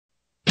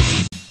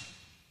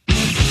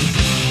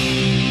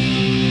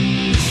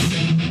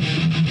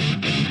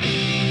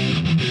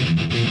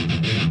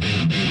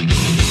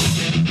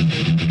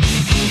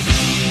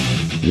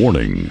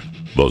Warning: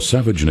 the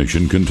Savage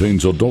Nation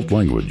contains adult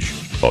language,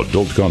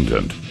 adult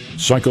content,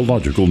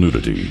 psychological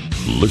nudity.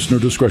 Listener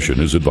discretion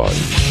is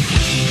advised.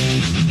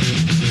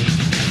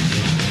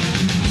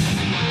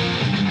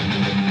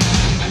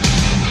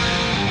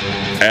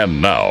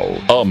 And now,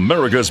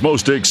 America's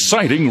most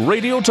exciting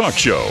radio talk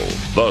show,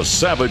 The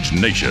Savage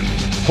Nation,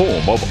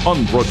 home of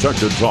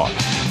unprotected talk,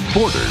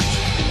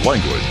 borders,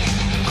 language,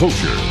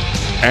 culture.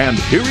 And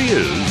here he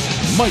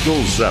is,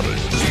 Michael Savage.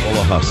 It's all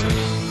a hustle.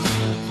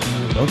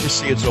 Don't you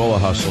see it's all a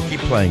hustle?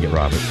 Keep playing it,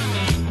 Robert.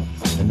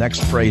 The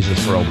next phrase is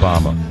for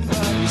Obama.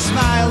 He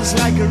smiles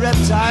like a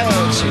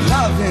reptile. She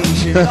loved him,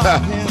 she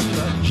loved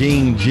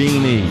him.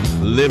 Genie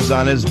lives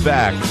on his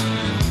back.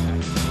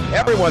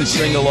 Everyone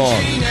sing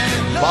along.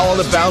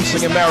 Follow the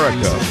bouncing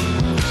America.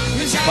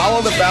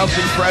 Follow the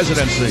bouncing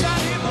presidency.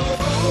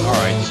 All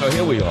right, so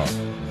here we are.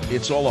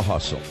 It's all a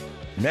hustle.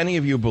 Many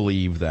of you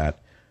believe that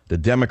the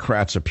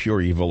Democrats are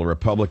pure evil, the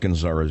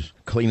Republicans are as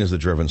clean as the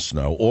driven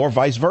snow, or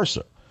vice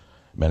versa.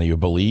 Many of you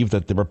believe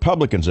that the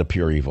Republicans are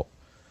pure evil,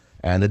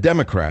 and the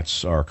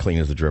Democrats are clean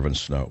as the driven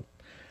snow.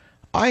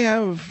 I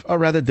have a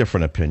rather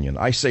different opinion.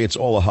 I say it's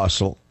all a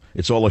hustle.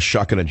 It's all a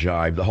shuck and a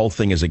jive. The whole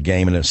thing is a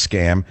game and a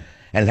scam,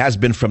 and it has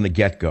been from the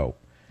get-go.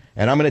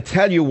 And I'm going to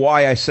tell you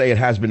why I say it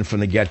has been from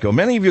the get-go.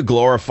 Many of you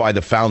glorify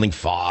the Founding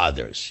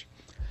Fathers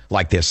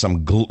like there's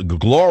some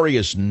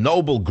glorious,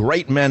 noble,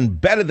 great men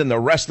better than the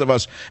rest of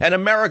us, and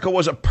America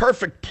was a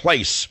perfect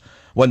place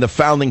when the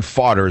Founding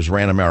Fathers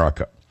ran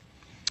America.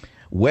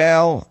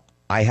 Well,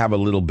 I have a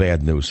little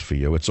bad news for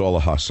you. It's all a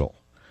hustle.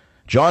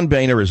 John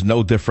Boehner is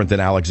no different than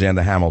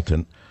Alexander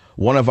Hamilton,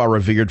 one of our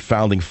revered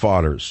Founding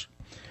Fathers.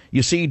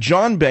 You see,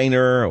 John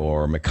Boehner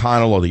or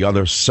McConnell or the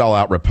other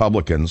sellout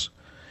Republicans,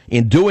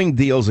 in doing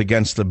deals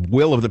against the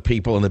will of the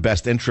people and the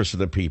best interest of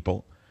the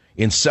people,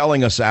 in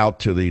selling us out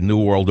to the New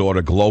World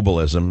Order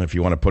globalism, if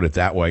you want to put it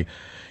that way,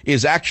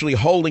 is actually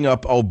holding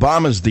up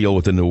Obama's deal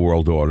with the New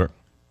World Order,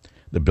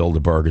 the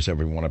Bilderbergers, if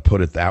you want to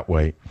put it that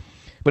way.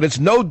 But it's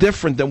no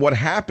different than what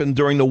happened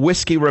during the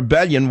Whiskey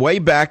Rebellion way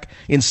back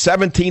in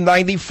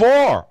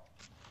 1794.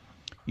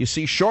 You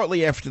see,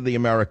 shortly after the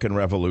American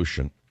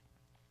Revolution,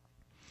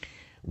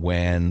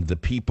 when the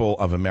people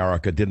of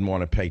America didn't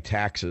want to pay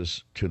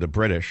taxes to the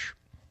British,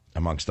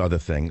 amongst other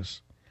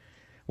things,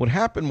 what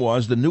happened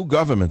was the new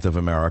government of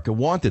America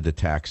wanted the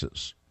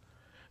taxes.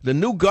 The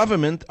new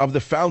government of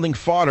the Founding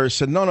Fathers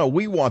said, no,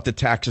 we want the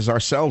taxes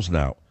ourselves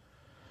now.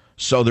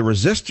 So the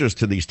resistors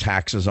to these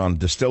taxes on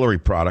distillery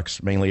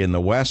products, mainly in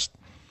the West,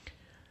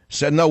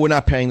 said, no, we're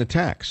not paying the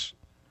tax.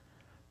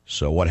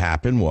 So what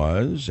happened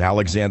was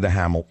Alexander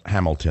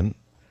Hamilton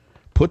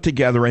put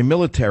together a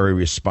military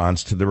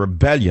response to the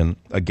rebellion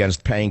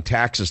against paying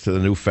taxes to the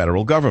new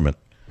federal government.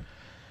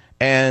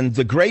 And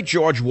the great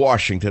George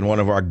Washington, one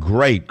of our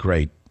great,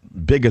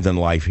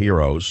 bigger-than-life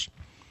heroes,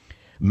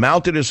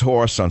 mounted his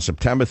horse on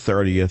September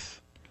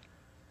 30th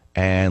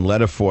and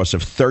led a force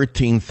of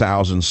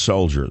 13,000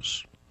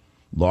 soldiers,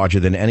 larger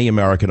than any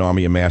American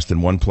army amassed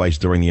in one place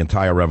during the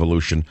entire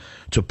Revolution,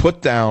 to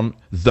put down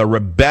the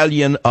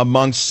rebellion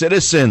among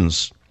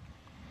citizens.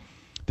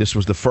 This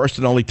was the first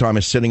and only time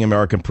a sitting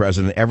American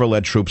president ever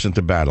led troops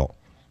into battle.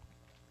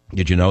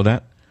 Did you know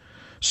that?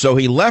 So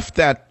he left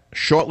that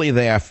shortly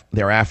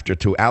thereafter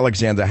to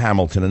Alexander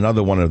Hamilton,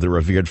 another one of the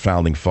revered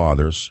Founding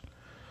Fathers,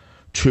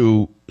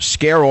 to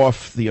scare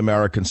off the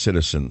American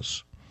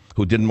citizens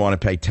who didn't want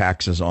to pay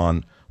taxes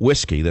on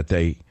whiskey that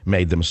they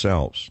made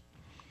themselves.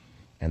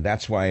 And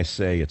that's why I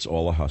say it's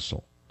all a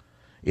hustle.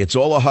 It's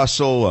all a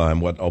hustle,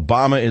 and what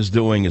Obama is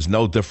doing is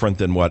no different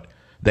than what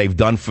they've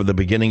done for the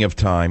beginning of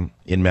time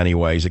in many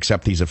ways,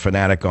 except he's a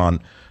fanatic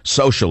on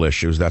social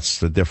issues. That's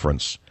the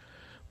difference.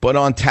 But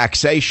on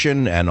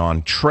taxation and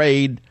on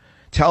trade,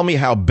 tell me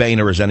how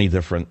Boehner is any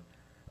different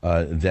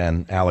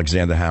than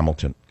Alexander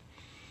Hamilton.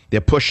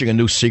 They're pushing a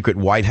new secret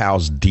White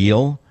House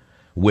deal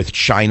with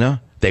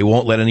China. They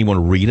won't let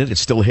anyone read it. It's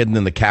still hidden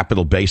in the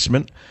Capitol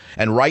basement.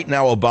 And right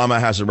now,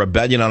 Obama has a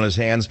rebellion on his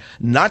hands,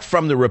 not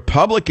from the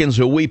Republicans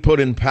who we put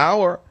in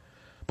power,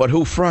 but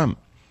who from?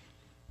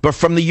 But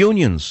from the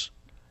unions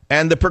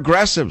and the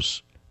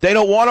progressives. They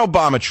don't want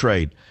Obama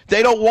trade.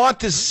 They don't want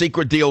this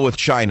secret deal with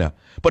China.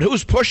 But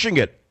who's pushing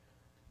it?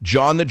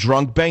 John the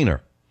Drunk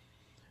Boehner.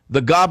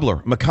 The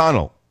gobbler,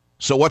 McConnell.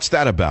 So what's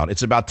that about?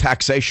 It's about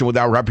taxation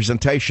without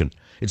representation.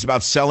 It's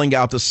about selling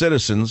out the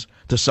citizens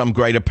to some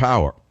greater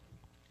power.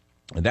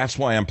 And that's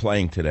why I'm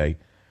playing today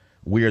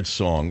weird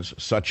songs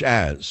such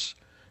as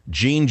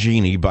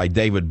Genie by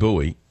David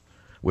Bowie,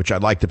 which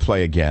I'd like to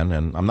play again.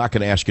 And I'm not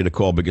going to ask you to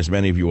call because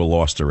many of you are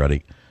lost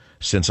already,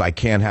 since I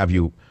can't have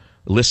you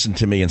listen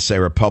to me and say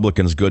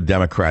Republicans good,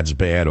 Democrats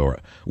bad, or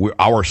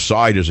our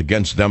side is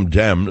against them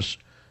Dems.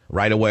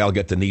 Right away, I'll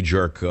get the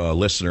knee-jerk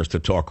listeners to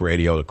talk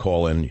radio to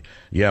call in.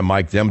 Yeah,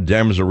 Mike, them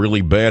Dems are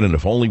really bad, and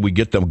if only we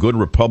get them good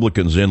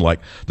Republicans in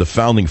like the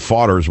Founding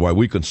Fathers, why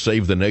we could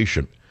save the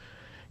nation.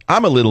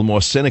 I'm a little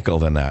more cynical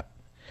than that.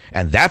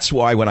 And that's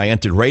why when I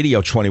entered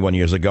radio 21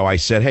 years ago, I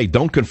said, hey,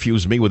 don't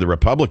confuse me with a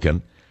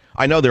Republican.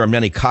 I know there are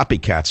many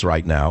copycats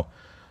right now,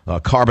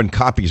 carbon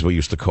copies we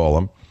used to call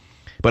them.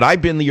 But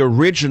I've been the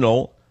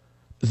original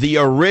the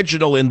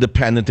original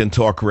independent in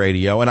talk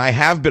radio, and I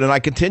have been and I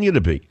continue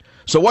to be.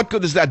 So what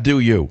good does that do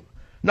you?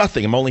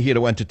 Nothing. I'm only here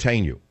to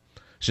entertain you.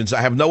 Since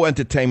I have no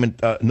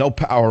entertainment, no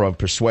power of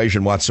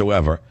persuasion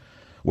whatsoever,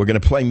 we're going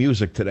to play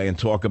music today and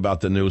talk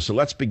about the news. So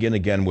let's begin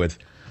again with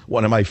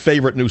one of my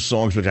favorite new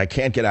songs, which I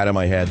can't get out of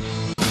my head.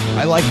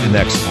 I like the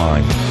next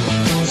line.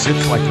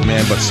 Sits like a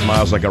man but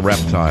smiles like a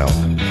reptile.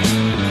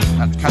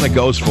 That kind of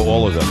goes for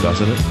all of them,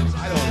 doesn't it?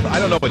 I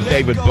don't know what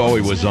David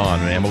Bowie was on,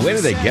 man, but where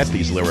do they get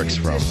these lyrics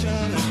from?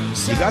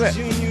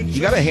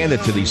 You gotta hand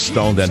it to these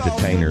stoned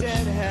entertainers.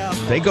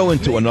 They go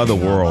into another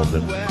world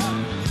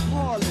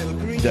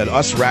that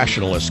us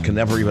rationalists can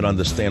never even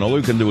understand. All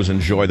we can do is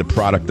enjoy the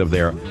product of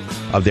their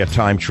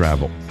time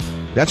travel.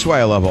 That's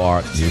why I love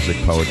art, music,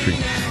 poetry.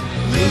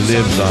 It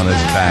lives on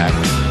his back.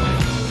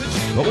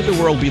 What would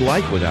the world be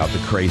like without the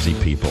crazy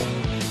people?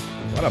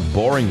 What a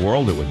boring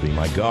world it would be,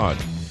 my God.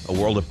 A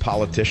world of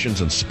politicians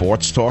and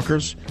sports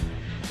talkers.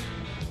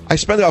 I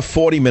spent about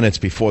 40 minutes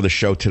before the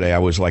show today. I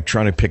was like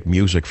trying to pick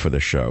music for the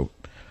show.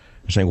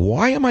 I was saying,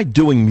 why am I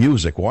doing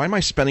music? Why am I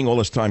spending all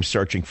this time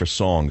searching for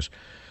songs?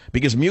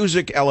 Because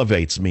music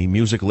elevates me.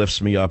 Music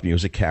lifts me up.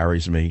 Music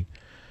carries me.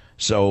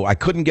 So I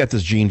couldn't get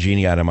this Gene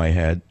Genie out of my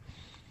head.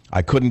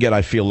 I couldn't get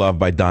I Feel Loved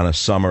by Donna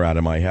Summer out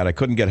of my head. I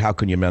couldn't get How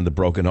Can You Mend a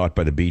Broken Heart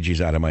by the Bee Gees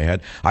out of my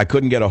head. I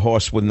couldn't get A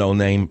Horse with No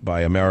Name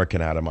by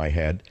American out of my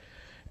head.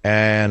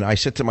 And I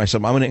said to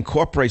myself, I'm going to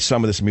incorporate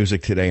some of this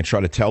music today and try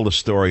to tell the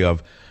story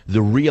of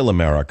the real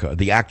America,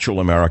 the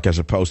actual America, as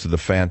opposed to the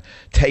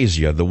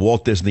Fantasia, the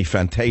Walt Disney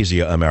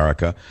Fantasia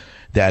America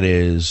that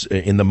is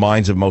in the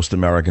minds of most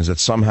Americans, that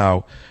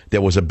somehow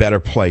there was a better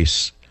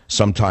place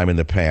sometime in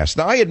the past.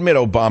 Now, I admit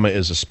Obama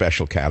is a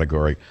special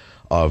category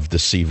of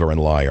deceiver and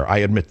liar. I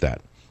admit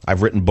that.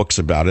 I've written books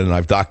about it, and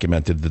I've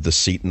documented the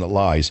deceit and the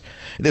lies.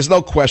 There's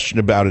no question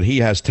about it. He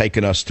has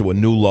taken us to a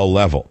new low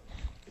level.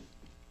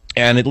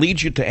 And it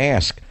leads you to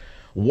ask,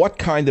 what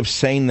kind of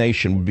sane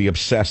nation would be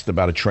obsessed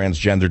about a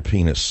transgendered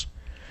penis?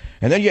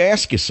 And then you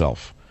ask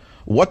yourself,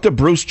 what do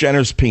Bruce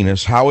Jenner's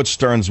penis, Howard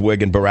Stern's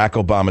wig, and Barack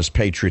Obama's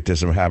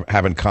patriotism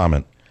have in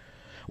common?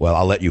 Well,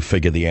 I'll let you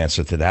figure the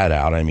answer to that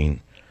out. I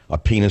mean, a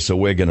penis, a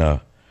wig, and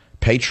a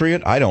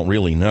patriot? I don't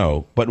really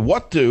know. But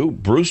what do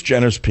Bruce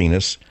Jenner's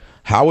penis,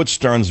 Howard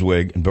Stern's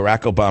wig, and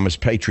Barack Obama's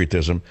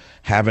patriotism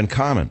have in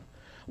common?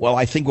 Well,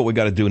 I think what we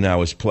got to do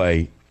now is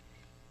play,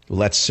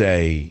 let's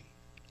say,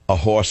 A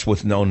Horse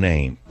with No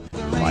Name.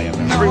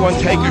 Everyone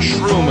take a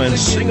shroom and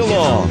sing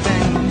along.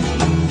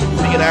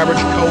 Be an average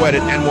co-ed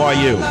at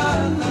NYU.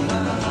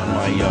 On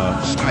my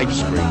Skype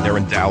screen, they're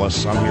in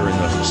Dallas. I'm here in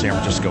the San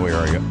Francisco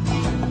area.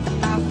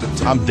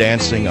 I'm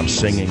dancing, I'm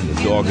singing, the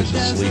dog is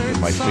asleep at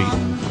my feet.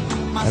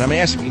 And I'm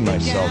asking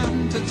myself,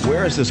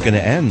 where is this going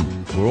to end?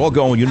 We're all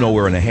going, you know,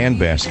 we're in a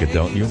handbasket,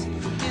 don't you?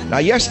 Now,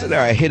 yesterday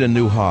I hit a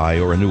new high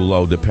or a new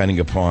low, depending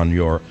upon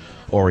your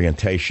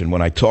orientation,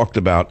 when I talked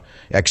about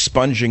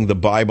expunging the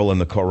Bible and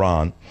the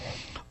Quran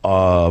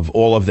of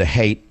all of the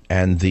hate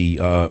and the,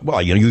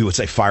 well, you know, you would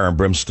say fire and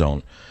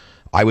brimstone.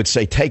 I would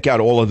say take out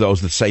all of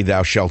those that say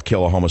thou shalt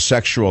kill a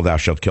homosexual, thou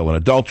shalt kill an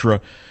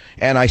adulterer.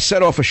 And I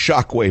set off a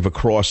shockwave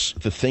across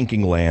the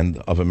thinking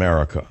land of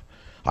America.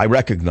 I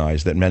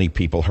recognize that many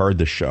people heard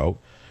the show,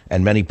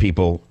 and many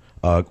people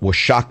were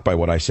shocked by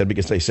what I said,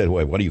 because they said,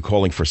 wait, what are you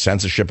calling for,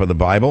 censorship of the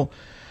Bible?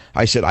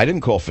 I said, I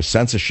didn't call for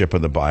censorship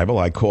of the Bible.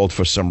 I called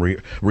for some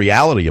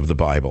reality of the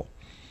Bible,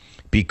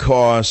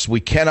 because we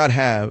cannot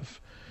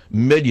have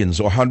millions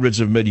or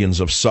hundreds of millions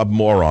of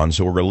sub-morons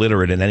who are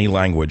illiterate in any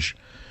language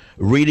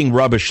reading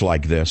rubbish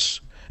like this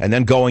and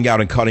then going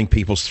out and cutting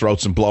people's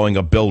throats and blowing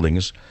up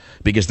buildings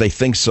because they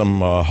think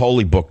some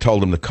holy book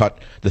told them to cut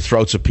the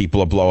throats of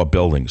people or blow up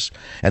buildings.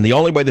 And the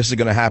only way this is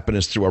going to happen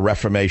is through a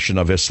reformation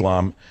of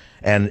Islam.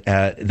 And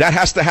that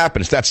has to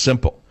happen. It's that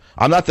simple.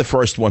 I'm not the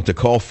first one to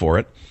call for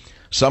it.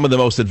 Some of the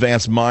most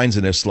advanced minds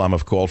in Islam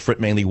have called for it,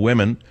 mainly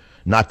women,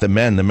 not the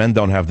men. The men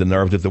don't have the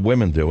nerve that the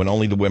women do, and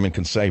only the women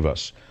can save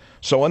us.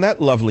 So on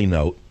that lovely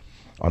note,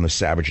 on the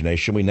Savage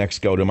Nation, we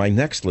next go to my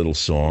next little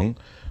song,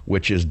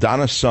 which is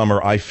Donna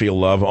Summer, I Feel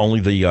Love. Only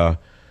the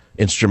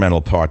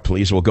instrumental part,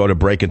 please. We'll go to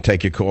break and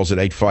take your calls at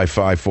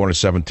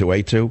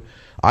 855-407-282.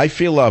 I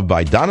Feel Love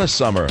by Donna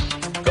Summer,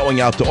 going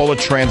out to all the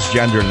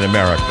transgender in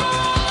America.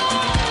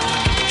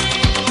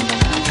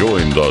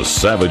 Join the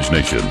Savage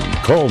Nation.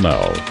 Call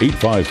now,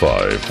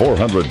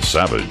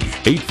 855-400-SAVAGE,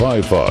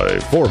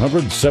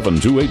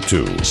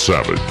 855-400-7282.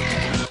 Savage.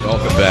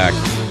 Welcome back.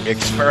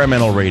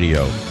 Experimental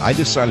radio. I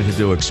decided to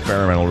do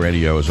experimental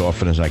radio as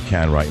often as I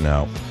can right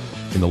now.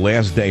 In the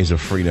last days of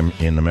freedom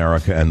in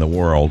America and the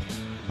world,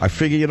 I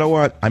figure, you know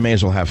what? I may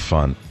as well have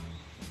fun.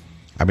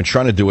 I've been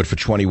trying to do it for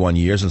 21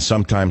 years, and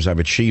sometimes I've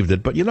achieved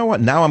it. But you know what?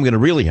 Now I'm going to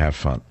really have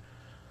fun.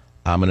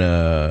 I'm going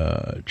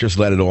to just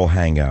let it all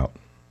hang out.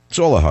 It's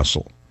all a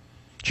hustle.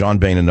 John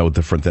Boehner, no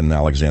different than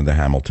Alexander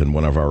Hamilton,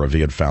 one of our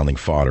revered founding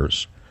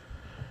fathers.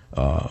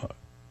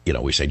 You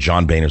know, we say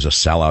John Boehner's a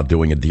sellout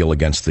doing a deal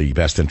against the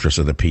best interests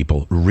of the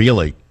people.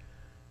 Really?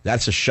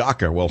 That's a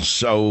shocker. Well,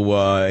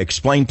 so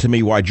explain to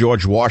me why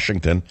George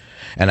Washington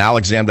and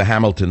Alexander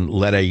Hamilton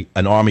led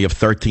an army of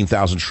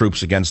 13,000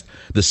 troops against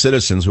the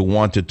citizens who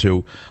wanted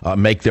to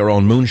make their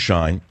own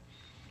moonshine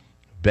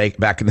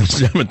back in the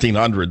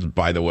 1700s,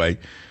 by the way,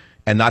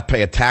 and not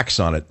pay a tax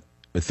on it.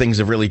 But things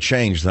have really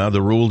changed, huh?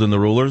 The ruled and the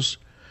rulers.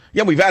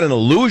 Yeah, we've had an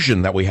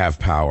illusion that we have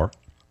power,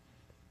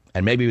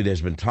 and maybe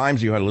there's been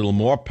times you had a little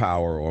more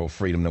power or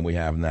freedom than we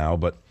have now,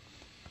 but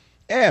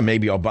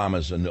maybe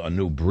Obama's a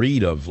new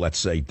breed of, let's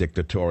say,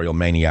 dictatorial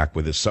maniac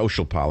with his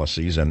social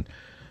policies, and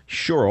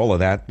sure, all of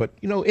that. But,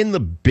 in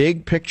the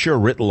big picture,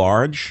 writ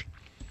large,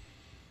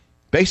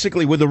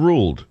 basically we're the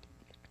ruled.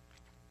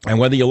 And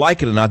whether you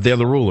like it or not, they're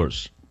the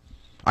rulers.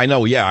 I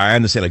know, I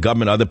understand the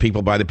government, other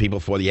people, by the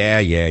people, for the,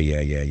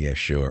 yeah,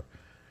 sure.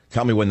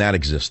 Tell me when that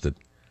existed.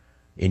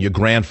 In your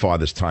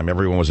grandfather's time,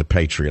 everyone was a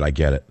patriot, I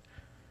get it.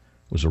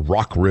 It was a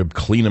rock-ribbed,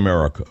 clean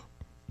America.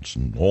 It's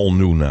all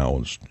new now.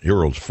 It's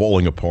heroes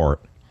falling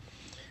apart.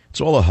 It's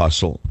all a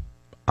hustle.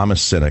 I'm a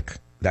cynic.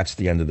 That's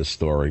the end of the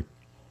story.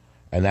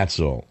 And that's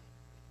all.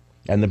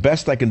 And the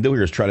best I can do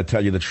here is try to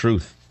tell you the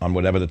truth on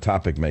whatever the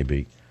topic may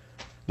be.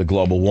 The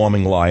global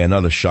warming lie,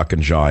 another shuck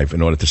and jive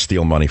in order to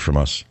steal money from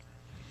us.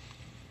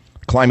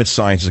 Climate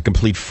science is a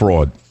complete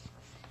fraud.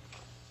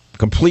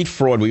 Complete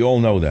fraud. We all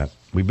know that.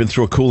 We've been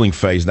through a cooling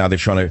phase. Now they're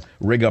trying to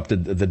rig up the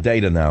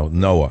data now,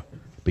 NOAA,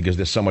 because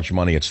there's so much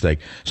money at stake.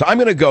 So I'm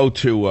going to go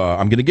to,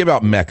 I'm going to give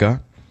out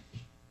Mecca,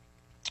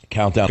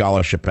 countdown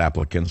scholarship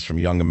applicants from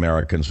young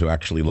Americans who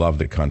actually love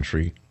the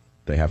country.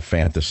 They have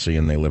fantasy,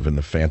 and they live in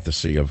the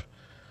fantasy of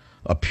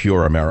a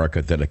pure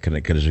America that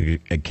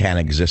it can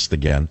exist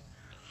again.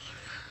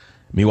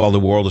 Meanwhile, the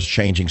world is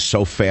changing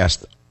so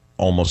fast,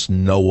 almost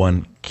no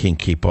one can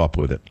keep up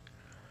with it.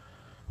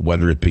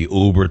 Whether it be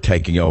Uber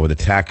taking over the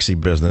taxi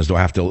business, do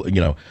I have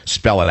to,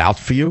 spell it out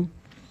for you?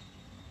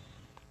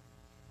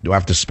 Do I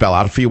have to spell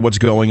out for you what's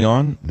going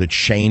on? The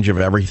change of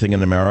everything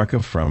in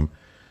America from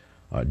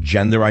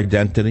gender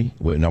identity.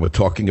 Now we're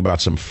talking about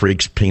some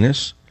freak's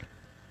penis.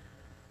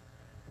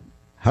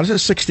 How does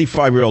a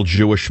 65-year-old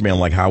Jewish man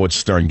like Howard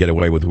Stern get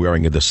away with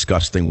wearing a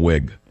disgusting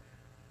wig?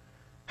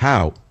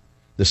 How?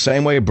 The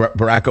same way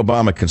Barack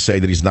Obama can say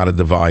that he's not a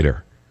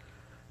divider.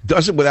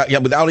 Does it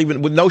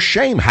with no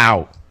shame.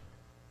 How?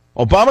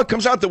 Obama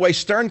comes out the way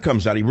Stern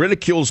comes out. He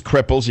ridicules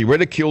cripples. He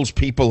ridicules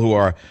people who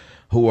are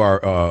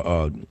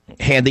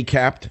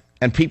handicapped,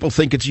 and people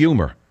think it's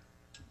humor.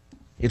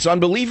 It's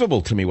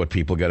unbelievable to me what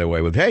people get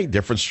away with. Hey,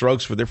 different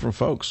strokes for different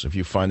folks. If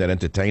you find that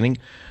entertaining,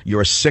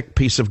 you're a sick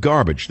piece of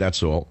garbage.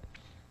 That's all.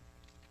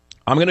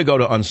 I'm going to go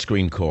to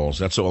unscreened calls.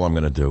 That's all I'm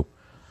going to do.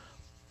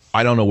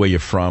 I don't know where you're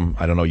from.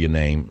 I don't know your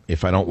name.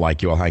 If I don't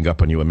like you, I'll hang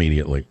up on you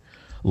immediately.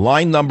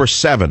 Line number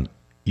 7.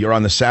 You're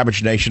on the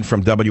Savage Nation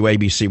from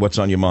WABC. What's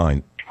on your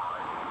mind?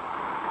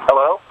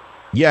 Hello?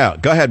 Yeah,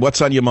 go ahead.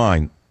 What's on your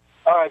mind?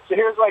 All right, so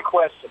here's my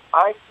question.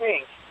 I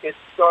think it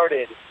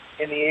started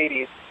in the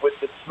 80s with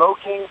the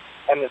smoking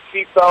and the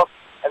seatbelt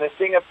and the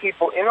thing of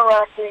people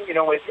interacting.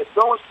 If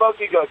someone's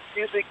smoking, you go,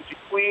 excuse me, could you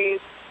please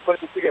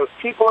put the cigarette? With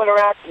people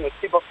interacting, with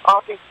people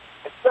talking,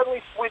 and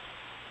suddenly switched,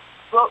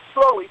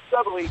 slowly,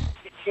 subtly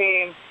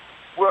became,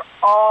 we're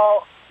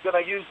all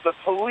going to use the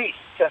police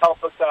to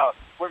help us out.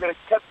 We're going to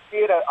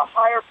create a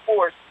higher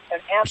force.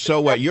 So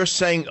what you're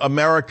saying?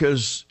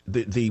 America's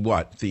the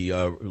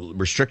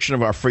restriction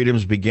of our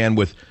freedoms began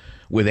with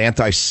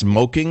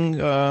anti-smoking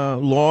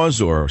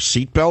laws or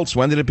seatbelts.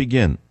 When did it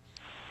begin?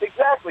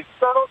 Exactly,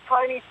 subtle,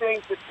 tiny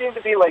things that seem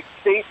to be like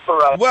safe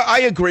for us. Well,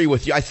 I agree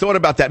with you. I thought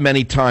about that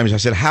many times. I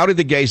said, how did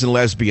the gays and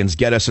lesbians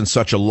get us in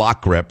such a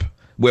lock grip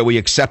where we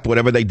accept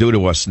whatever they do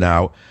to us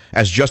now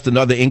as just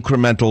another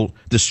incremental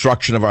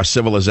destruction of our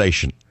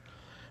civilization?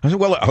 I said,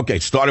 well, okay,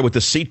 it started with the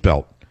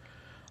seatbelt.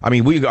 I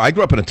mean, I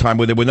grew up in a time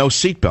where there were no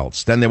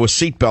seatbelts. Then there were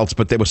seatbelts,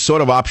 but they were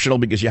sort of optional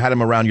because you had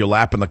them around your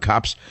lap and the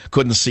cops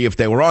couldn't see if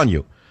they were on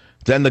you.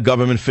 Then the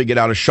government figured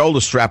out a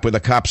shoulder strap where the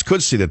cops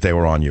could see that they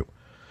were on you.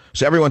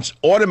 So everyone's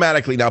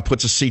automatically now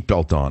puts a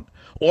seatbelt on.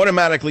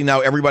 Automatically now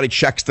everybody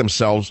checks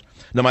themselves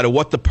no matter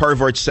what the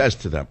pervert says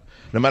to them.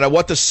 No matter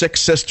what the sick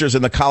sisters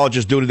in the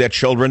colleges do to their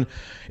children,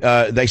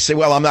 they say,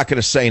 well, I'm not going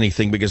to say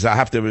anything because I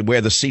have to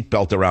wear the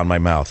seatbelt around my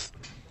mouth.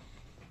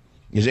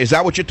 Is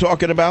that what you're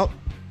talking about?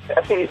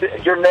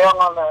 You're right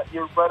on the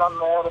head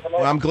of the nail.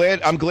 Well,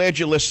 I'm glad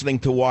you're listening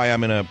to why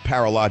I'm in a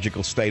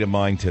paralogical state of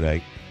mind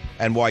today,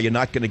 and why you're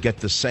not going to get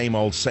the same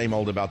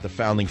old about the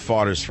founding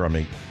fathers from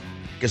me,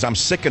 because I'm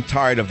sick and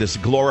tired of this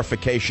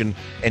glorification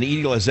and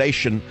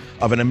idealization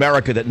of an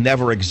America that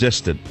never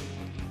existed.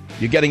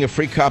 You're getting a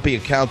free copy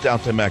of Countdown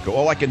to Mecca.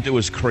 All I can do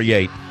is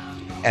create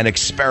and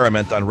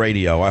experiment on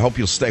radio. I hope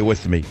you'll stay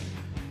with me.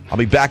 I'll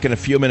be back in a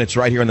few minutes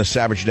right here on the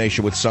Savage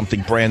Nation with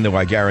something brand new,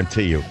 I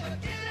guarantee you.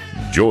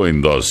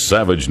 Join the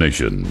Savage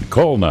Nation.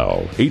 Call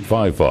now,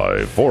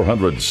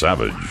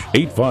 855-400-SAVAGE,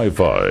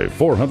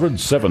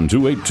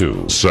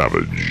 855-400-7282.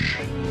 Savage.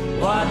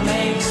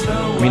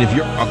 I mean, if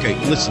you're, okay,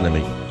 listen to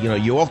me.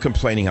 You're all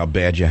complaining how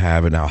bad you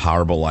have and how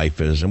horrible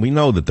life is, and we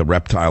know that the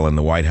reptile in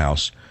the White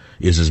House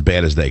is as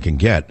bad as they can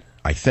get,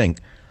 I think.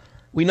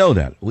 We know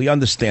that. We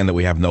understand that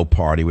we have no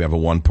party. We have a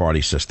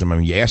one-party system. I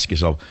mean, you ask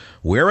yourself,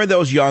 where are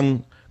those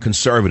young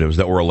conservatives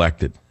that were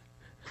elected?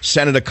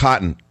 Senator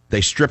Cotton,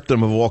 they stripped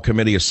him of all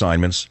committee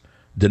assignments,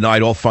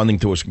 denied all funding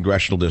to his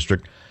congressional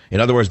district. In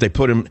other words, they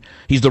put him,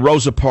 he's the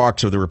Rosa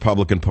Parks of the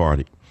Republican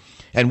Party.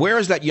 And where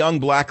is that young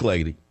black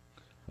lady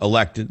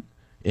elected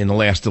in the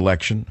last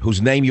election,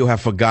 whose name you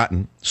have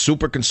forgotten,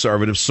 super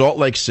conservative, Salt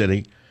Lake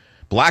City,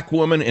 black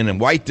woman in a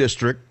white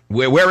district?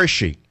 Where is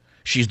she?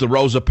 She's the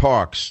Rosa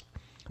Parks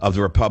of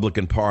the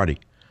Republican Party.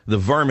 The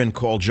vermin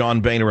called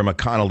John Boehner and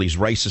McConnell, these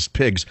racist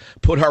pigs,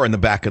 put her in the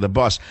back of the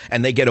bus,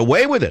 and they get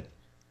away with it.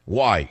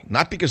 Why?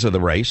 Not because of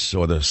the race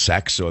or the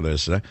sex or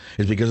this.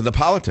 It's because of the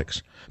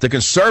politics. The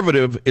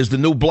conservative is the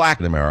new black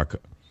in America.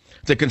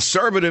 The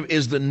conservative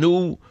is the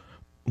new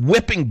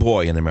whipping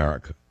boy in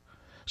America.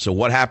 So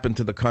what happened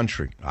to the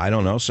country? I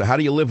don't know. So how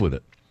do you live with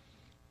it?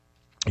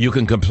 You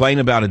can complain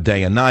about it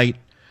day and night.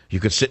 You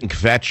could sit and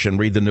kvetch and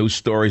read the news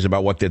stories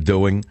about what they're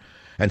doing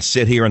and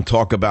sit here and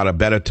talk about a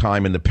better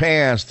time in the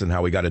past and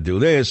how we got to do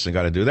this and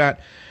got to do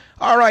that.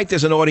 All right,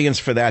 there's an audience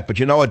for that. But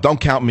you know what? Don't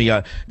count me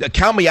out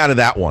of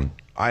that one.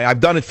 I've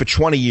done it for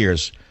 20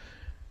 years.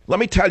 Let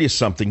me tell you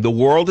something. The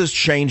world is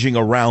changing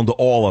around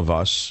all of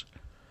us.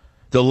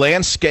 The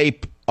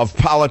landscape of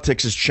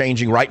politics is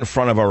changing right in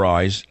front of our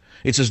eyes.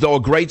 It's as though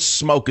a great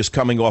smoke is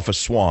coming off a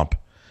swamp,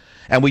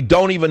 and we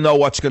don't even know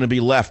what's going to be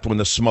left when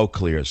the smoke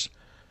clears.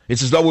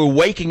 It's as though we're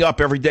waking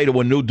up every day to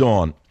a new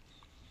dawn.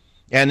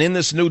 And in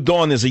this new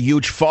dawn, there's a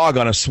huge fog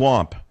on a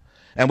swamp.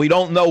 And we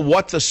don't know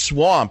what the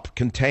swamp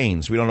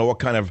contains. We don't know what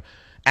kind of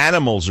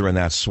animals are in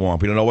that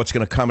swamp. We don't know what's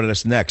going to come at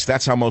us next.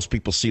 That's how most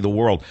people see the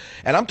world.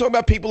 And I'm talking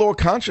about people who are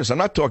conscious. I'm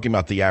not talking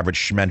about the average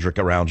schmendrick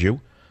around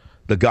you.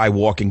 The guy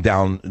walking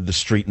down the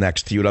street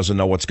next to you doesn't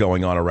know what's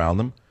going on around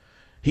them.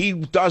 He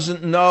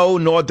doesn't know,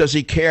 nor does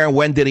he care.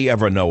 When did he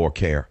ever know or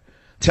care?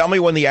 Tell me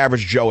when the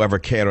average Joe ever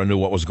cared or knew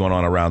what was going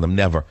on around him.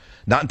 Never.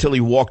 Not until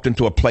he walked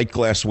into a plate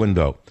glass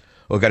window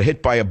or got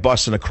hit by a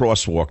bus in a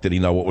crosswalk did he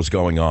know what was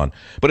going on.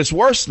 But it's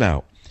worse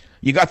now.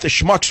 You got the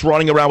schmucks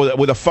running around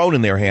with a phone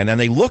in their hand, and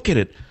they look at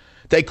it.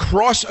 They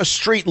cross a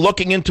street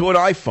looking into an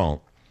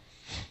iPhone.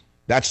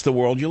 That's the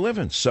world you live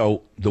in.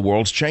 So the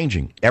world's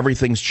changing.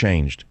 Everything's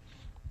changed.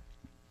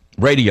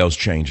 Radio's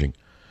changing.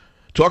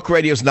 Talk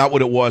radio is not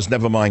what it was,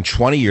 never mind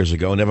 20 years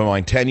ago, never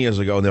mind 10 years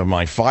ago, never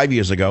mind 5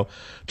 years ago.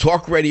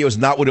 Talk radio is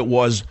not what it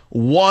was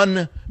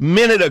 1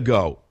 minute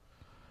ago.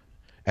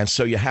 And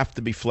so you have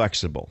to be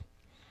flexible.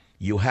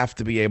 You have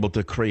to be able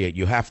to create.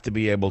 You have to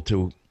be able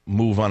to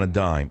move on a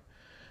dime.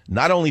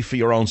 Not only for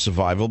your own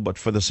survival, but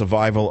for the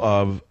survival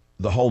of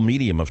the whole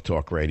medium of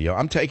talk radio.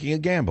 I'm taking a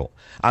gamble.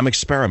 I'm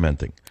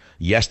experimenting.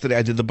 Yesterday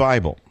I did the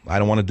Bible. I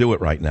don't want to do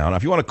it right now. Now,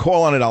 if you want to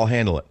call on it, I'll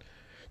handle it.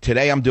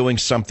 Today I'm doing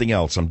something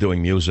else. I'm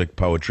doing music,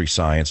 poetry,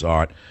 science,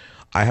 art.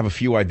 I have a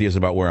few ideas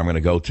about where I'm going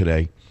to go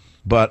today,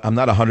 but I'm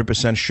not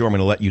 100% sure I'm going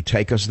to let you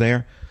take us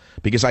there,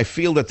 because I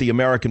feel that the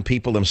American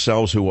people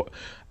themselves, who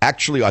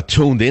actually are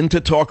tuned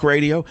into talk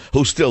radio,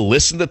 who still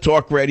listen to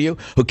talk radio,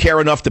 who care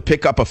enough to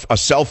pick up a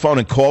cell phone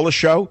and call a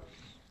show,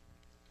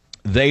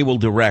 they will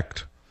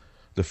direct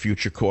the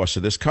future course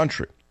of this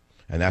country.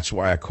 And that's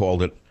why I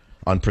called it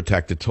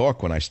Unprotected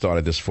Talk when I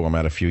started this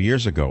format a few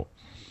years ago.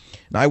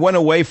 Now, I went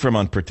away from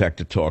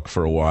Unprotected Talk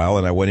for a while,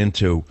 and I went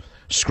into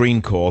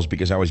screen calls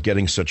because I was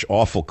getting such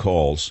awful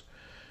calls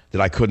that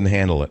I couldn't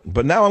handle it.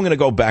 But now I'm going to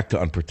go back to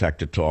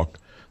Unprotected Talk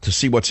to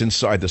see what's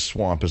inside the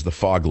swamp as the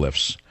fog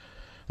lifts.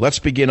 Let's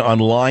begin on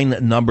line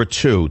number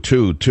 2.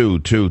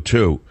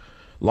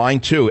 Line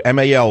 2,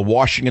 MAL,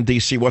 Washington,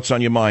 D.C. What's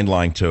on your mind,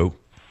 line 2?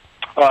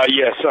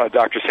 Yes,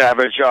 Dr.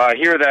 Savage. I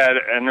hear that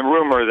and the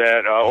rumor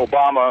that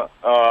Obama,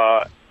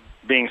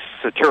 being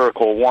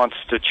satirical, wants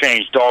to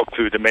change dog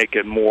food to make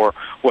it more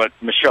what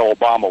Michelle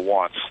Obama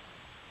wants.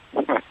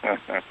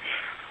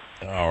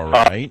 All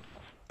right.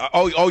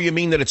 You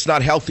mean that it's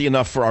not healthy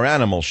enough for our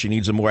animals? She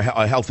needs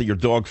a healthier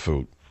dog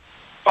food.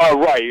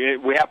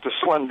 Right. We have to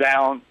slim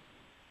down.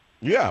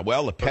 Yeah,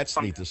 well, the pets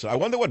need to. I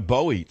wonder what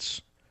Bo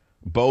eats.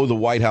 Bo, the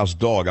White House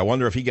dog. I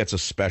wonder if he gets a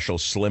special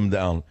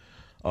slim-down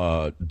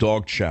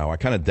dog chow. I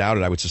kind of doubt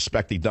it. I would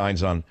suspect he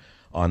dines on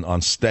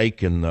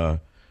steak and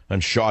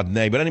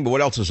Chardonnay. But anyway,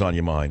 what else is on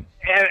your mind?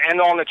 And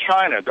on the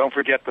China. Don't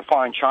forget the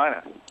fine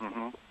China.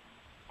 Mm-hmm.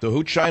 The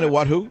who China?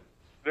 What who?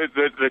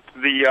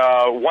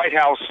 The White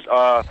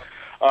House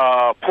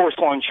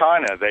porcelain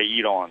china they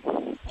eat on.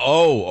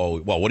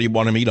 Well, what do you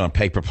want them to eat on?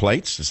 Paper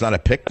plates? It's not a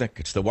picnic.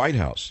 It's the White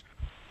House.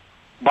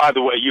 By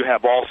the way, you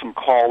have awesome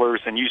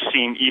callers, and you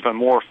seem even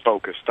more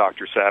focused,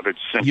 Dr. Savage.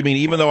 You mean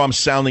even though I'm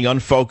sounding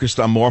unfocused,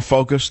 I'm more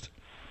focused?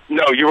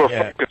 No, you were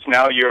focused.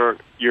 Now you're.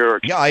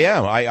 Yeah, I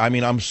am. I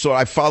mean, I'm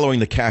following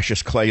the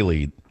Cassius Clay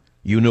lead.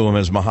 You knew him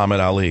as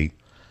Muhammad Ali.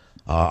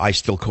 I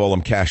still call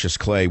him Cassius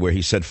Clay, where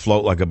he said,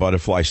 "Float like a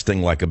butterfly,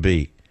 sting like a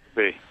bee."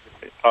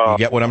 You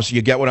get what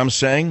I'm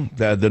saying?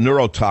 The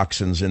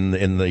neurotoxins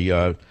in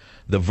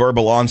the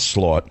verbal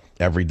onslaught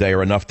every day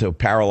are enough to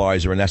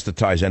paralyze or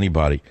anesthetize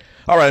anybody.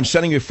 All right, I'm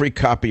sending you a free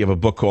copy of a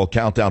book called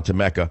Countdown to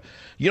Mecca.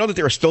 You know that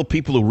there are still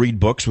people who read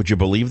books. Would you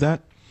believe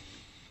that?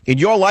 In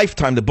your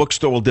lifetime, the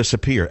bookstore will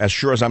disappear, as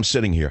sure as I'm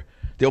sitting here.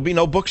 There'll be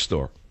no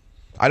bookstore.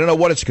 I don't know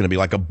what it's going to be,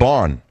 like a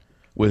barn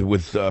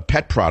with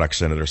pet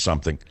products in it or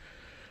something.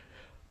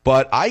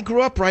 But I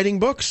grew up writing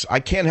books. I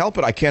can't help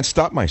it. I can't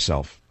stop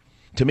myself.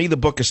 To me, the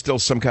book is still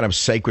some kind of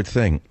sacred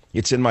thing.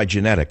 It's in my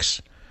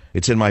genetics.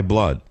 It's in my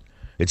blood.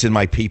 It's in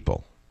my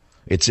people.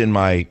 It's in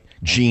my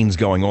genes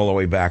going all the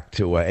way back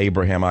to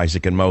Abraham,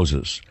 Isaac, and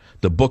Moses.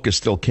 The book is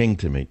still king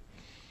to me.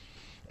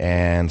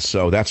 And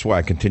so that's why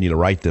I continue to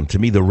write them. To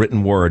me, the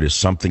written word is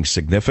something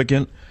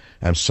significant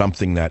and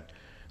something that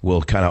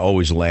will kind of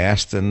always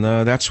last. And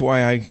that's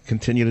why I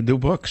continue to do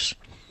books.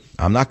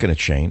 I'm not going to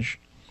change.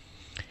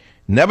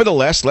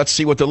 Nevertheless, let's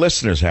see what the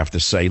listeners have to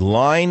say.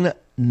 Line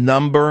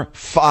number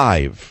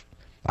 5.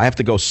 I have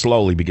to go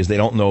slowly because they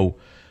don't know.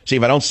 See,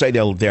 if I don't say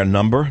their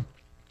number,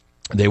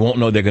 they won't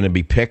know they're going to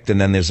be picked, and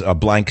then there's a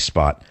blank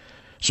spot.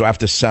 So I have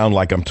to sound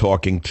like I'm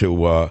talking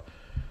to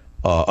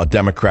a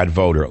Democrat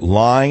voter.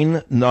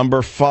 Line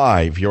number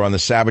 5. You're on the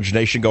Savage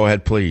Nation. Go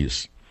ahead,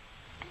 please.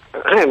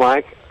 Hi,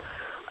 Mike.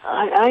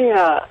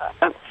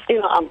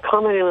 I'm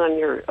commenting on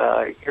your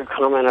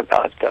comment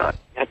about you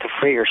have to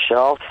free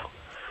yourself.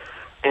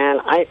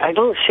 And I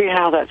don't see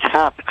how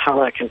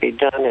how that can be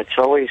done. It's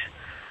always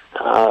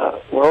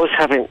we're always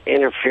having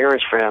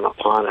interference ran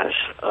upon us.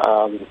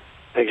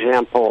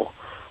 Example,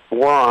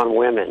 war on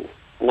women.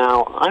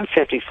 Now I'm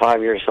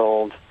 55 years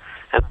old,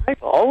 and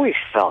I've always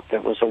felt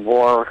there was a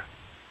war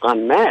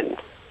on men.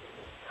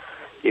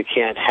 You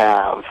can't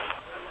have.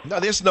 No,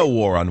 there's no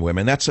war on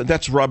women.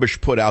 That's rubbish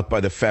put out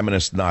by the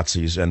feminist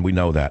Nazis, and we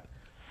know that.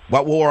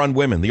 What war on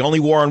women? The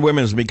only war on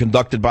women is being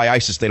conducted by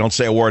ISIS. They don't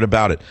say a word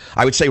about it.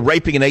 I would say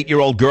raping an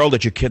 8-year-old girl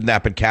that you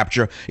kidnap and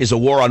capture is a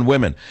war on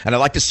women. And I'd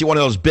like to see one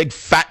of those big,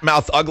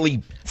 fat-mouthed,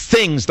 ugly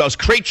things, those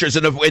creatures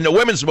in the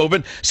women's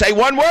movement, say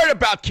one word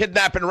about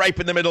kidnap and rape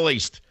in the Middle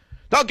East.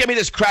 Don't give me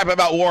this crap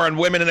about war on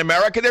women in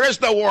America. There is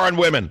no war on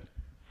women.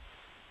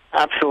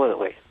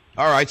 Absolutely.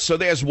 All right, so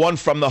there's one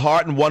from the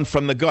heart and one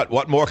from the gut.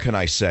 What more can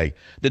I say?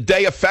 The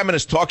Day of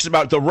Feminists talks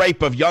about the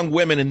rape of young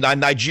women in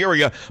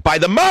Nigeria by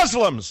the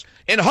Muslims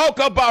in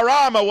Boko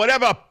Haram or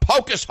whatever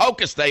hocus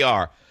hocus they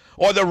are.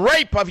 Or the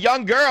rape of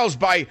young girls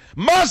by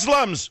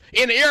Muslims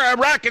in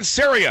Iraq and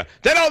Syria.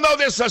 They don't know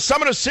there's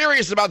someone who's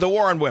serious about the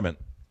war on women.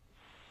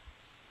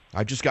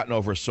 I've just gotten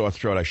over a sore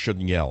throat. I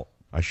shouldn't yell.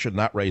 I should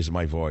not raise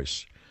my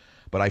voice.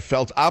 But I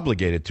felt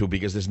obligated to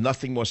because there's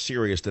nothing more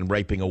serious than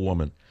raping a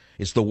woman.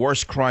 It's the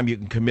worst crime you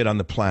can commit on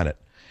the planet.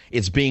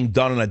 It's being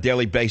done on a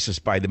daily basis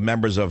by the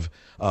members of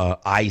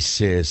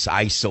ISIS,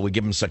 ISIL. We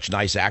give them such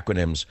nice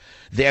acronyms.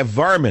 They're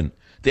vermin.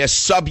 They're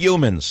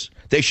subhumans.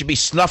 They should be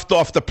snuffed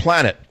off the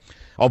planet.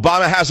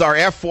 Obama has our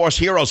Air Force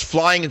heroes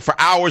flying for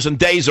hours and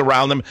days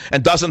around them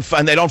and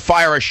they don't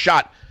fire a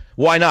shot.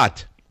 Why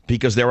not?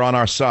 Because they're on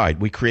our side.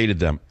 We created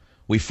them.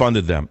 We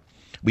funded them.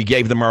 We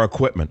gave them our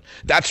equipment.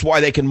 That's why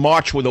they can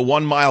march with a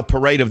 1-mile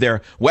parade of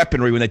their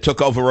weaponry when they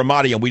took over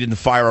Ramadi and we didn't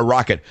fire a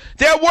rocket.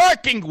 They're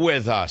working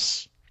with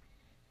us.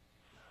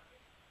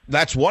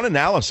 That's one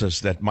analysis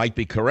that might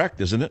be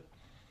correct, isn't it?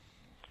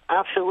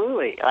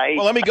 Absolutely.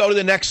 Well, let me go to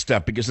the next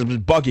step because it's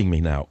bugging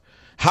me now.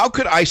 How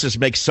could ISIS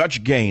make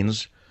such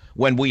gains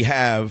when we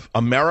have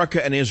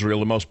America and Israel,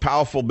 the most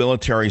powerful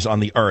militaries on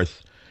the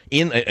earth?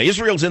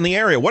 Israel's in the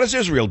area. What has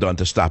Israel done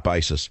to stop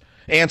ISIS?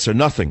 Answer,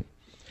 nothing.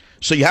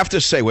 So you have to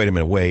say, wait a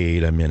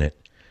minute.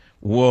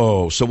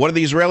 Whoa. So what do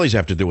the Israelis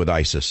have to do with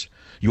ISIS?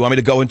 You want me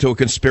to go into a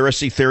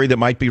conspiracy theory that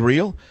might be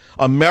real?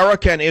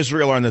 America and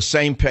Israel are on the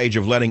same page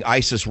of letting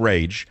ISIS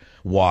rage.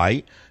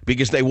 Why?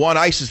 Because they want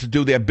ISIS to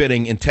do their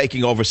bidding in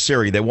taking over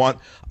Syria. They want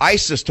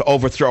ISIS to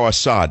overthrow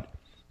Assad.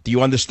 Do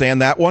you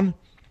understand that one?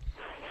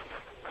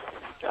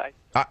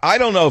 I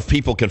don't know if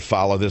people can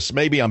follow this.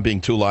 Maybe I'm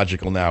being too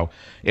logical now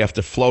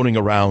after floating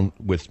around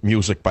with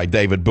music by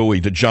David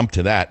Bowie to jump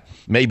to that.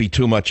 Maybe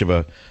too much of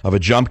a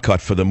jump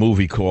cut for the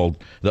movie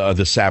called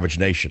The Savage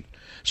Nation.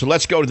 So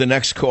let's go to the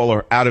next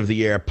caller out of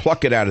the air.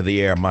 Pluck it out of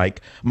the air, Mike.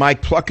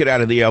 Mike, pluck it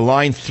out of the air.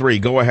 Line 3.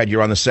 Go ahead.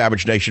 You're on The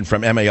Savage Nation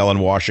from MAL in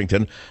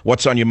Washington.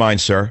 What's on your mind,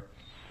 sir?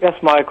 Yes,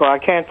 Michael. I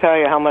can't tell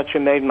you how much you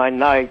made my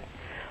night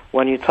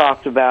when you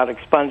talked about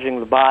expunging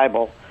the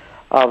Bible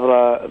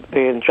of the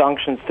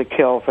injunctions to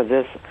kill for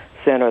this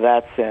sin or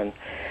that sin.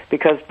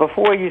 Because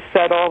before you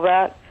said all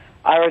that,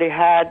 I already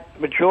had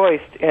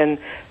rejoiced in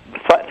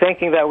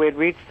thinking that we had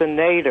reached the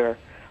nadir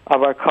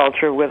of our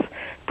culture with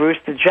Bruce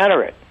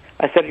Degenerate.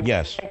 I said,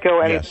 yes. You can't go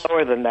any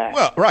lower than that.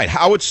 Well, right.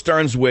 Howard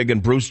Stern's wig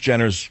and Bruce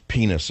Jenner's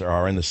penis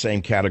are in the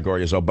same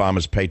category as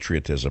Obama's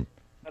patriotism.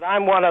 But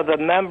I'm one of the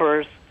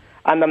members.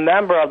 I'm a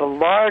member of the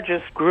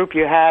largest group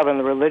you have in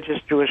the religious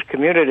Jewish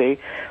community,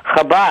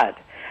 Chabad.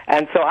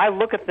 And so I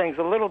look at things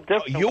a little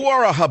differently. You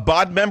are a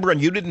Chabad member,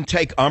 and you didn't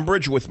take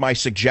umbrage with my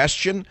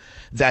suggestion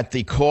that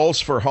the calls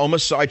for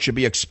homicide should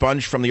be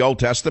expunged from the Old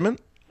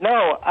Testament?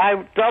 No,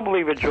 I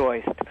doubly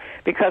rejoiced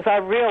because I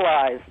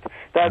realized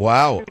that...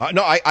 Wow.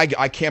 No,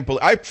 I can't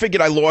believe... I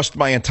figured I lost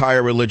my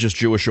entire religious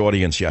Jewish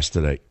audience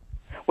yesterday.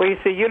 Well, you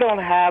see, you don't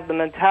have the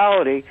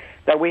mentality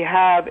that we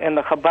have in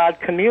the Chabad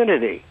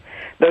community.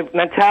 The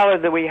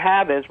mentality that we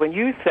have is when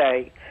you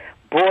say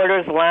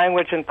borders,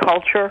 language, and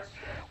culture,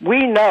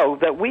 we know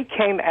that we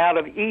came out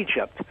of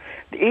Egypt.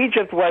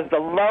 Egypt was the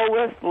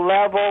lowest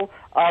level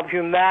of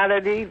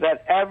humanity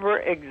that ever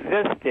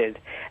existed.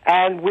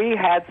 And we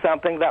had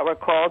something that were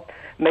called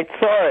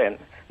Mitzorim.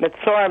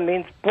 Mitzorim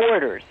means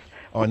borders.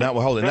 Oh, now,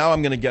 well, hold it. Now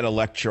I'm going to get a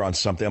lecture on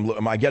something.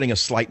 Am I getting a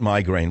slight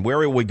migraine? Where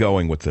are we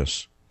going with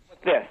this?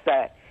 This,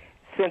 that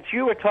since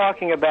you were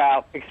talking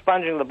about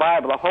expunging the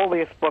Bible, the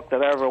holiest book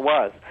that ever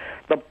was,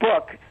 the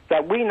book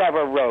that we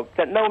never wrote,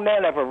 that no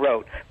man ever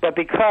wrote, but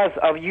because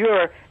of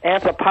your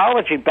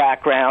anthropology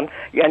background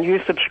and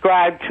you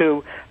subscribe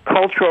to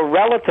cultural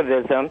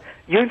relativism,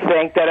 you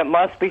think that it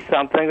must be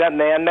something that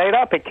man made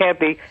up. It can't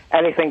be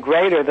anything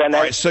greater than that.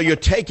 All right, so you're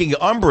taking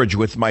umbrage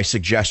with my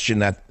suggestion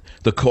that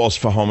the calls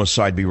for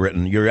homicide be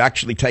written. You're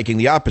actually taking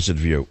the opposite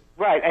view.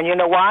 Right, and you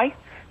know why?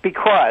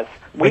 Because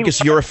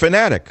you're a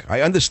fanatic.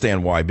 I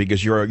understand why.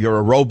 Because you're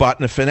a robot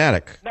and a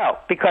fanatic. No,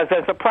 because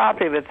there's a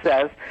prophecy that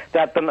says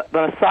that the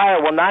Messiah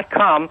will not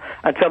come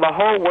until the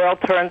whole world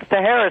turns to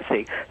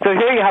heresy. So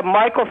here you have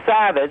Michael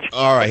Savage.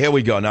 All right, here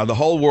we go. Now the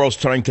whole world's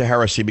turning to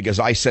heresy because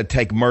I said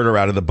take murder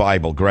out of the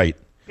Bible. Great.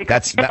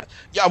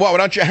 Yeah, well, why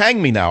don't you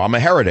hang me now? I'm a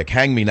heretic.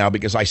 Hang me now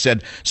because I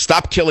said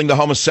stop killing the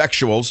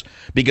homosexuals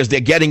because they're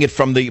getting it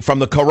from the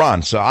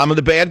Quran. So I'm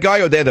the bad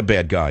guy or they're the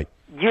bad guy?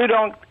 You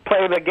don't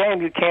play the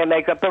game. You can't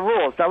make up the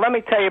rules. Now, let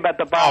me tell you about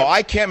the Bible. Oh,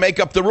 I can't make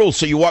up the rules.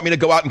 So you want me to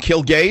go out and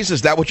kill gays?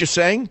 Is that what you're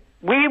saying?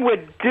 We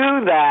would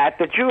do that.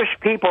 The Jewish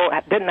people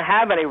didn't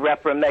have any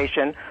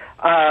reformation,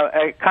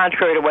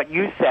 contrary to what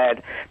you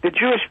said. The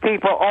Jewish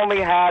people only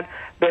had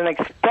been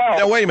expelled.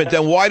 Now, wait a minute.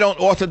 Then why don't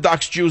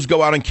Orthodox Jews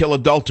go out and kill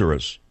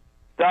adulterers?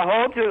 The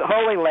whole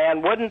Holy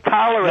Land wouldn't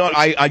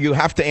tolerate... No, you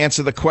have to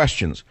answer the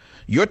questions.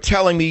 You're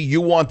telling me you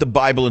want the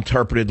Bible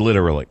interpreted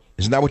literally.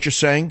 Isn't that what you're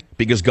saying?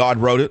 Because God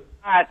wrote it?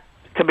 Not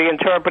to be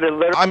interpreted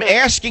literally. I'm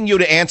asking you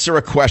to answer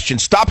a question.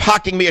 Stop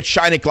hocking me at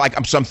Shining like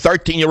I'm some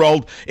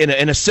 13-year-old in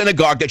a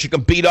synagogue that you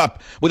can beat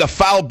up with a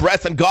foul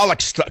breath and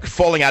garlic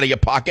falling out of your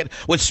pocket,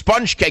 with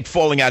sponge cake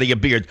falling out of your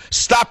beard.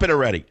 Stop it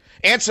already.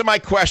 Answer my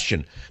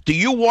question. Do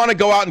you want to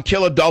go out and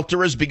kill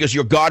adulterers because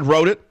your God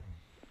wrote it?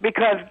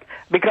 Because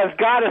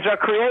God is our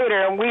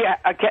creator, and we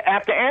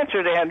have to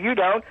answer to him. You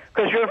don't,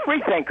 because you're a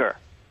free thinker.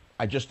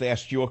 I just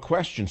asked you a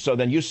question. So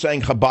then you're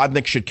saying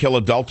Chabadniks should kill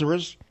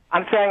adulterers?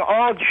 I'm saying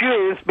all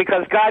Jews,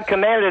 because God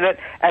commanded it,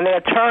 and the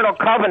eternal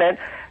covenant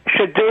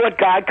should do what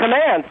God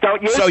commands.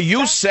 Don't you? So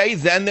you say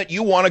then that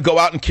you want to go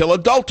out and kill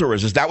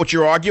adulterers. Is that what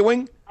you're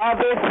arguing?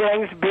 Other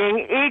things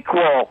being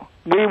equal,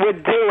 we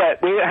would do it.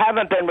 We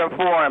haven't been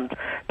reformed.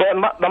 The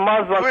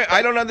Muslims... Wait,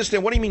 I don't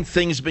understand. What do you mean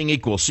things being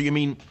equal? So you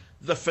mean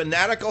the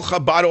fanatical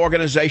Chabad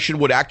organization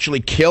would actually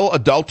kill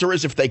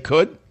adulterers if they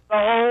could? The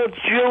whole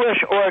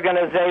Jewish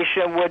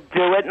organization would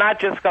do it,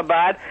 not just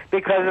Chabad,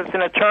 because it's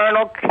an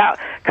eternal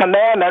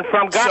commandment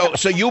from God.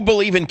 So you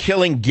believe in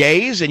killing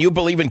gays and you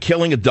believe in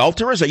killing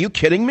adulterers? Are you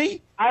kidding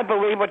me? I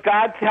believe what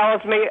God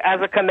tells me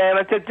as a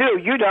commandment to do.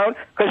 You don't,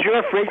 because you're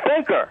a free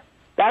thinker.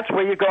 That's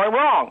where you're going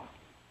wrong.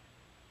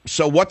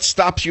 So what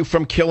stops you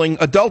from killing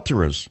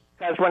adulterers?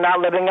 Because we're not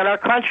living in our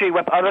country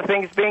with other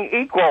things being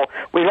equal.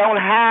 We don't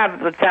have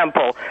the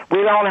temple.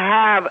 We don't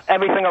have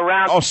everything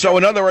around. Oh, so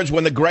in other words,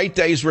 when the great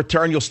days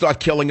return, you'll start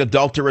killing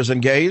adulterers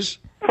and gays?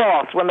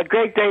 False. When the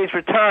great days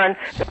return,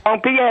 there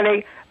won't be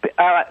any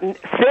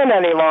sin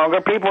any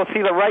longer. People will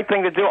see the right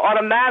thing to do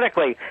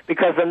automatically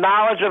because the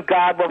knowledge of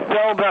God will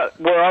fill the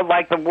world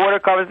like the water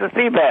covers the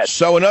seabed.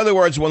 So in other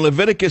words, when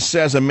Leviticus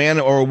says a man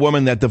or a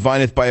woman that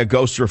divineth by a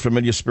ghost or a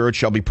familiar spirit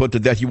shall be put to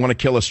death, you want to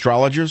kill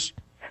astrologers?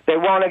 They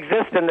won't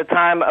exist in the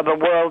time of the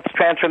world's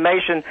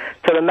transformation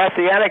to the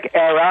Messianic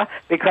era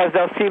because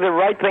they'll see the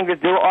right thing to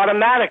do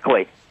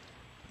automatically.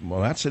 Well,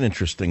 that's an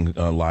interesting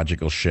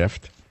logical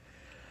shift.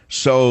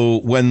 So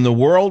when the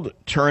world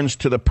turns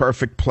to the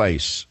perfect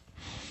place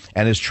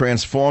and is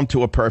transformed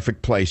to a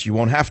perfect place, you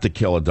won't have to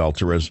kill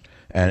adulterers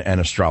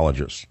and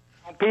astrologers.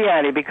 Won't be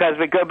any because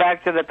we go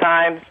back to the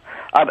times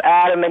of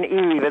Adam and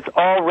Eve. It's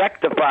all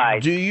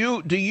rectified. Do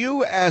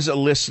you, as a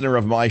listener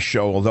of my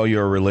show, although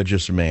you're a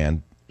religious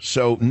man,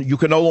 so you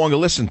can no longer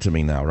listen to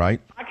me now, right?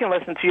 I can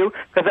listen to you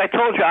because I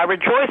told you I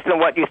rejoiced in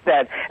what you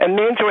said. It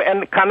means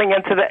we're coming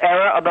into the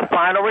era of the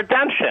final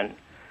redemption.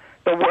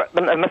 The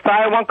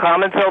Messiah won't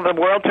come until the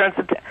world turns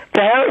to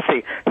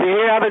heresy. So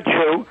you have a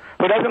Jew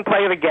who doesn't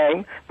play the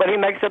game, but he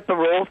makes up the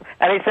rules,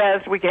 and he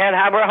says we can't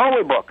have our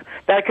holy book.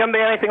 That couldn't be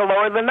anything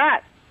lower than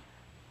that.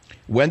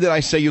 When did I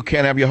say you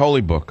can't have your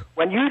holy book?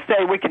 When you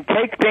say we can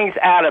take things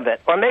out of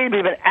it, or maybe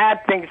even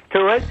add things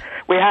to it,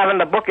 we have in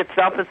the book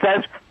itself that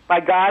says, by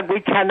God, we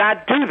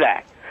cannot do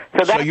that.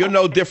 So you're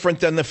no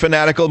different than the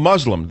fanatical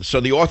Muslim. So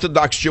the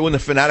Orthodox Jew and the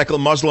fanatical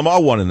Muslim are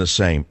one and the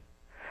same.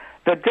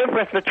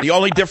 The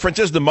only difference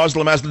is the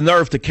Muslim has the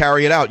nerve to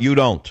carry it out. You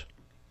don't.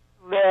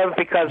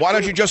 Because why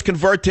don't you just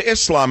convert to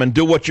Islam and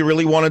do what you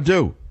really want to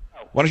do?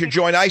 Why don't you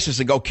join ISIS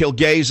and go kill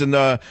gays and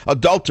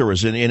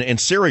adulterers in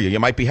Syria? You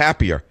might be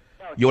happier.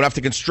 You won't have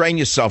to constrain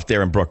yourself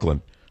there in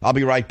Brooklyn. I'll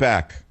be right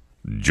back.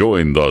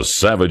 Join the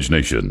Savage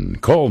Nation.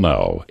 Call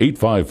now,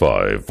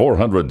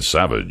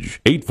 855-400-SAVAGE,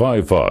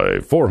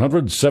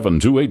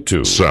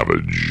 855-400-7282.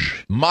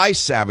 Savage. My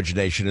Savage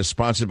Nation is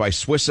sponsored by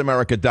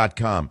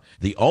SwissAmerica.com,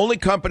 the only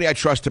company I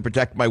trust to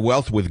protect my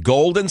wealth with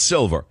gold and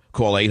silver.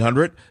 Call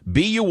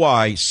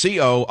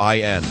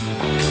 800-BUICOIN.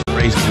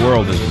 Crazy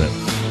world, isn't it?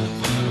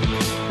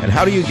 And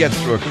how do you get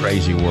through a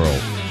crazy world?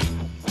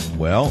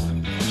 Well,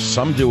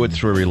 some do it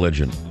through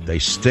religion. They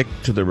stick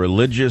to the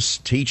religious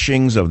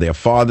teachings of their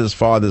father's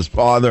father's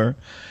father.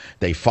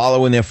 They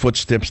follow in their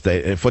footsteps.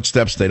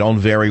 They don't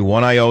vary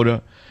one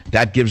iota.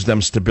 That gives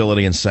them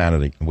stability and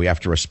sanity. We have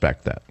to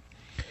respect that.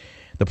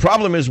 The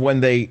problem is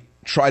when they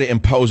try to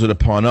impose it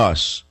upon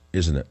us,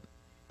 isn't it?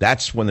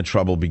 That's when the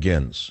trouble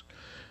begins.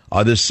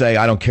 Others say,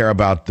 I don't care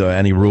about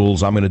any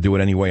rules. I'm going to do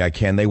it any way I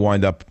can. They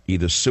wind up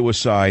either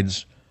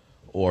suicides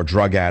or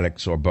drug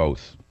addicts or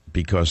both.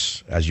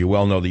 Because, as you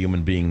well know, the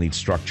human being needs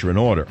structure and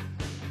order.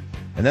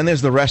 And then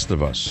there's the rest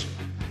of us.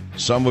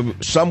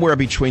 Somewhere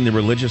between the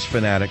religious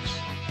fanatics,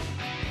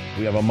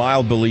 we have a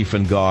mild belief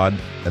in God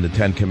and the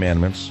Ten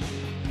Commandments.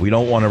 We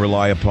don't want to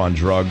rely upon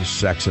drugs,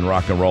 sex, and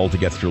rock and roll to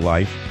get through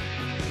life.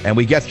 And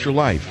we get through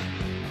life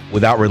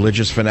without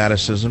religious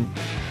fanaticism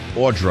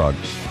or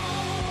drugs.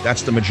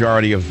 That's the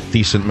majority of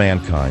decent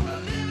mankind.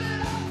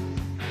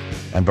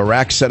 And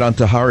Barak said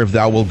unto her, if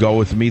thou wilt go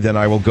with me, then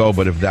I will go.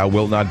 But if thou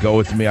wilt not go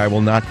with me, I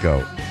will not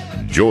go.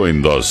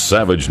 Join the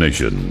Savage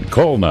Nation.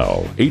 Call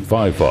now,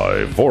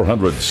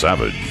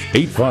 855-400-SAVAGE,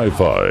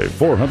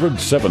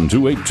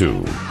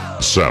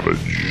 855-400-7282.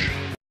 Savage.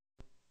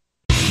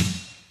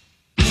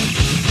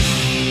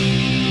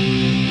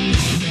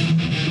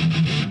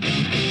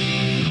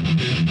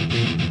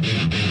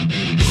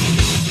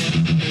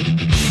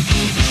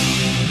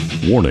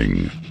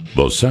 Warning.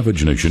 The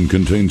Savage Nation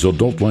contains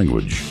adult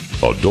language,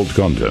 adult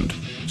content,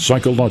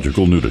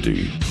 psychological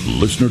nudity.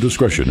 Listener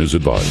discretion is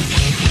advised.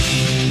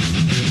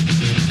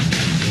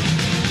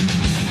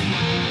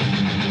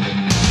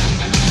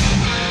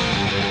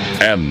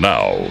 And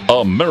now,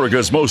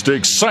 America's most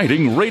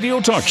exciting radio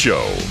talk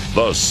show,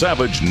 The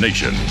Savage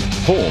Nation,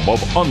 home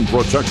of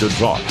unprotected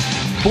talk,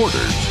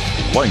 borders,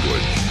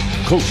 language,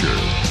 culture.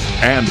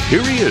 And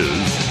here he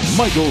is,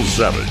 Michael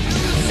Savage.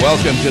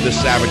 Welcome to the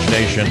Savage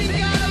Nation.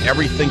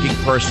 Every thinking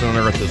person on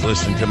earth is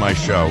listening to my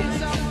show.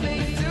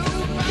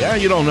 Yeah,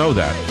 you don't know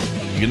that.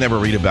 You never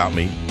read about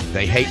me.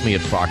 They hate me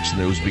at Fox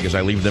News because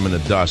I leave them in the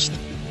dust.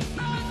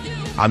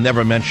 I'm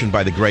never mentioned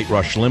by the great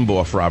Rush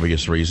Limbaugh for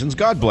obvious reasons.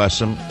 God bless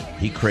him.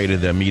 He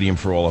created a medium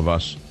for all of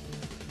us.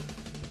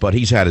 But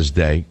he's had his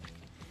day.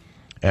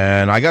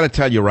 And I got to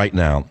tell you right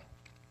now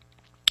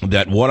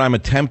that what I'm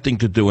attempting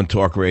to do in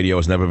talk radio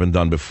has never been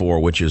done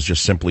before, which is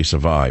just simply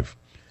survive.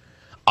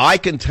 I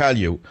can tell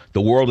you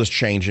the world is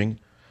changing.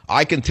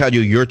 I can tell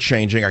you you're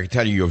changing. I can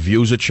tell you your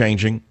views are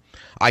changing.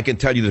 I can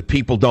tell you that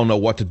people don't know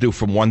what to do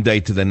from one day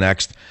to the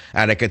next.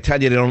 And I can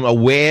tell you they don't know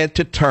where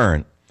to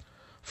turn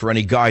for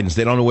any guidance.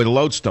 They don't know where the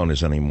lodestone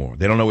is anymore.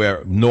 They don't know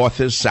where north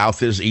is,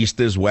 south is, east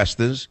is, west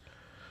is.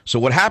 So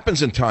what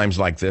happens in times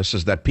like this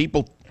is that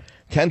people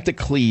tend to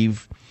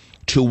cleave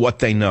to what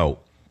they know.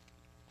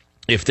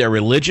 If they're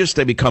religious,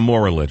 they become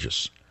more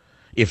religious.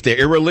 If they're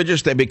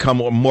irreligious, they become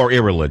more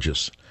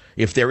irreligious.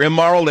 If they're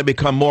immoral, they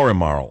become more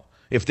immoral.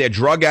 If they're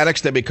drug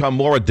addicts, they become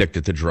more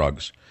addicted to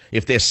drugs.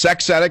 If they're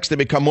sex addicts, they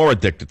become more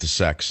addicted to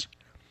sex.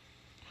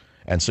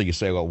 And so you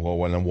say,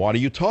 well, then what are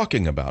you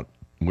talking about?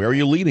 Where are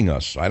you leading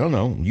us? I don't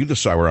know. You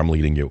decide where I'm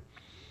leading you.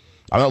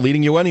 I'm not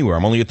leading you anywhere.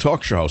 I'm only a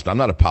talk show host. I'm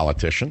not a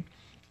politician.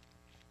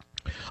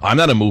 I'm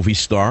not a movie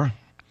star.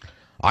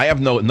 I have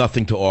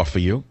nothing to offer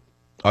you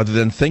other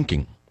than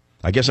thinking.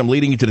 I guess I'm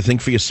leading you to think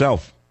for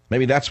yourself.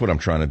 Maybe that's what I'm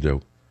trying to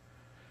do.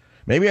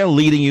 Maybe I'm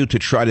leading you to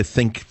try to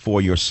think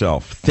for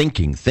yourself.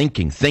 Thinking.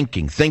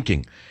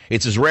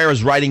 It's as rare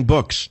as writing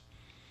books.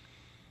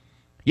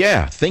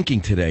 Yeah,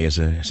 thinking today is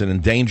an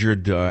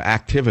endangered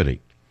activity.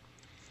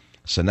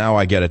 So now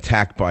I get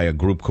attacked by a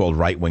group called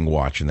Right Wing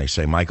Watch, and they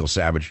say, Michael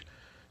Savage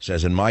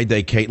says, in my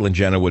day, Caitlyn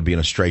Jenner would be in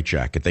a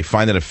straitjacket. They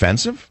find it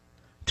offensive?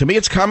 To me,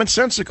 it's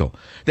commonsensical.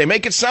 They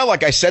make it sound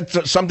like I said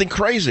something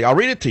crazy. I'll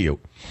read it to you.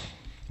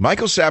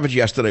 Michael Savage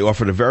yesterday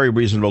offered a very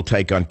reasonable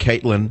take on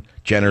Caitlyn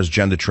Jenner's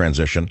gender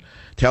transition,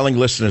 telling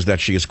listeners that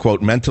she is,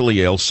 quote,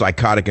 mentally ill,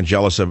 psychotic, and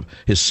jealous of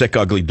his sick,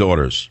 ugly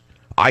daughters.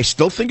 I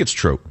still think it's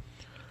true.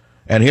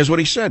 And here's what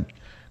he said.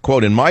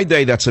 Quote, in my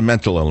day, that's a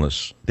mental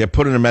illness. They're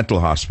put in a mental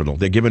hospital.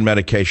 They're given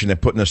medication. They're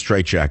put in a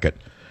straitjacket.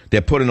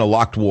 They're put in a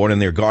locked ward,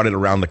 and they're guarded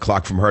around the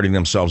clock from hurting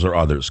themselves or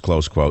others,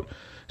 close quote.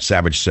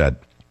 Savage said.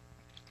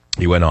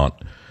 He went on.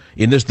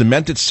 In this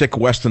demented, sick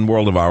Western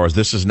world of ours,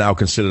 this is now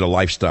considered a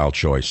lifestyle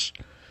choice.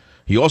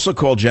 He also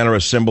called Jenner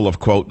a symbol of,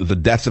 quote, the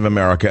death of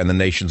America and the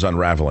nation's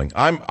unraveling.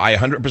 I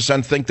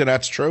 100% think that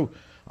that's true.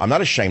 I'm not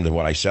ashamed of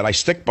what I said. I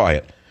stick by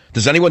it.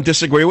 Does anyone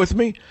disagree with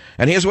me?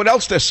 And here's what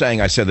else they're saying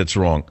I said that's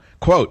wrong.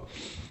 Quote,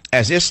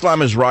 as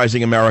Islam is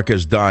rising, America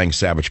is dying,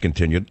 Savage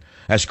continued.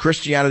 As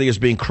Christianity is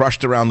being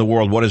crushed around the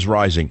world, what is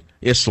rising?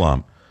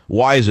 Islam.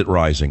 Why is it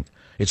rising?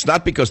 It's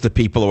not because the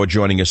people who are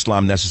joining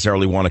Islam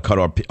necessarily want to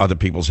cut other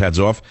people's heads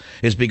off.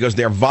 It's because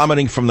they're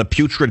vomiting from the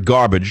putrid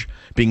garbage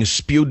being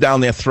spewed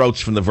down their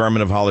throats from the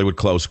vermin of Hollywood,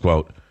 close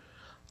quote.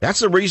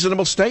 That's a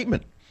reasonable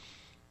statement.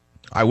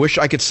 I wish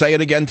I could say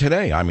it again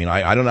today. I mean,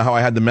 I don't know how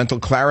I had the mental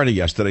clarity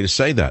yesterday to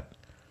say that.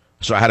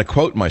 So I had to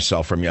quote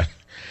myself from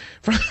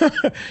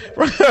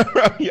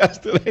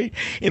yesterday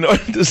in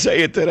order to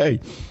say it today.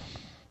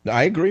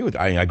 I agree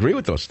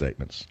with those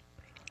statements.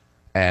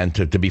 And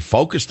to be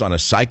focused on a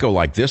psycho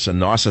like this, a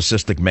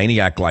narcissistic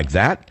maniac like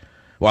that,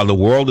 while the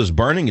world is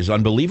burning, is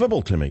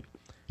unbelievable to me.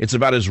 It's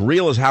about as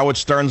real as Howard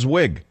Stern's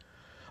wig.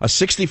 A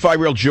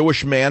 65-year-old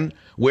Jewish man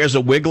wears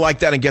a wig like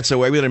that and gets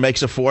away with it and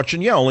makes a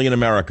fortune? Yeah, only in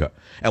America.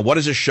 And what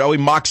does it show? He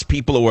mocks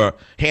people who are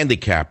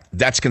handicapped.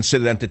 That's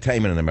considered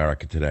entertainment in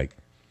America today.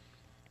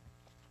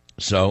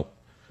 So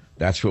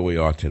that's where we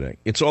are today.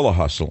 It's all a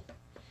hustle.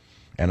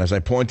 And as I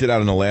pointed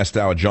out in the last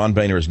hour, John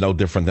Boehner is no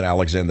different than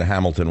Alexander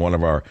Hamilton, one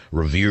of our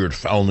revered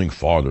founding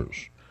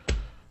fathers,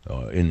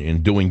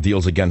 in doing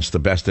deals against the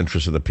best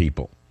interests of the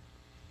people.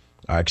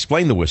 I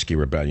explained the Whiskey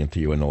Rebellion to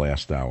you in the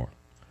last hour.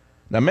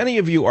 Now, many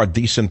of you are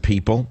decent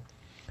people,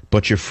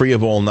 but you're free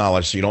of all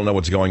knowledge, so you don't know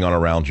what's going on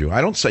around you.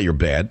 I don't say you're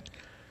bad.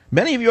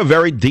 Many of you are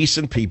very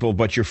decent people,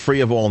 but you're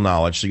free of all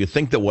knowledge, so you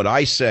think that what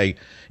I say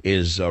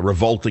is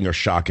revolting or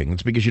shocking.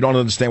 It's because you don't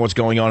understand what's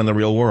going on in the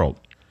real world.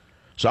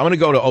 So I'm going to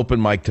go to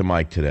open mic to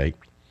mic today.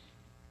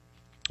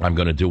 I'm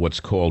going to do what's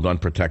called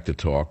unprotected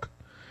talk,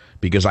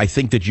 because I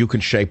think that you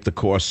can shape the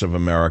course of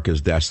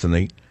America's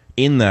destiny,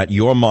 in that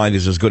your mind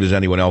is as good as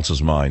anyone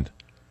else's mind.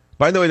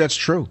 By the way, that's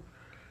true.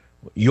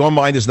 Your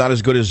mind is not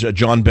as good as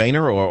John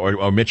Boehner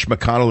or Mitch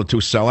McConnell, the two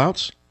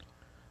sellouts.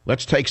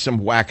 Let's take some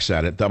whacks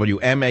at it.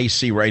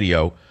 WMAC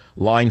Radio,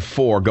 line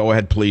 4. Go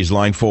ahead, please.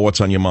 Line 4,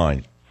 what's on your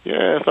mind?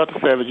 Yeah, Dr.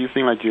 Savage, you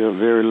seem like you're a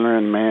very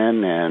learned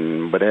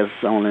man, but that's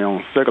only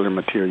on secular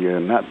material,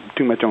 not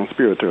too much on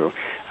spiritual.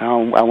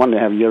 I wonder,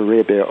 have you ever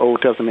read the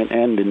Old Testament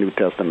and the New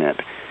Testament?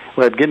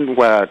 Well, getting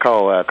what I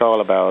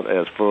call about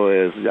as far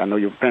as, I know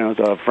your parents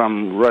are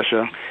from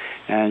Russia,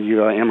 and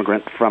you're an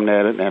immigrant from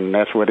that, and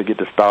that's where they get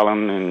to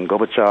Stalin and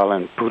Gorbachev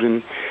and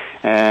Putin.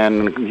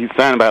 And you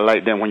sound about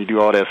like that when you do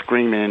all that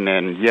screaming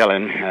and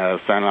yelling,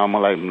 sounding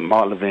almost like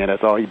Mark Levin.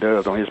 That's all he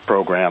does on his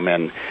program.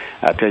 And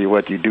I tell you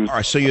what, you do. All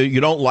right, so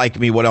you don't like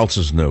me. What else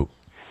is new?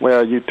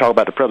 Well, you talk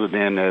about the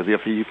president as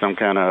if he's some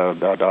kind of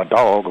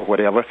dog or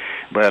whatever.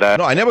 But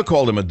no, I never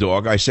called him a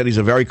dog. I said he's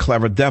a very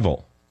clever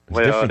devil. It's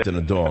different than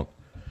a dog.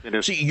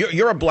 See,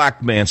 you're a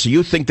black man, so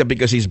you think that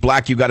because he's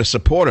black, you got to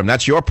support him.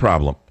 That's your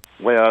problem.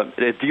 Well,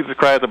 Jesus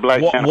Christ, a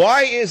black man.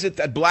 Why is it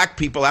that black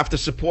people have to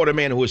support a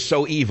man who is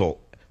so evil?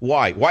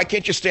 Why? Why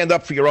can't you stand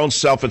up for your own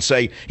self and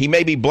say, he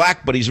may be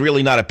black, but he's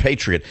really not a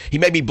patriot. He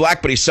may be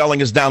black, but he's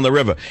selling us down the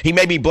river. He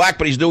may be black,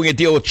 but he's doing a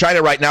deal with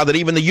China right now that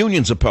even the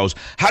unions oppose.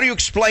 How do you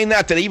explain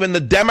that even the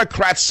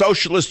Democrat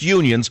socialist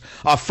unions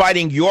are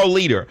fighting your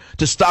leader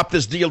to stop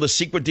this deal, the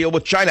secret deal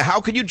with China?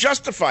 How can you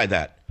justify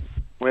that?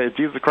 Well, is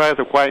Jesus Christ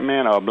a white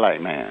man or a black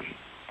man?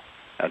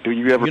 Do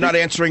you ever? You're not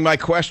answering my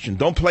question.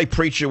 Don't play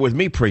preacher with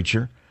me,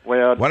 preacher.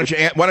 Well, why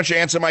don't you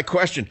answer my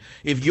question?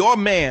 If your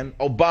man,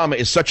 Obama,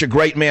 is such a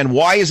great man,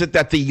 why is it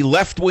that the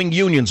left-wing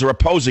unions are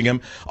opposing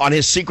him on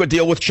his secret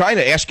deal with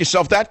China? Ask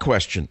yourself that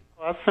question.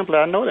 Well, simply,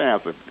 I know the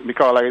answer.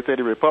 Because, like I said,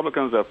 the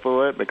Republicans are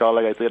for it. Because,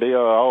 like I said, they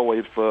are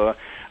always for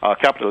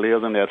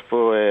capitalism. That's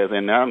for it.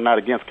 And I'm not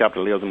against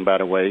capitalism, by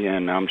the way.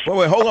 And I'm sure.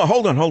 Wait,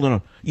 hold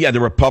on. Yeah,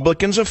 the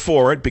Republicans are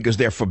for it because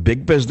they're for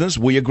big business.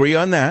 We agree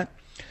on that.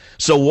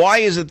 So why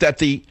is it that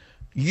the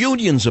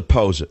unions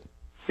oppose it?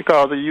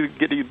 Because you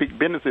get these big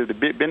businesses,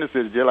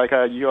 just like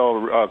how you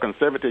all are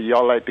conservative, you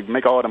all like to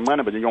make all the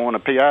money, but you don't want to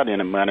pay out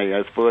any money.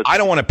 I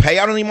don't want to pay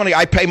out any money.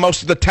 I pay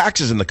most of the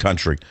taxes in the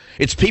country.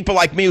 It's people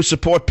like me who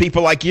support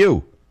people like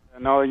you.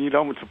 No, you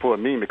don't support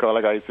me because,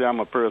 like I said, I'm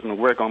a person who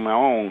work on my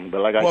own.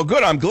 But well,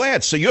 good. I'm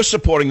glad. So you're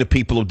supporting the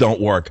people who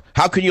don't work.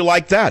 How can you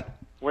like that?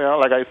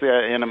 Well, like I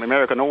said, in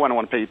America, no one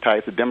wants to pay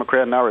taxes,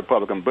 Democrat nor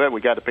Republican, but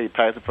we got to pay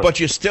taxes. But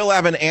you still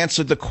haven't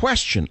answered the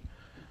question.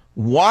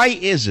 Why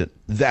is it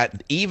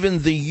that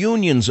even the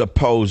unions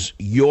oppose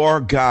your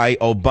guy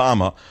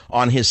Obama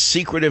on his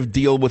secretive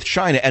deal with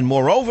China? And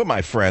moreover,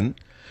 my friend,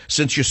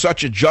 since you're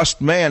such a just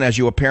man as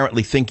you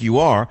apparently think you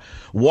are,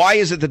 why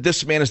is it that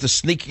this man is the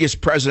sneakiest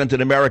president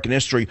in American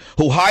history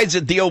who hides a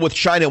deal with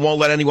China and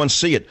won't let anyone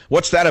see it?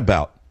 What's that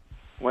about?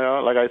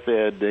 Well, like I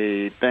said,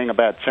 the thing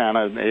about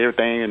China,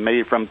 everything is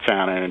made from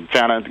China. And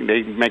China,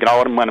 they making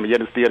all the money, but yet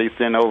still they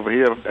send over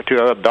here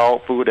to us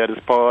dog food that is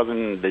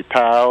poison, the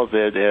towels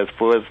as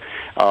far as...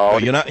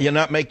 well, you're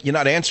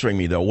not answering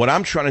me, though. What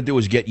I'm trying to do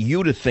is get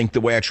you to think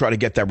the way I try to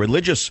get that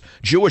religious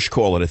Jewish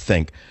caller to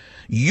think.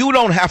 You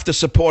don't have to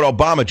support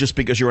Obama just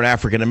because you're an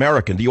African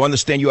American. Do you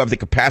understand you have the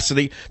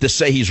capacity to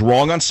say he's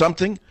wrong on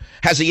something?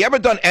 Has he ever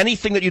done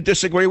anything that you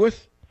disagree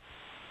with?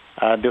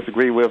 I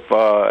disagree with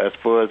as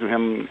far as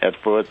him. As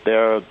far as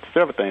there are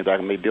several things I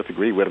may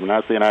disagree with him. I'm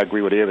not saying I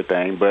agree with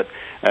everything, but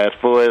as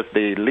far as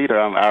the leader,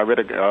 I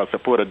rather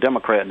support a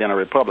Democrat than a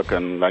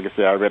Republican. Like I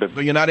said, I rather.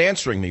 But you're not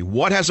answering me.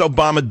 What has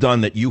Obama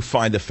done that you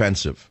find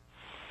offensive?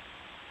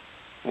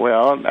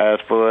 Well, as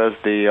far as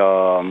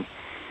the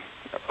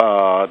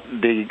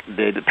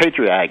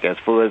Patriot Act, as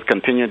far as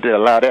continuing to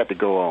allow that to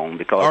go on,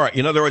 because all right,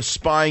 in other words,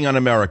 spying on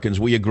Americans,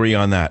 we agree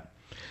on that.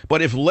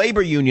 But if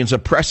labor unions are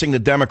pressing the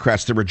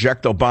Democrats to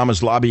reject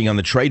Obama's lobbying on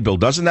the trade bill,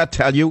 doesn't that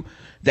tell you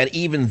that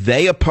even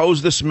they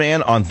oppose this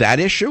man on that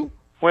issue?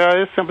 Well,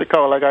 it's simply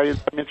called, like I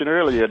mentioned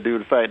earlier, due to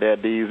the fact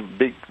that these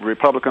big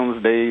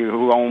Republicans,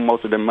 who own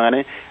most of the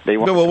money, they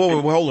want.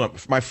 Whoa, hold on,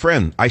 my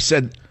friend. I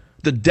said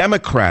the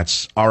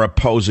Democrats are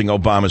opposing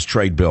Obama's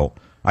trade bill.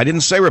 I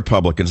didn't say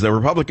Republicans. The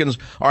Republicans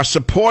are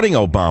supporting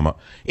Obama.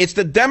 It's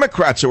the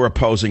Democrats who are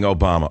opposing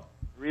Obama.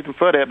 The reason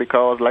for that,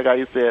 because, like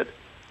I said,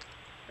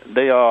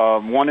 they are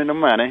wanting the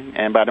money,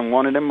 and by them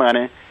wanting the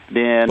money,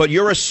 then... But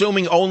you're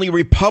assuming only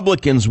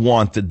Republicans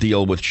want the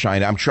deal with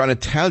China. I'm trying to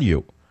tell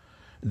you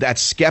that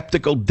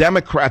skeptical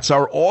Democrats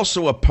are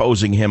also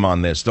opposing him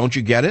on this. Don't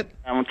you get it?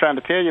 I'm trying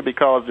to tell you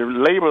because the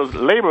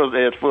laborers,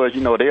 as far as you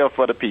know, they are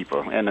for the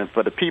people. And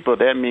for the people,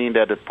 that means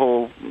that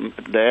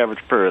the average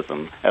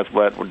person, that's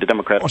what the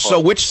Democrats are. So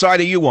which side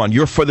are you on?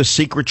 You're for the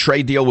secret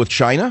trade deal with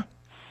China?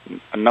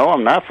 No,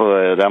 I'm not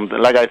for it.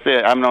 Like I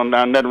said, I'm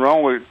nothing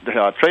wrong with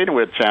trading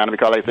with China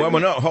because like I said... Well,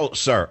 no, hold,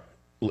 sir.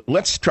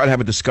 Let's try to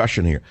have a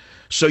discussion here.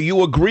 So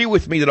you agree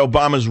with me that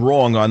Obama's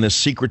wrong on this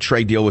secret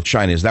trade deal with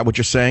China. Is that what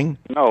you're saying?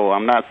 No,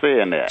 I'm not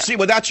saying that. See,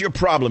 well, that's your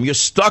problem. You're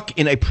stuck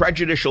in a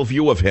prejudicial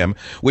view of him,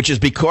 which is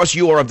because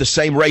you are of the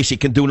same race, he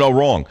can do no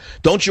wrong.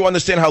 Don't you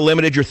understand how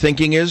limited your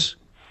thinking is?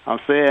 I'm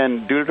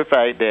saying due to the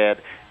fact that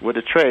with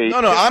the trade... No,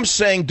 I'm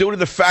saying due to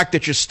the fact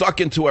that you're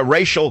stuck into a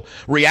racial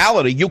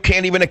reality, you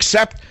can't even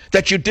accept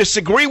that you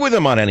disagree with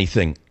him on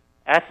anything.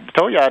 I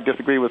told you I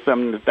disagree with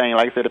some of the things.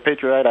 Like I said, the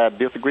Patriot, I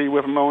disagree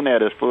with him on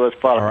that as far as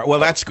politics. All right. Well,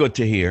 that's good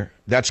to hear.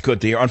 That's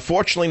good to hear.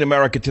 Unfortunately, in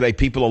America today,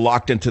 people are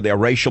locked into their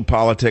racial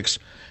politics,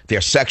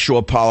 their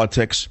sexual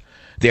politics,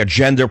 their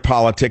gender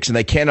politics, and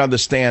they can't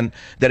understand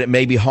that it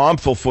may be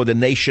harmful for the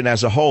nation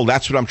as a whole.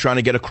 That's what I'm trying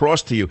to get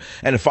across to you.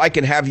 And if I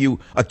can have you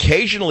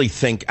occasionally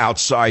think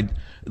outside,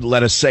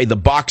 let us say, the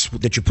box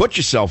that you put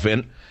yourself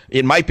in,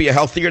 it might be a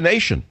healthier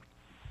nation.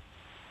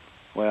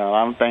 Well,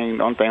 I'm saying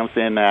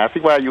that. I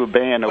see why you were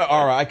banned. Well,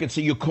 all right, I can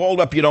see you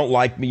called up. You don't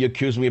like me. You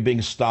accused me of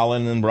being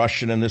Stalin and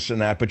Russian and this and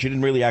that, but you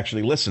didn't really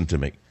actually listen to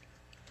me.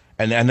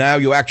 And now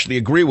you actually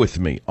agree with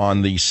me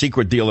on the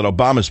secret deal that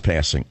Obama's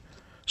passing.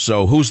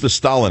 So who's the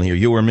Stalin here,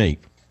 you or me?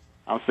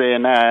 I'm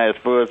saying now, as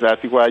far as I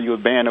see why you were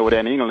banned over there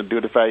in England, due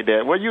to the fact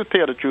that, well, you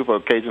tell the truth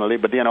occasionally,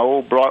 but then an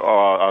old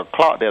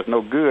clock that's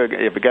no good,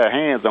 if it got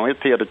hands on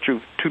it, tell the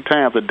truth 2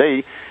 times a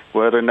day,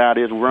 whether or not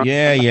it's wrong.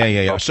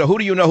 Yeah. So who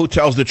do you know who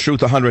tells the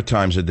truth 100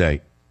 times a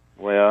day?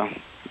 Well,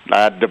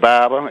 the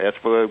Bible, as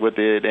far with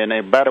it, and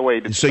then, by the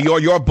way... So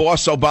your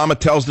boss, Obama,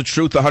 tells the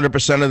truth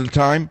 100% of the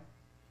time?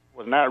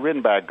 Was not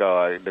written by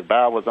God. The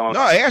Bible was on... No,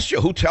 I asked you,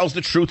 who tells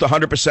the truth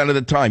 100% of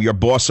the time? Your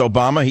boss,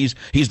 Obama?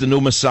 He's the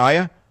new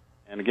Messiah?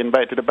 And getting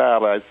back to the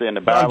Bible, I said in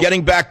the Bible... I'm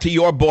getting back to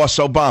your boss,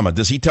 Obama.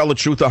 Does he tell the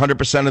truth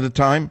 100% of the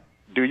time?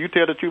 Do you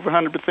tell the truth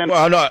 100%?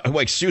 Well, no,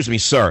 wait, excuse me,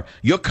 sir.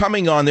 You're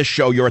coming on this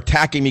show, you're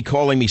attacking me,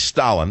 calling me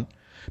Stalin,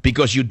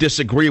 because you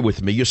disagree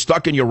with me. You're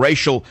stuck in your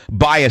racial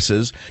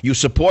biases. You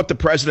support the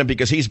president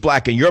because he's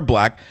black and you're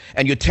black.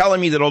 And you're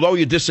telling me that although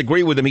you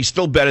disagree with him, he's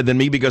still better than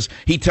me because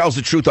he tells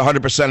the truth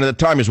 100% of the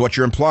time is what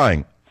you're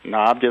implying. No,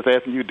 I'm just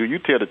asking you, do you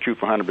tell the truth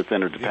 100%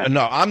 of the time?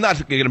 No, I'm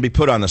not going to be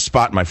put on the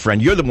spot, my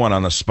friend. You're the one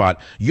on the spot.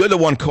 You're the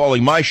one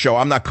calling my show.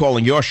 I'm not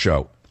calling your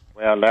show.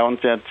 Well, I'm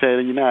just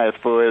telling you now, as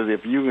far as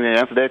if you can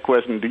answer that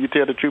question, do you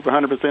tell the truth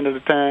 100% of the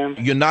time?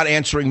 You're not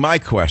answering my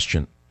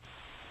question.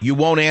 You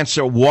won't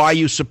answer why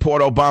you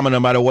support Obama no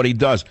matter what he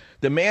does.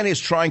 The man is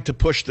trying to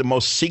push the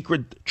most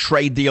secret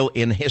trade deal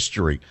in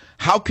history.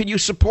 How can you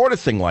support a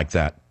thing like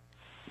that?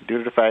 Due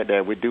to the fact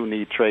that we do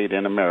need trade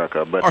in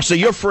America. But so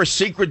you're for a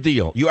secret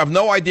deal. You have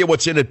no idea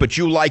what's in it, but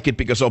you like it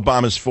because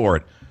Obama's for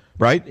it,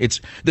 right?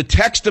 It's the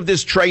text of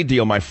this trade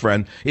deal, my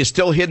friend, is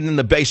still hidden in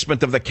the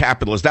basement of the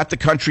Capitol. Is that the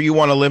country you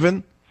want to live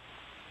in?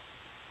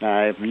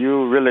 Now, if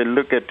you really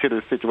look at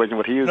the situation,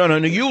 what he is... No,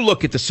 you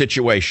look at the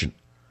situation.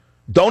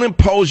 Don't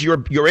impose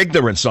your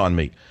ignorance on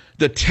me.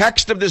 The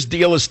text of this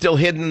deal is still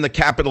hidden in the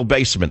Capitol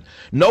basement.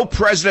 No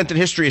president in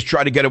history has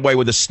tried to get away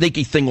with a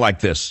sneaky thing like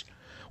this.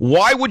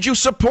 Why would you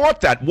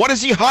support that? What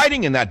is he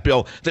hiding in that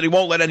bill that he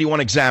won't let anyone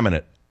examine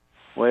it?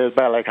 Well, it's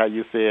about like how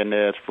you said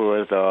as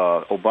far as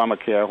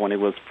Obamacare, when it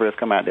was first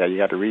come out there, you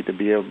got to read the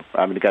bill.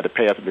 I mean, you got to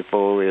pass it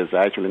before it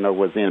actually know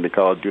what's in it,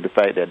 because due to the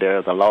fact that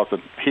there's a lot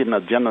of hidden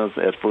agendas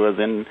as far as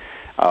in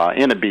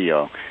the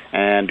bill.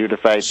 And due to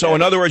the fact So,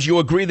 in other words, you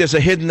agree there's a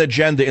hidden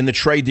agenda in the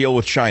trade deal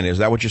with China. Is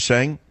that what you're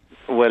saying?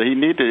 Well, he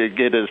need to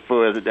get as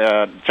far as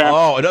China.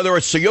 Oh, in other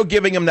words, so you're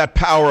giving him that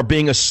power of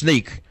being a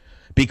sneak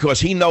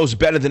because he knows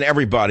better than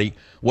everybody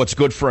what's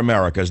good for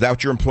America. Is that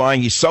what you're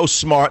implying? He's so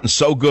smart and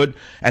so good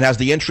and has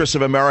the interests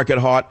of America at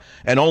heart,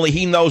 and only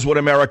he knows what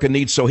America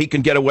needs, so he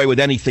can get away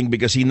with anything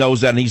because he knows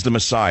that and he's the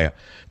Messiah.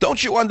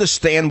 Don't you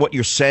understand what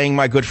you're saying,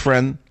 my good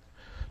friend?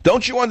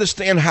 Don't you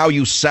understand how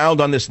you sound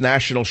on this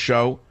national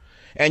show?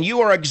 And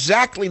you are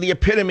exactly the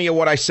epitome of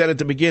what I said at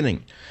the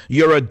beginning.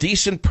 You're a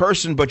decent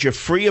person, but you're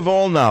free of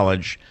all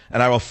knowledge,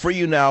 and I will free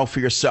you now for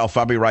yourself.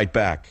 I'll be right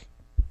back.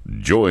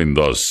 Join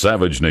the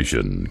Savage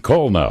Nation.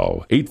 Call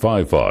now,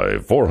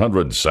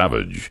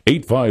 855-400-SAVAGE,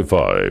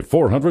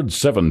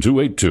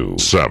 855-400-7282.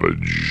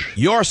 Savage.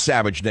 Your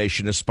Savage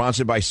Nation is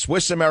sponsored by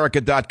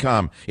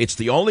SwissAmerica.com. It's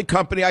the only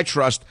company I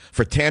trust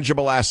for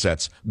tangible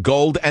assets,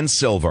 gold and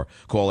silver.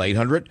 Call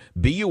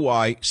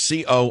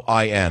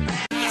 800-BUY-COIN.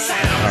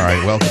 All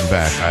right, welcome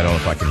back. I don't know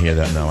if I can hear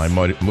that now. My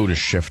mood has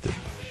shifted,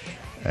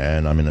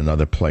 and I'm in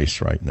another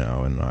place right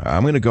now. And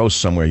I'm going to go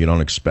somewhere you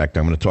don't expect.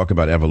 I'm going to talk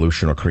about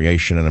evolution or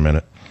creation in a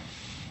minute.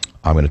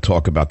 I'm going to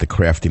talk about the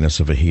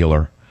craftiness of a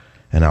healer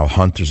and how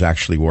hunters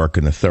actually work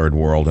in the third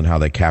world and how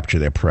they capture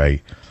their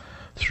prey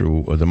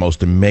through the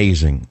most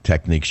amazing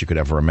techniques you could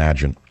ever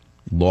imagine,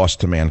 lost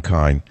to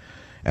mankind.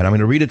 And I'm going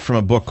to read it from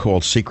a book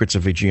called Secrets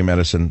of Fijian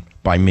Medicine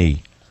by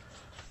me,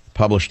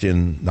 published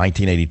in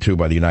 1982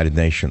 by the United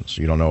Nations.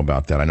 You don't know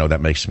about that. I know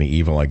that makes me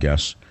evil, I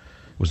guess.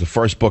 It was the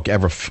first book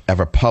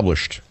ever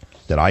published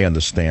that I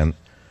understand.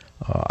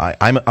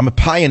 I'm a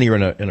pioneer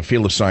in a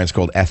field of science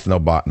called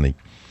ethnobotany,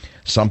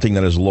 something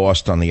that is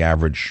lost on the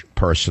average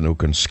person who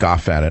can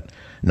scoff at it,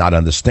 not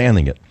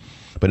understanding it.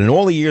 But in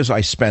all the years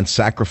I spent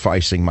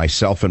sacrificing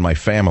myself and my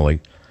family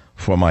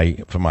for my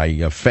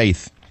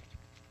faith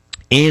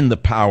in the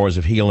powers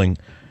of healing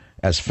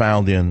as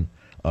found in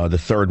the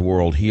third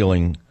world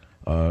healing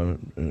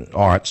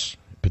arts,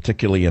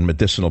 particularly in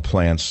medicinal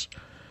plants,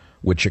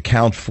 which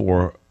account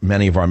for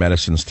many of our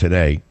medicines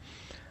today,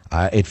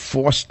 it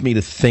forced me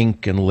to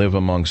think and live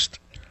amongst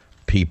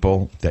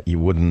people that you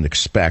wouldn't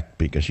expect,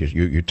 because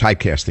you're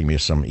typecasting me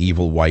as some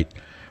evil white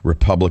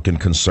Republican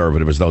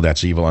conservative, as though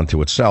that's evil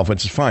unto itself.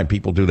 It's fine.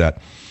 People do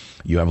that.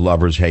 You have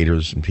lovers,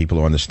 haters, and people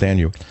who understand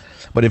you.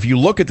 But if you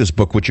look at this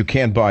book, which you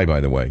can't buy,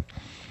 by the way,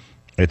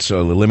 it's a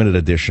limited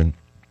edition.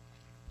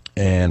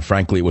 And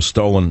frankly, it was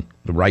stolen.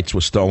 The rights were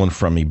stolen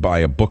from me by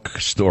a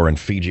bookstore in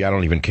Fiji. I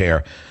don't even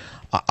care.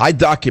 I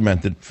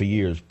documented for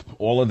years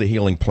all of the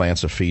healing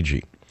plants of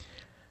Fiji.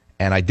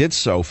 And I did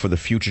so for the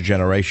future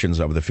generations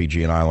of the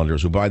Fijian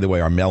Islanders, who, by the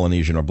way, are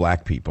Melanesian or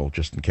black people,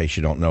 just in case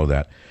you don't know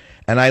that.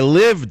 And I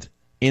lived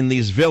in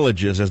these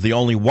villages as the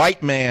only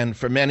white man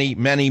for many,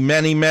 many,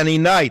 many, many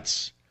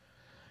nights.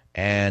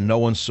 And no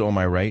one saw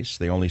my race.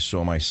 They only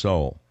saw my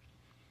soul.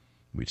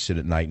 We'd sit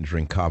at night and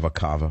drink kava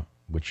kava,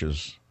 which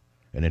is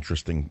an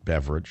interesting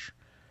beverage.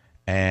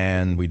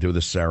 And we do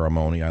the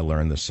ceremony. I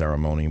learned the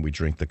ceremony. We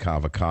drink the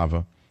kava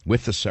kava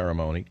with the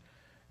ceremony.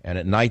 And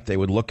at night, they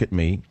would look at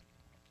me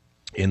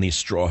in these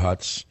straw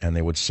huts, and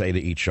they would say to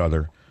each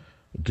other,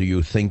 "Do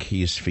you think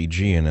he's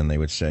Fijian?" And they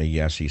would say,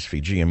 "Yes, he's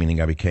Fijian,"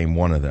 meaning I became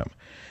one of them.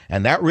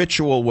 And that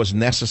ritual was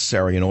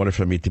necessary in order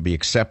for me to be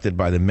accepted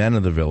by the men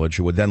of the village,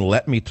 who would then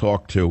let me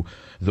talk to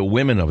the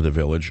women of the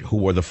village, who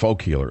were the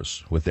folk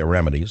healers with their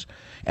remedies.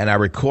 And I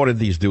recorded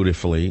these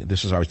dutifully.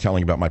 This is, I was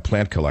telling about my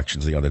plant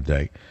collections the other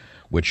day,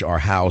 which are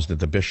housed at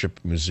the Bishop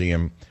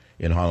Museum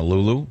in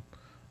Honolulu,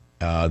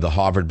 the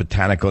Harvard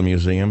Botanical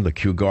Museum, the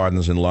Kew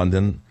Gardens in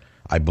London,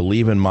 I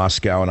believe in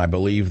Moscow, and I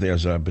believe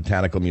there's a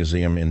botanical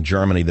museum in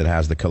Germany that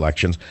has the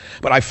collections.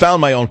 But I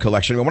found my own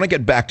collection. I want to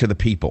get back to the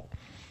people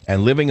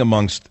and living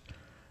amongst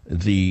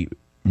the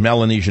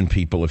Melanesian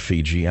people of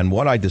Fiji, and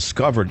what I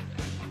discovered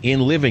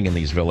in living in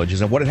these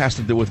villages and what it has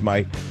to do with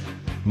my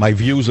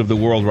views of the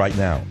world right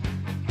now.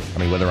 I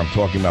mean, whether I'm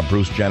talking about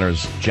Bruce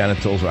Jenner's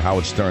genitals or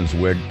Howard Stern's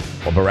wig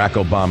or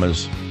Barack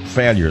Obama's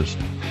failures,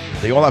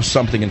 they all have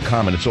something in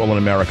common. It's all an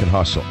American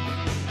hustle.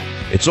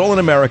 It's all an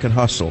American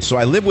hustle. So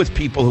I live with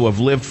people who have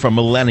lived for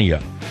millennia,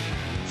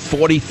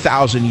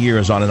 40,000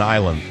 years on an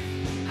island,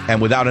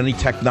 and without any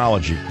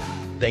technology.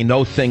 They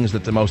know things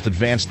that the most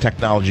advanced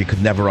technology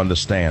could never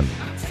understand.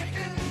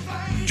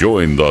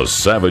 Join the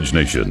Savage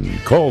Nation.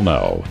 Call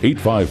now,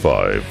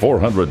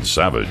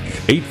 855-400-SAVAGE,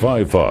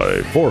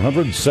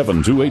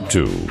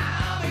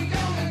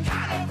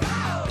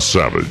 855-400-7282.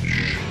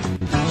 Savage.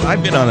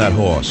 I've been on that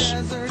horse.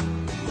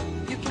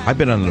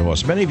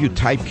 Many of you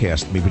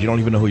typecast me, but you don't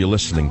even know who you're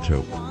listening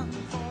to.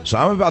 So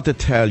I'm about to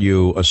tell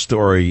you a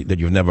story that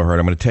you've never heard.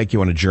 I'm going to take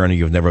you on a journey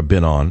you've never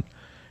been on.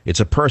 It's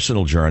a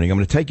personal journey. I'm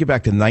going to take you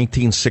back to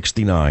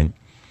 1969,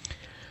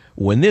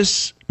 when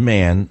this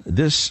man,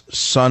 this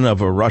son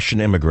of a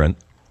Russian immigrant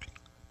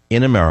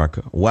in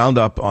America, wound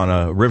up on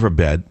a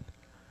riverbed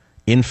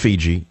in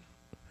Fiji,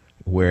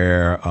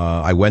 where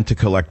I went to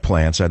collect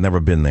plants. I'd never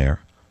been there.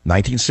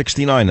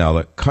 1969 now.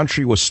 The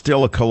country was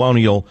still a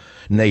colonial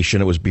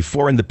nation. It was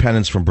before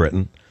independence from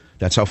Britain.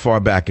 That's how far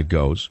back it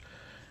goes.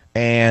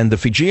 And the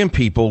Fijian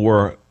people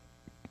were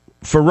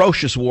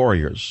ferocious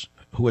warriors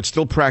who had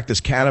still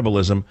practiced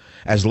cannibalism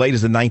as late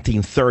as the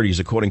 1930s,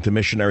 according to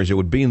missionaries who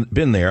had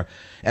been there,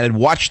 and had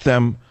watched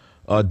them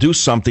do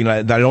something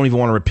that I don't even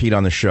want to repeat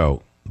on the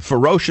show.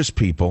 Ferocious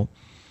people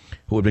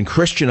who had been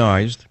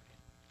Christianized.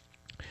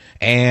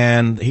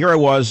 And here I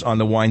was on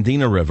the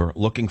Windina River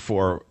looking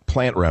for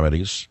plant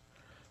remedies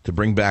to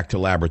bring back to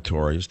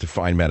laboratories to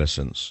find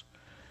medicines.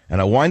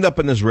 And I wind up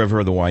in this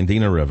river, the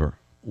Windina River,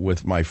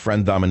 with my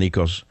friend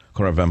Dominicos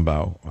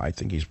Coravembo. I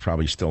think he's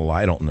probably still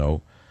alive. I don't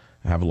know.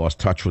 I have lost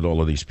touch with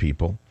all of these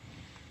people.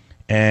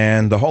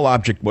 And the whole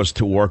object was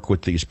to work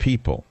with these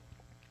people,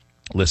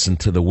 listen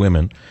to the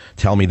women,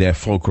 tell me their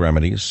folk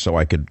remedies so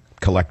I could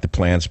collect the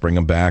plants, bring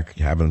them back,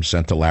 have them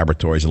sent to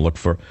laboratories and look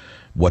for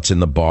what's in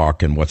the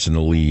bark and what's in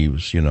the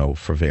leaves,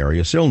 for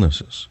various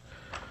illnesses.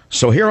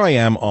 So here I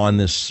am on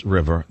this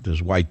river,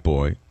 this white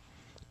boy,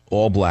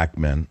 all black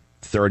men,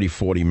 30,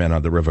 40 men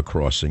on the river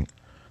crossing.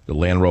 The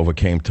Land Rover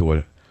came to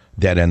a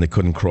dead end. They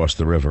couldn't cross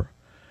the river.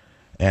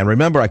 And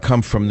remember, I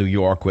come from New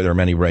York where there are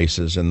many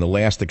races, and the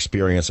last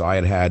experience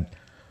I had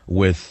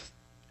with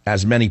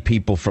as many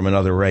people from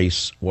another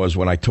race was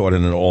when I taught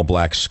in an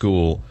all-black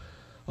school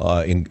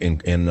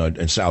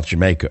in South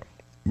Jamaica,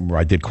 where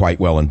I did quite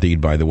well indeed,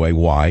 by the way.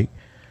 Why?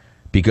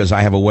 Because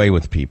I have a way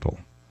with people.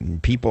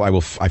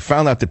 I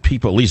found out that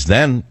people, at least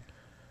then,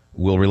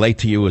 will relate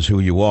to you as who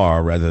you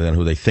are rather than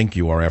who they think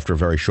you are after a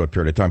very short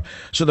period of time.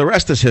 So the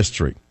rest is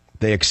history.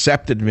 They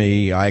accepted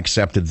me. I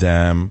accepted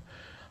them.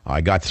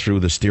 I got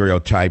through the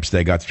stereotypes.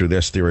 They got through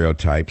their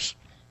stereotypes.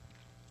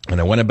 And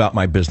I went about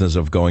my business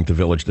of going to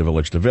village to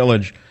village to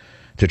village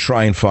to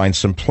try and find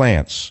some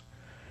plants.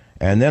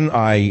 And then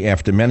I,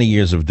 after many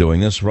years of doing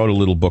this, wrote a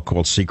little book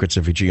called Secrets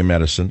of Fijian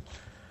Medicine,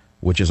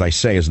 which, as I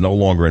say, is no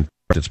longer in print.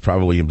 It's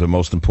probably the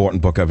most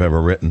important book I've ever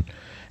written.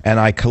 And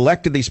I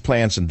collected these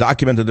plants and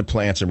documented the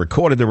plants and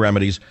recorded the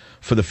remedies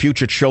for the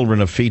future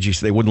children of Fiji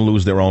so they wouldn't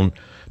lose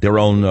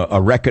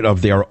a record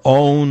of their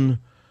own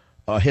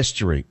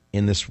history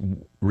in this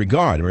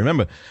regard. And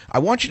remember, I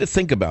want you to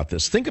think about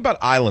this. Think about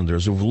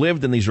islanders who've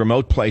lived in these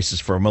remote places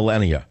for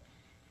millennia.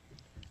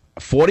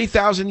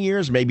 40,000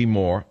 years, maybe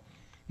more.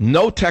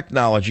 No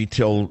technology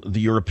till the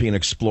European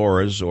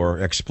explorers or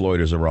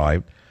exploiters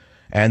arrived.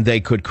 And they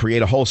could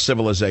create a whole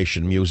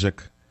civilization,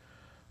 music,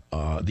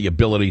 the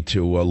ability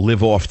to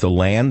live off the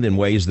land in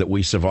ways that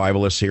we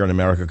survivalists here in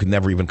America could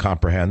never even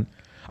comprehend.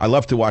 I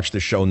love to watch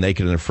the show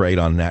Naked and Afraid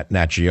on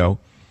Nat Geo,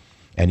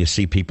 and you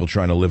see people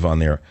trying to live on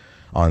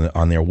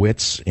their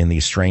wits in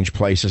these strange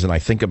places, and I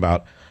think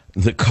about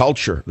the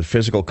culture, the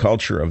physical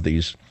culture of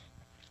these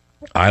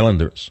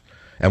islanders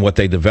and what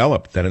they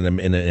developed, that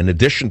in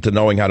addition to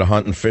knowing how to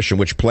hunt and fish and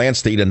which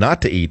plants to eat and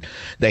not to eat,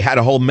 they had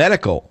a whole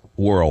medical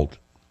world,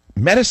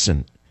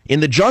 medicine in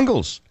the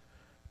jungles.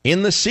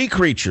 In the sea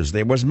creatures,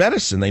 there was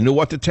medicine. They knew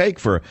what to take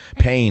for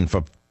pain,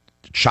 for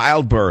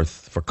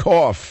childbirth, for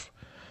cough.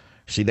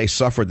 See, they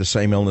suffered the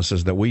same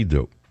illnesses that we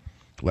do.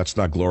 Let's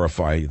not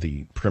glorify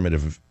the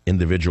primitive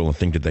individual and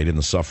think that they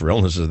didn't suffer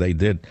illnesses. They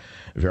did,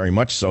 very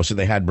much so. So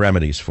they had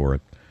remedies for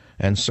it.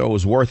 And so it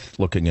was worth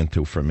looking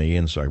into for me.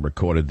 And so I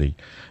recorded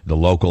the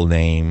local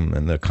name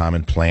and the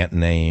common plant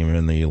name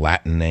and the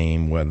Latin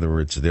name, whether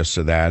it's this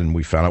or that. And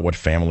we found out what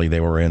family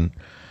they were in,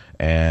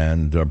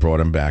 and brought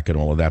him back and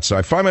all of that. So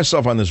I find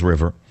myself on this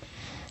river,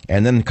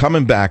 and then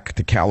coming back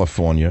to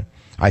California,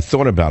 I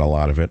thought about a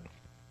lot of it,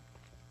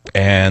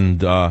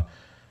 and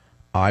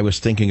I was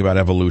thinking about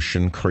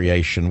evolution,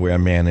 creation, where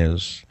man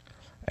is,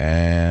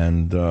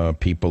 and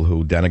people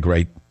who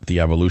denigrate the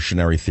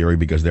evolutionary theory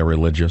because they're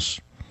religious,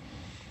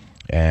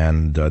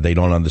 and they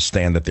don't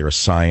understand that there is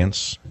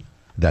science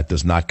that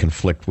does not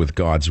conflict with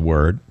God's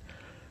word,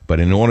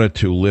 but in order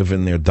to live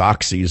in their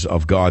doxies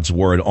of God's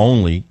word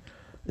only,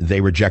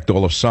 they reject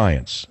all of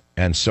science.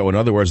 And so, in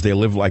other words, they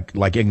live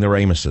like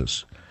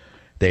ignoramuses.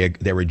 They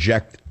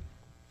reject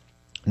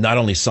not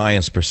only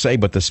science per se,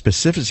 but the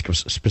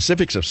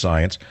specifics of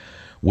science,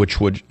 which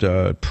would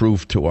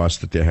prove to us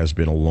that there has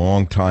been a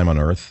long time on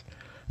Earth,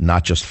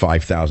 not just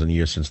 5,000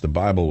 years since the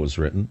Bible was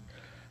written.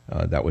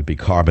 That would be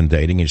carbon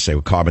dating. You say,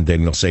 well, carbon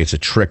dating, they'll say it's a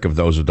trick of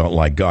those who don't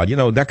like God.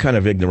 That kind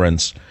of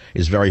ignorance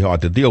is very hard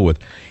to deal with.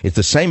 It's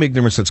the same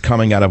ignorance that's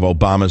coming out of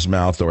Obama's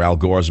mouth or Al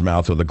Gore's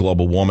mouth or the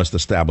global warmist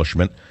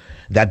establishment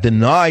that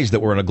denies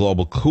that we're in a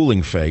global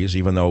cooling phase,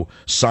 even though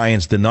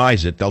science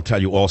denies it. They'll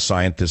tell you all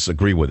scientists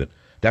agree with it.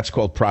 That's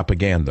called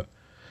propaganda.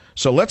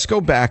 So let's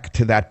go back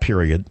to that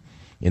period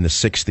in the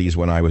 60s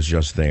when I was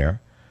just there,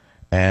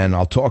 and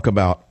I'll talk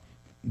about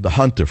the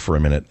hunter for a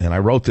minute. And I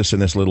wrote this in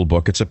this little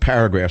book. It's a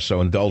paragraph, so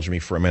indulge me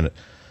for a minute.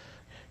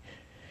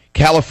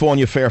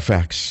 California,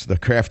 Fairfax, the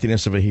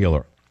craftiness of a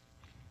healer.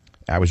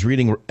 I was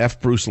reading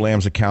F. Bruce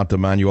Lamb's account of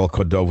Manuel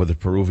Cordova, the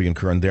Peruvian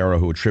curandero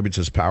who attributes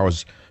his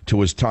powers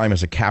to his time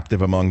as a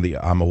captive among the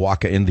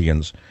Amawaka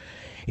Indians.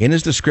 In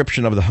his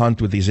description of the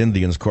hunt with these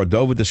Indians,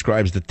 Cordova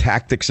describes the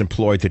tactics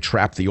employed to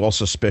trap the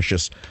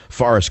all-suspicious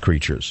forest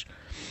creatures.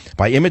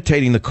 By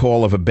imitating the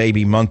call of a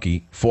baby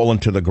monkey fallen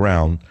to the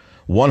ground,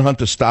 one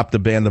hunter stopped a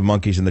band of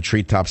monkeys in the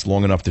treetops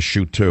long enough to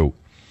shoot two.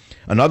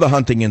 Another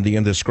hunting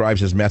Indian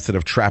describes his method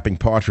of trapping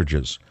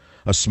partridges.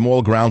 A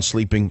small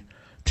ground-sleeping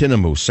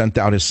tinamou sent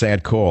out his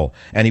sad call,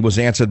 and he was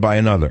answered by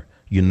another.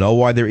 You know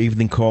why their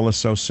evening call is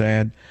so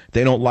sad?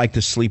 They don't like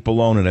to sleep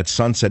alone, and at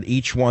sunset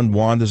each one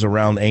wanders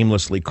around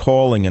aimlessly,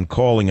 calling and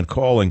calling and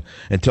calling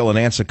until an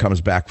answer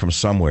comes back from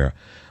somewhere.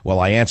 Well,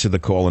 I answered the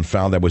call and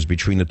found that was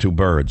between the two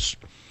birds.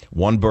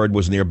 One bird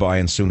was nearby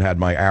and soon had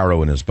my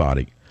arrow in his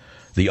body.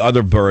 The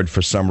other bird,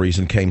 for some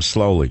reason, came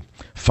slowly.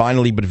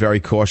 Finally, but very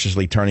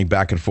cautiously, turning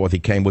back and forth, he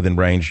came within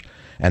range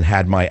and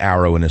had my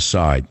arrow in his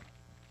side.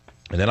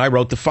 And then I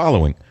wrote the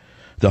following.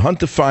 The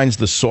hunter finds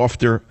the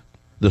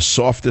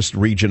softest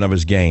region of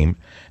his game,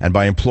 and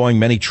by employing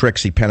many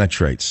tricks, he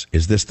penetrates.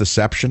 Is this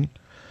deception?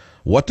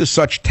 What do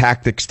such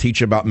tactics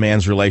teach about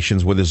man's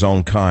relations with his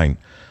own kind?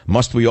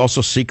 Must we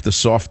also seek the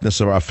softness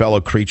of our fellow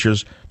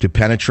creatures to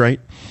penetrate?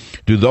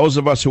 Do those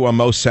of us who are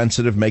most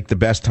sensitive make the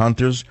best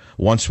hunters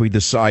once we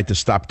decide to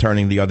stop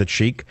turning the other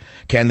cheek?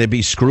 Can there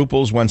be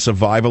scruples when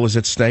survival is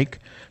at stake?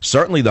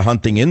 Certainly the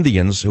hunting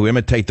Indians who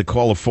imitate the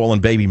call of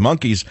fallen baby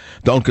monkeys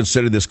don't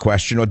consider this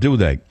question, or do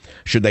they?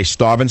 Should they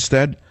starve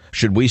instead?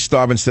 Should we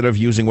starve instead of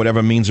using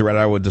whatever means are at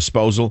our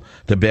disposal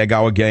to bag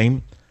our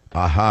game?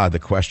 Aha, the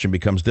question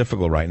becomes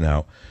difficult right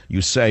now.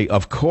 You say,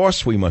 of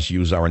course we must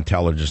use our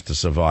intelligence to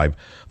survive,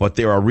 but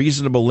there are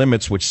reasonable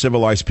limits which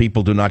civilized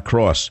people do not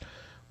cross.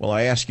 Well,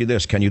 I ask you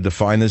this, can you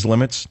define these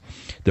limits?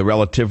 The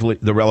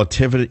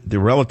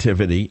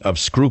relativity of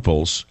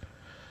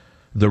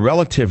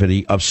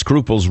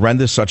scruples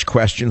renders such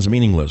questions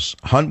meaningless.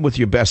 Hunt with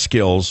your best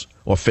skills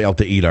or fail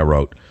to eat, I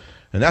wrote.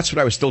 And that's what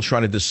I was still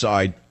trying to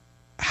decide,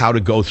 how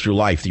to go through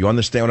life. Do you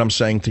understand what I'm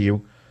saying to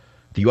you?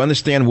 Do you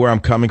understand where I'm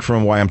coming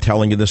from, why I'm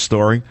telling you this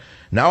story?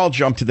 Now I'll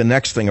jump to the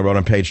next thing I wrote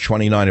on page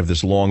 29 of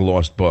this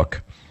long-lost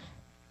book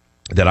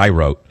that I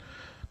wrote,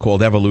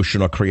 called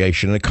Evolution or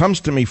Creation. And it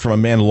comes to me from a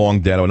man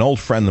long dead, an old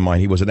friend of mine.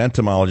 He was an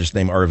entomologist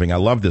named Irving. I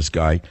love this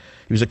guy.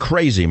 He was a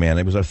crazy man.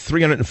 He was a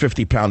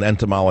 350-pound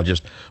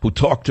entomologist who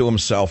talked to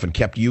himself and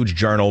kept huge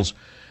journals.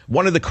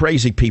 One of the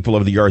crazy people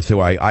of the earth who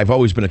I've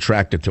always been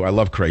attracted to. I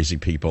love crazy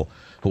people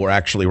who are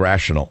actually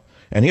rational.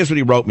 And here's what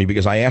he wrote me,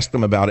 because I asked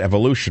him about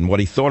evolution, what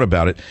he thought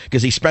about it,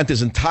 because he spent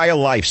his entire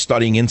life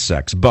studying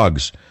insects,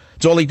 bugs.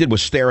 That's all he did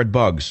was stare at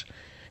bugs.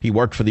 He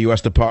worked for the U.S.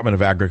 Department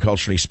of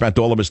Agriculture, and he spent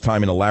all of his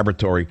time in a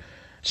laboratory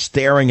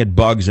staring at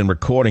bugs and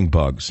recording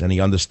bugs, and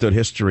he understood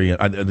history,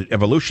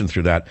 evolution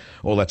through that,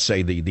 or let's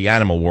say the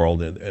animal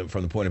world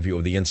from the point of view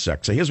of the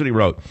insect. So here's what he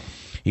wrote.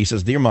 He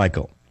says, Dear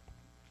Michael,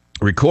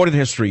 recorded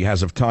history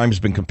has of times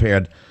been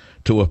compared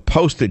to a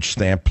postage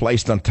stamp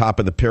placed on top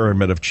of the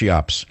pyramid of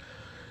Cheops.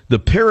 The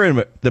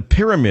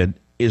pyramid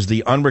is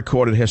the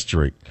unrecorded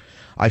history.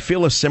 I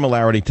feel a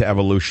similarity to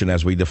evolution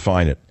as we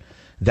define it.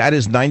 That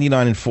is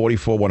 99 and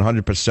 44,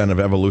 100%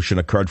 of evolution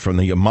occurred from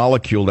the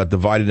molecule that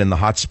divided in the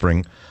hot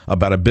spring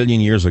about 1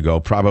 billion years ago,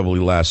 probably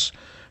less,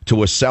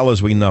 to a cell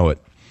as we know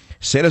it.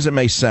 Sad as it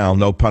may sound,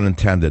 no pun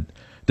intended,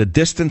 the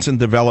distance in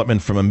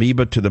development from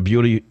amoeba to the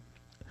beauty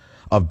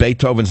of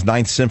Beethoven's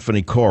Ninth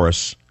Symphony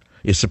chorus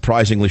is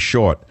surprisingly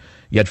short.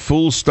 Yet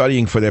fools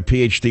studying for their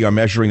PhD are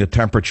measuring the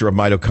temperature of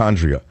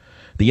mitochondria.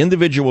 The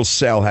individual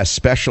cell has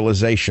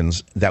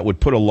specializations that would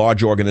put a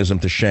large organism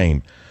to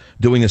shame,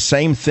 doing the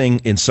same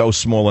thing in so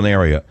small an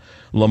area.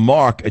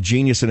 Lamarck, a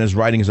genius in his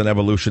writings on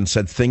evolution,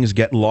 said things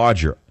get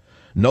larger.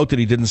 Note that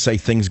he didn't say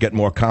things get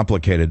more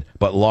complicated,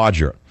 but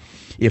larger.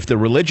 If the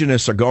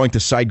religionists are going to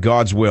cite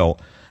God's will,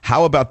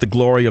 how about the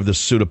glory of the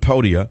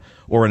pseudopodia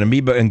or an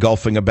amoeba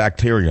engulfing a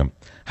bacterium?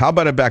 How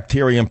about a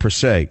bacterium per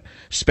se?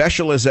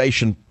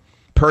 Specialization,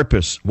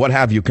 purpose, what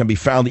have you, can be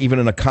found even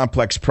in a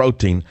complex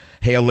protein.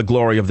 Hail the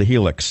glory of the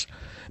helix.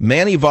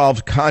 Man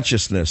evolved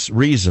consciousness,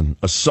 reason,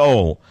 a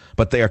soul,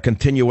 but they are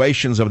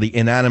continuations of the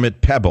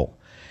inanimate pebble,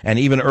 and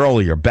even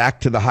earlier, back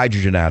to the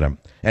hydrogen atom,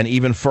 and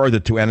even further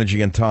to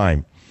energy and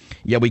time.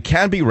 Yet we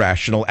can be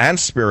rational and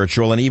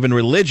spiritual and even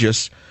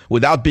religious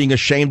without being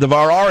ashamed of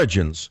our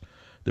origins.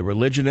 The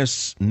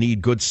religionists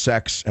need good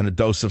sex and a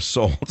dose of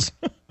salts.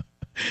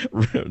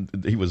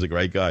 He was a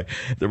great guy.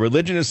 The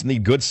religionists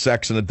need good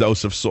sex and a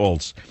dose of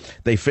salts.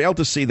 They fail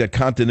to see that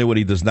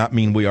continuity does not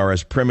mean we are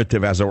as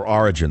primitive as our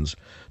origins.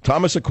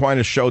 Thomas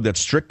Aquinas showed that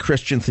strict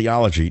Christian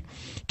theology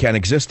can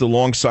exist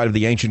alongside of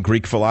the ancient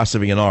Greek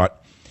philosophy and art,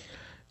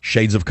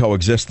 shades of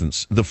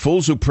coexistence. The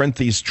fools who print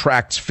these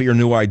tracts fear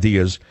new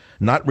ideas,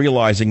 not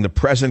realizing the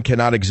present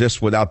cannot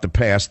exist without the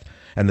past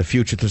and the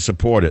future to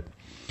support it.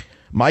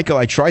 Michael,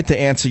 I tried to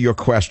answer your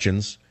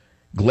questions.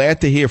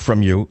 Glad to hear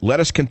from you. Let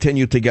us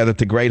continue together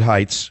to great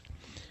heights.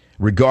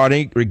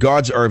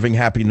 Regards, Irving.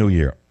 Happy New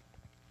Year.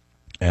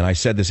 And I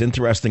said this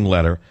interesting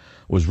letter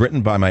was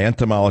written by my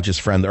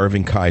entomologist friend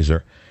Irving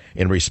Kaiser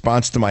in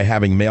response to my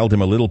having mailed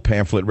him a little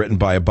pamphlet written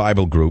by a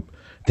Bible group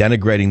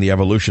denigrating the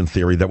evolution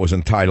theory that was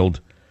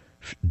entitled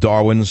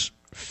Darwin's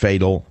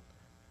Fatal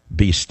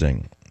Bee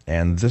Sting.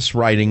 And this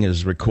writing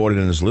is recorded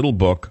in his little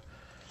book,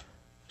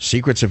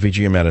 Secrets of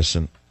Fijian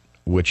Medicine,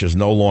 which is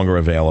no longer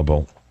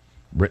available,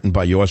 written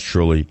by yours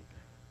truly,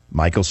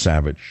 Michael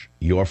Savage,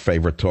 your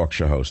favorite talk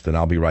show host, and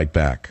I'll be right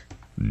back.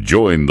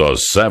 Join the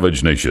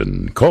Savage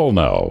Nation. Call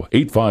now,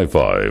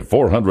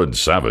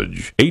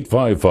 855-400-SAVAGE,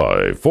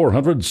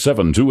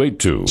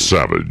 855-400-7282.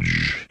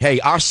 Savage. Hey,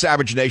 our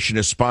Savage Nation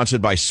is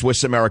sponsored by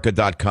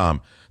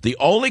SwissAmerica.com, the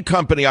only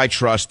company I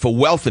trust for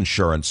wealth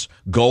insurance,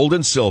 gold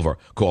and silver.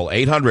 Call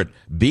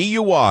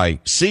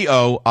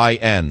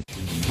 800-BUICOIN.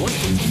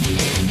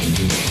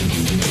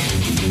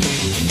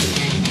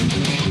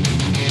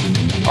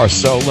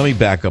 So let me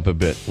back up a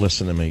bit.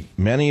 Listen to me.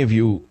 Many of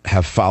you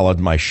have followed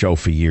my show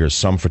for years,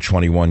 some for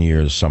 21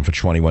 years, some for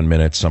 21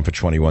 minutes, some for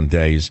 21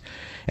 days.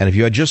 And if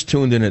you had just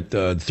tuned in at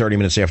 30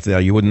 minutes after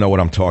that, you wouldn't know what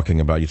I'm talking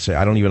about. You'd say,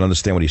 I don't even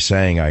understand what he's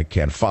saying. I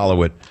can't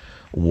follow it.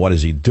 What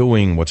is he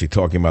doing? What's he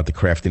talking about? The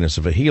craftiness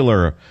of a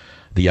healer,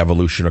 the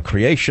evolution or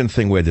creation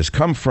thing, where this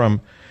come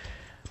from?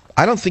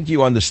 I don't think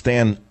you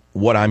understand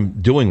what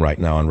I'm doing right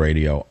now on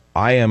radio.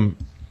 I am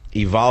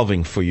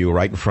evolving for you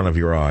right in front of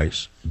your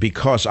eyes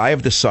because I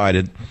have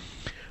decided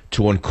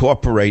to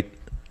incorporate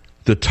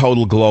the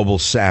total global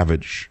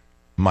savage,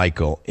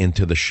 Michael,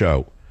 into the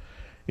show.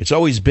 It's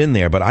always been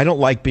there, but I don't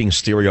like being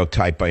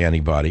stereotyped by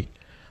anybody.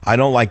 I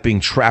don't like being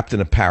trapped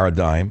in a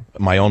paradigm,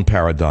 my own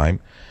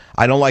paradigm.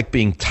 I don't like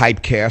being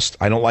typecast.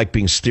 I don't like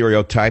being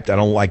stereotyped. I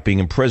don't like being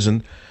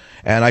imprisoned.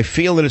 And I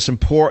feel that it's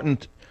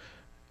important,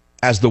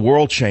 as the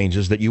world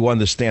changes, that you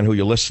understand who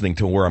you're listening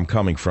to and where I'm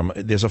coming from.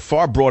 There's a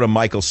far broader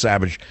Michael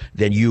Savage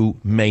than you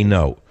may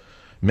know.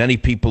 Many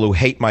people who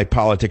hate my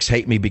politics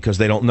hate me because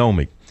they don't know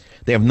me.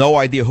 They have no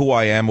idea who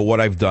I am or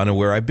what I've done or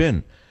where I've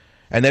been.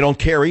 And they don't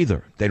care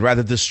either. They'd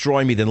rather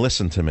destroy me than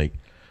listen to me.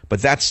 But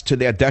that's to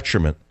their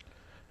detriment.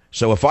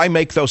 So if I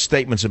make those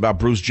statements about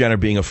Bruce Jenner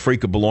being a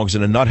freak who belongs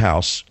in a nut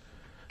house,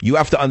 you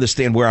have to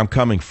understand where I'm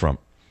coming from.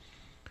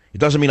 It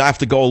doesn't mean I have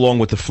to go along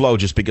with the flow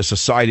just because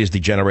society is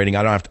degenerating.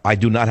 I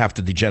do not have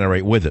to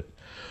degenerate with it.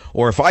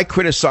 Or if I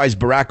criticize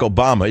Barack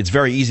Obama, it's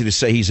very easy to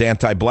say he's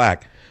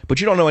anti-black,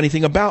 but you don't know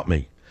anything about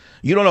me.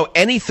 You don't know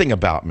anything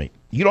about me.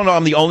 You don't know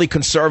I'm the only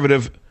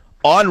conservative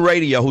on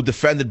radio who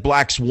defended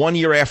blacks 1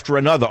 year after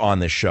another on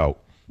this show.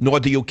 Nor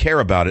do you care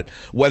about it,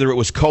 whether it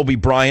was Kobe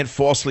Bryant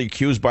falsely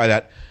accused by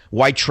that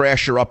white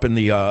trasher up in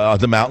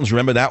the mountains.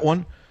 Remember that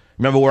one?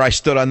 Remember where I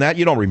stood on that?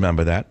 You don't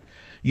remember that.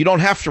 You don't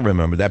have to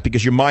remember that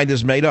because your mind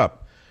is made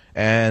up.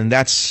 And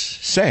that's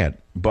sad.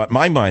 But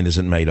my mind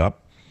isn't made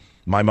up.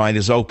 My mind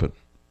is open.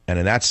 And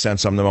in that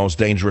sense, I'm the most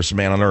dangerous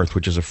man on earth,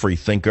 which is a free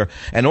thinker.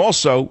 And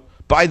also,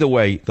 by the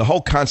way, the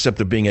whole concept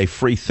of being a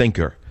free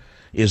thinker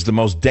is the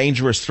most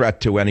dangerous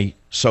threat to any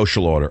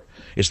social order.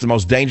 It's the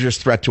most dangerous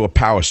threat to a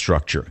power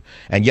structure.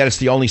 And yet it's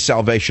the only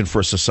salvation for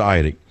a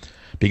society.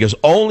 Because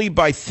only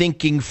by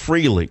thinking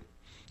freely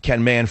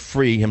can man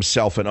free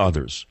himself and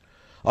others.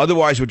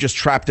 Otherwise, we're just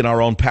trapped in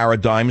our own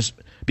paradigms,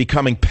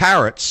 becoming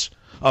parrots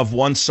of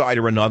one side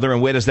or another.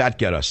 And where does that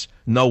get us?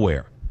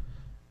 Nowhere.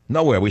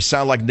 Nowhere. We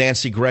sound like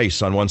Nancy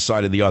Grace on one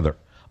side or the other.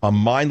 A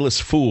mindless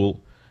fool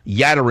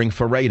yattering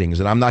for ratings,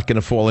 and I'm not going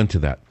to fall into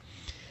that.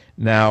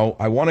 Now,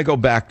 I want to go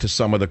back to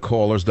some of the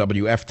callers.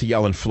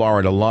 WFTL in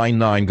Florida, line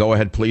 9. Go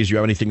ahead, please. You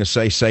have anything to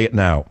say? Say it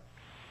now.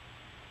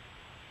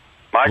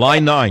 Michael,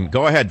 line 9.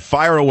 Go ahead.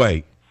 Fire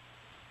away.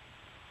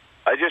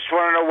 I just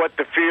want to know what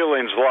the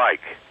feeling's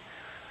like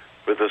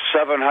with a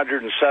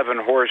 707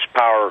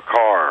 horsepower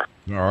car.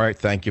 All right.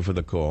 Thank you for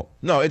the call.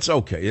 No, it's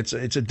okay. It's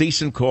a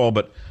decent call,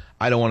 but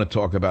I don't want to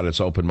talk about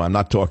its open mind. I'm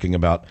not talking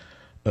about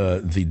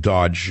the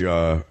Dodge.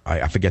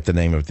 I forget the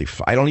name of the.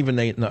 I don't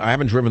even. I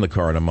haven't driven the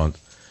car in a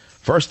month.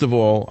 First of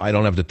all, I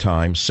don't have the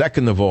time.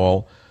 Second of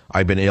all,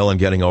 I've been ill and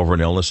getting over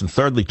an illness. And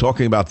thirdly,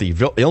 talking about the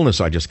illness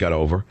I just got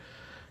over,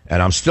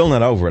 and I'm still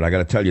not over it. I got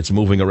to tell you, it's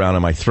moving around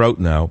in my throat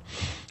now.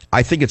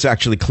 I think it's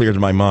actually cleared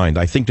my mind.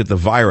 I think that the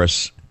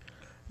virus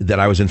that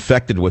I was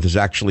infected with is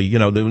actually, you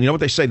know what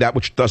they say, that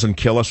which doesn't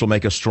kill us will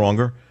make us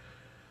stronger.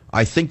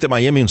 I think that my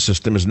immune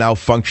system is now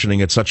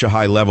functioning at such a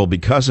high level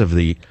because of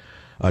the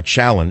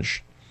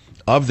challenge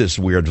of this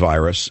weird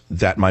virus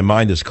that my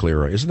mind is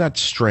clearer. Isn't that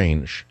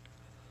strange?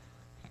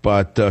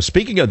 But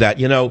speaking of that,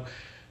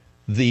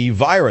 the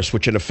virus,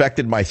 which had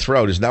affected my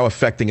throat, is now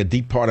affecting a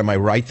deep part of my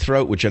right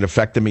throat, which had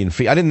affected me in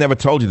Fiji. I never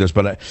told you this,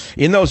 but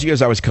in those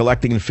years I was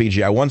collecting in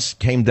Fiji, I once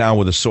came down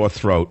with a sore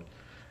throat,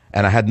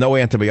 and I had no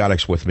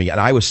antibiotics with me, and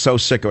I was so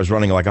sick I was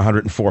running like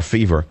 104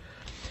 fever.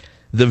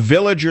 The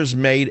villagers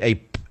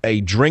made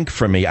a drink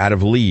for me out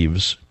of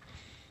leaves.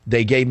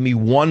 They gave me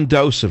one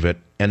dose of it,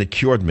 and it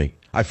cured me.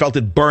 I felt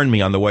it burn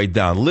me on the way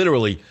down.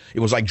 Literally, it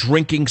was like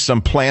drinking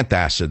some plant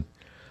acid.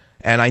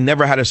 And I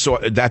never had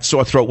that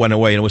sore throat went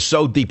away, and it was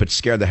so deep it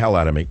scared the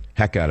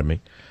heck out of me.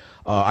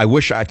 I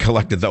wish I had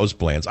collected those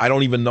plants. I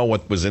don't even know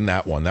what was in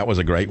that one. That was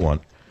a great one.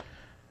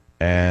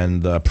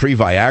 And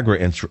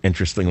pre-Viagra,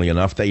 interestingly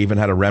enough, they even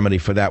had a remedy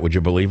for that. Would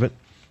you believe it?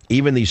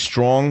 Even these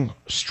strong,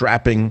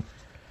 strapping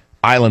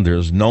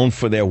islanders, known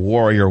for their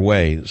warrior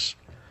ways,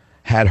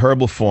 had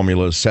herbal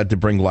formulas said to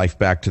bring life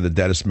back to the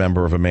deadest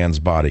member of a man's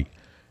body.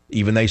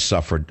 Even they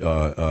suffered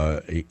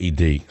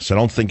ED. So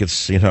don't think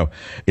it's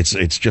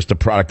it's just a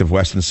product of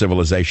Western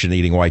civilization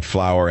eating white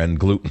flour and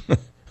gluten.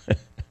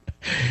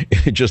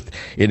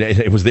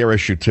 It was their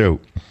issue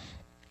too.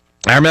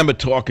 I remember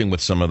talking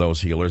with some of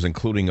those healers,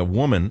 including a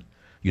woman.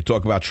 You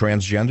talk about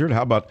transgendered.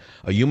 How about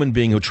a human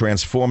being who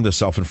transformed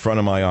herself in front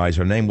of my eyes?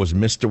 Her name was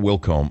Mr.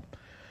 Wilcombe.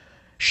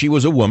 She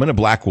was a woman, a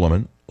black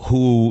woman,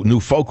 who knew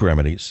folk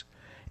remedies.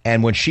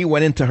 And when she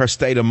went into her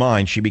state of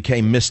mind, she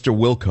became Mr.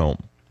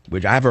 Wilcombe.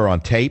 Which I have her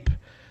on tape,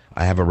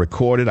 I have her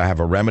recorded, I have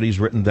her remedies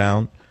written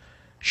down.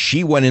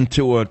 She went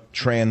into a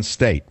trans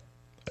state,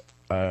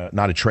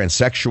 not a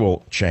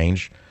transsexual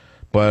change,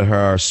 but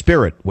her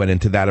spirit went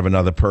into that of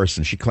another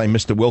person. She claimed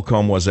Mr.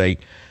 Wilcombe was I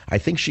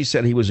think she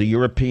said he was a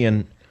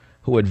European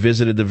who had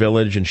visited the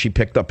village, and she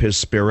picked up his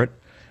spirit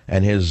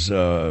and his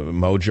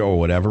mojo or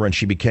whatever, and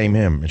she became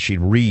him. And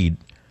she'd read,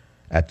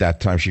 at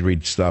that time, she'd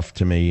read stuff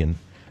to me and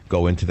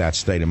go into that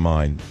state of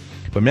mind.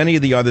 But many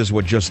of the others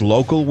were just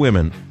local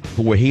women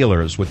who were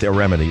healers with their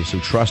remedies, who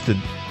trusted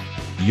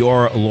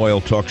your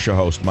loyal talk show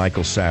host,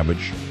 Michael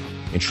Savage,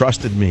 and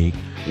trusted me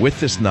with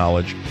this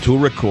knowledge to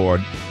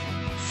record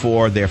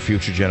for their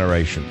future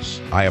generations.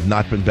 I have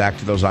not been back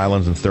to those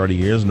islands in 30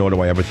 years, nor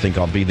do I ever think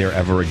I'll be there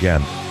ever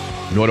again.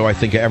 Nor do I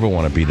think I ever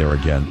want to be there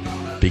again.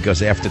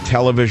 Because after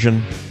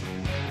television,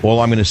 all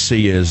I'm going to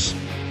see is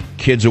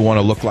kids who want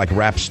to look like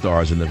rap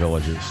stars in the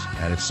villages.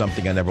 And it's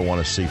something I never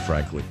want to see,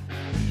 frankly.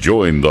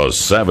 Join the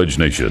Savage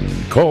Nation.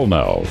 Call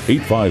now,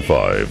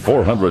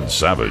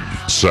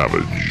 855-400-SAVAGE.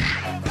 Savage.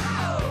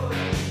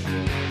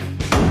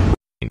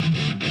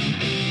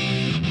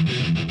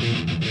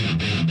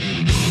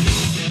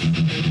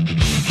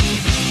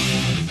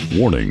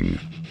 Warning.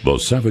 The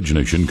Savage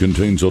Nation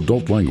contains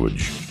adult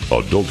language,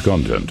 adult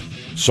content,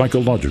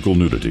 psychological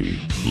nudity.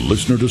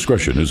 Listener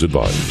discretion is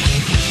advised.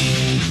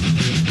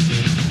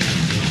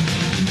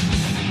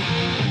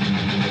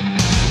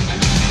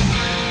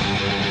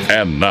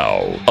 And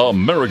now,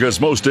 America's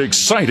most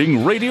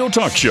exciting radio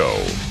talk show,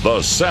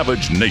 The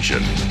Savage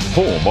Nation,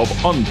 home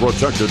of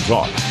unprotected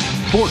talk,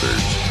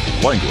 borders,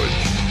 language,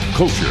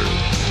 culture.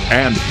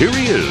 And here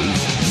he is,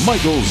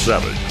 Michael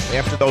Savage.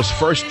 After those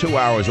first 2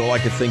 hours, all I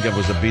could think of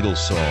was a Beatles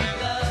song.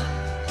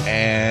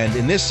 And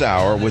in this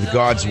hour, with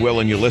God's will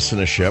and your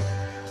listenership,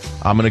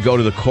 I'm going to go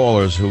to the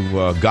callers who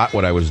got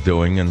what I was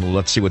doing, and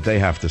let's see what they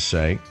have to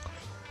say.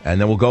 And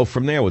then we'll go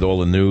from there with all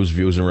the news,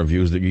 views, and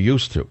reviews that you're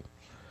used to.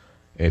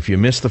 If you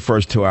missed the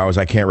first 2 hours,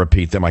 I can't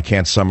repeat them. I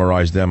can't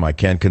summarize them. I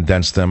can't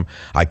condense them.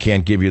 I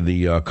can't give you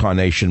the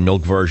carnation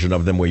milk version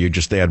of them where you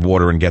just add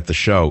water and get the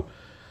show.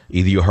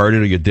 Either you heard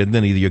it or you didn't,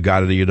 and either you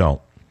got it or you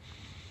don't.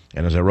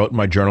 And as I wrote in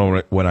my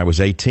journal when I was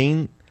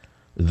 18,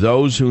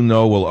 those who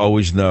know will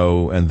always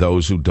know, and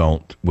those who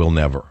don't will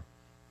never.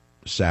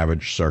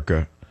 Savage,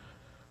 circa,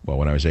 well,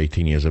 when I was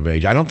 18 years of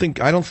age. I don't think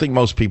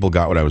most people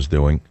got what I was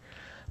doing,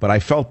 but I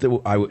felt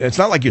that it's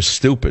not like you're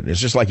stupid.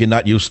 It's just like you're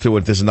not used to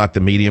it. This is not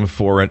the medium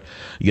for it.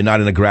 You're not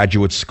in a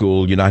graduate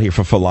school. You're not here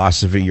for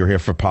philosophy. You're here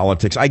for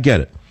politics. I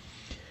get it.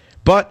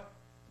 But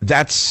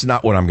that's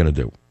not what I'm going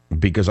to do,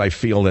 because I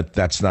feel that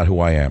that's not who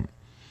I am.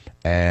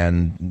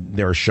 And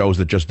there are shows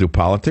that just do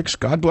politics.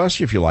 God bless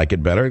you. If you like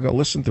it better, go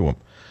listen to them.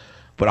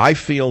 But I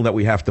feel that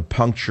we have to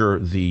puncture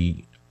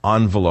the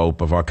envelope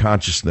of our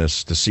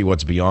consciousness to see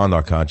what's beyond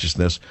our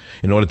consciousness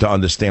in order to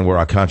understand where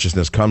our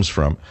consciousness comes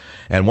from.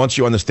 And once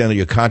you understand that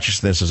your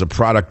consciousness is a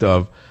product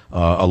of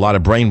a lot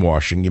of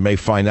brainwashing, you may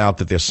find out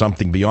that there's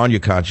something beyond your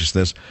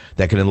consciousness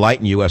that can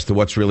enlighten you as to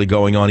what's really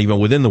going on even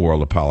within the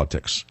world of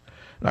politics.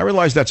 And I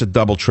realize that's a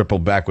double, triple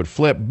backward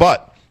flip,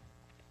 but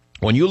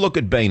when you look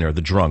at Boehner, the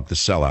drunk, the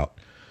sellout,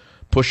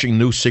 pushing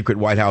new secret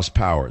White House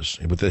powers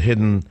with the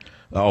hidden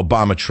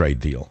Obama trade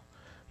deal,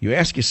 you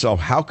ask yourself,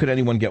 how could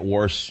anyone get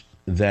worse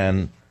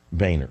than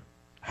Boehner?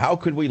 How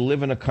could we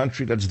live in a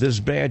country that's this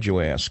bad,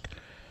 you ask?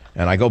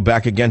 And I go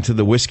back again to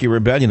the Whiskey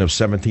Rebellion of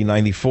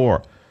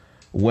 1794,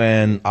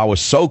 when our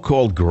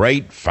so-called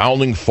great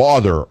founding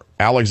father,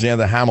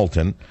 Alexander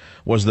Hamilton,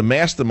 was the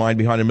mastermind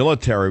behind a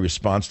military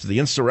response to the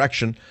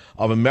insurrection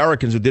of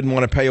Americans who didn't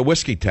want to pay a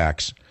whiskey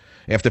tax.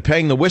 After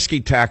paying the whiskey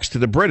tax to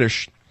the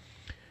British,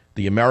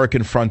 the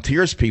American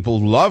frontiers people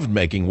loved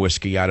making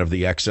whiskey out of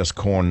the excess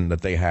corn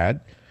that they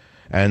had,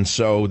 and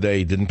so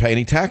they didn't pay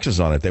any taxes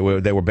on it. They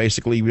were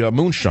basically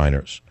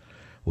moonshiners.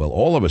 Well,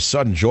 all of a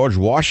sudden, George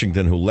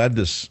Washington, who led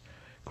this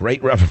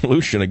great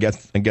revolution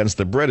against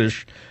the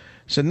British,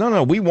 said,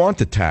 no, we want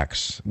the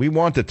tax. We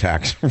want the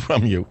tax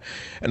from you.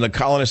 And the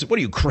colonists said, what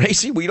are you,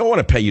 crazy? We don't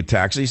want to pay you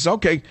taxes. He said,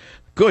 okay,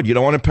 good, you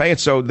don't want to pay it.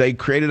 So they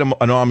created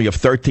an army of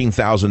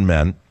 13,000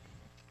 men,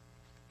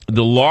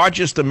 the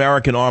largest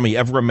American army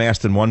ever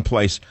amassed in one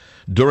place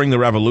during the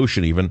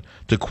Revolution, even,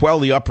 to quell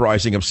the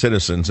uprising of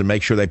citizens and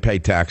make sure they pay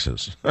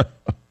taxes.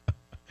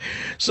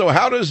 So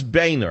how does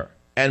Boehner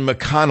and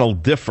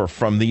McConnell differ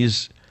from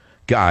these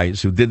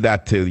guys who did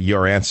that to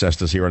your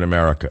ancestors here in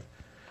America?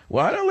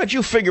 Well, I don't let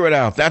you figure it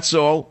out. That's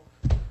all.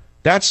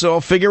 That's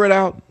all. Figure it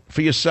out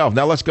for yourself.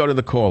 Now let's go to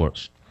the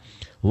callers.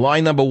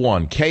 Line number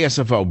one,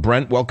 KSFO.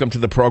 Brent, welcome to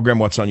the program.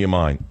 What's on your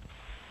mind?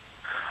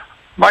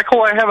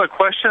 Michael, I have a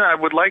question. I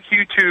would like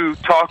you to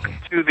talk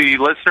to the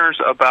listeners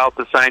about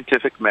the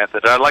scientific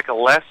method. I'd like a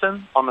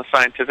lesson on the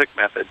scientific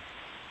method.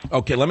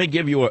 Okay, let me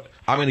give you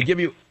I'm going to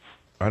give you,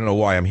 I don't know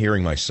why I'm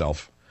hearing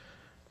myself.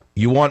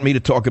 You want me to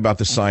talk about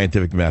the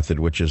scientific method,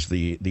 which is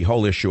the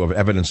whole issue of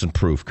evidence and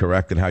proof,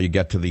 correct? And how you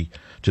get to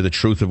the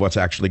truth of what's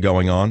actually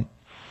going on?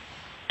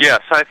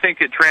 Yes, I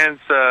think it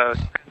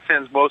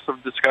transcends most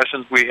of the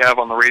discussions we have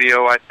on the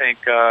radio. I think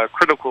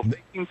critical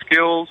thinking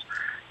skills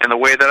and the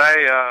way that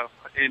I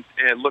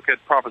look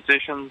at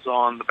propositions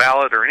on the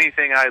ballot or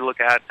anything I look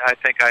at, I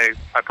think I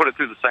put it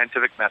through the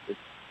scientific method.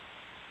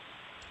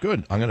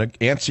 Good. I'm going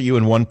to answer you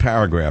in one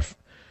paragraph.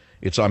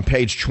 It's on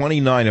page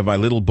 29 of my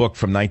little book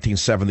from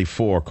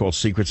 1974 called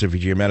Secrets of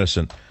Your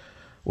Medicine,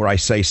 where I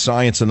say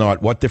science and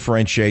art, what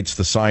differentiates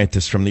the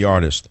scientist from the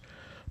artist?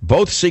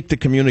 Both seek to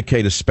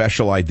communicate a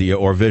special idea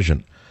or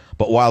vision.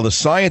 But while the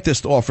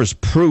scientist offers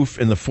proof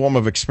in the form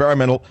of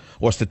experimental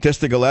or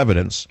statistical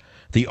evidence,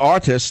 the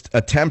artist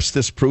attempts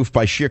this proof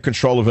by sheer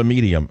control of a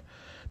medium.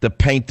 The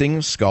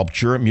painting,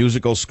 sculpture,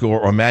 musical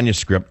score, or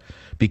manuscript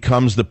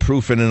becomes the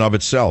proof in and of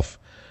itself.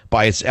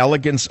 By its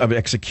elegance of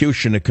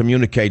execution, it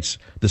communicates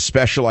the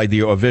special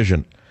idea or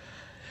vision.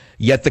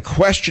 Yet the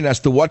question as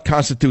to what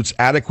constitutes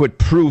adequate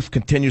proof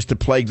continues to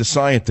plague the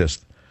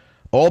scientist.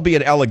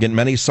 Albeit elegant,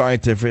 many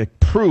scientific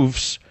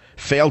proofs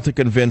fail to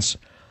convince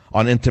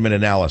on intimate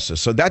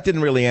analysis. So that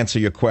didn't really answer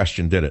your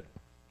question, did it?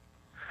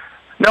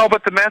 No,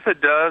 but the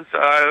method does.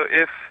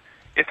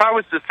 If I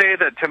was to say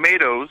that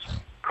tomatoes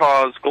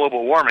cause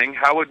global warming,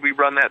 how would we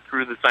run that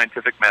through the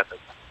scientific method?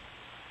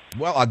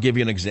 Well, I'll give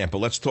you an example.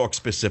 Let's talk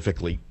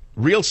specifically.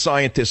 Real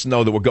scientists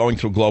know that we're going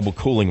through global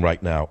cooling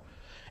right now,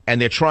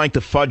 and they're trying to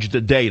fudge the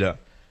data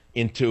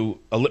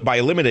by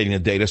eliminating the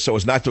data so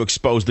as not to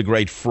expose the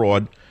great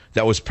fraud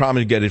that was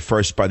promulgated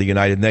first by the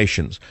United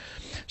Nations.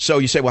 So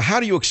you say, well,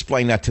 how do you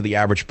explain that to the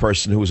average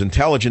person who is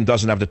intelligent,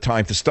 doesn't have the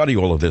time to study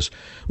all of this?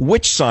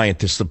 Which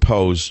scientists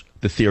oppose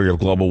the theory of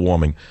global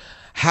warming?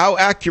 How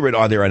accurate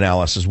are their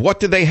analyses? What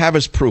do they have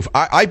as proof?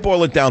 I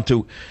boil it down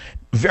to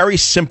very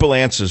simple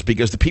answers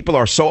because the people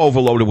are so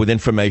overloaded with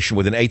information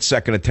with an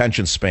 8-second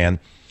attention span.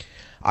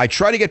 I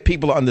try to get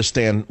people to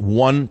understand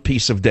one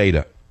piece of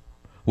data,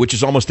 which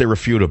is almost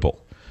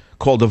irrefutable,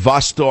 called the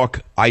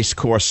Vostok ice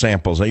core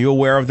samples. Are you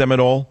aware of them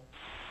at all?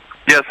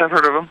 Yes, I've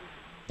heard of them.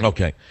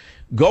 Okay.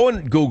 Go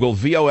and Google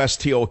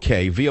VOSTOK,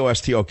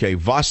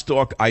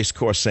 Vostok ice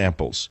core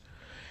samples.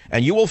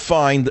 And you will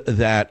find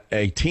that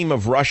a team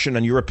of Russian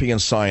and European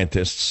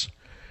scientists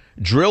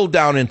drilled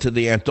down into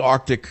the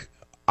Antarctic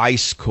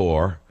ice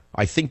core.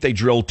 I think they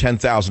drilled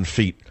 10,000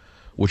 feet,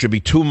 which would be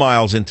 2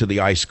 miles into the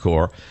ice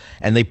core.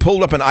 And they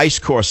pulled up an ice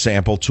core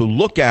sample to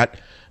look at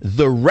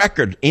the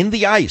record in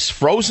the ice,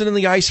 frozen in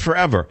the ice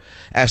forever,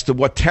 as to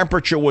what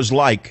temperature was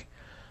like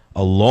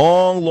a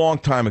long, long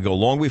time ago,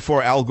 long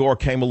before Al Gore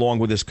came along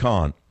with his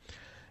con.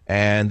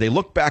 And they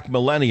look back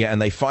millennia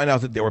and they find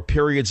out that there were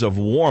periods of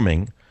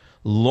warming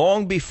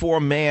long before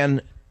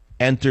man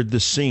entered the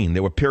scene.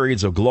 There were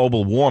periods of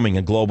global warming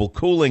and global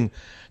cooling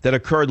that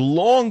occurred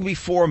long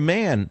before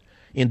man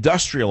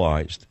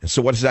industrialized. And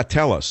so what does that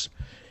tell us?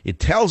 It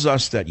tells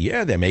us that,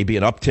 yeah, there may be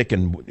an uptick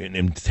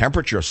in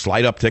temperature, a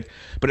slight uptick,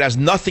 but it has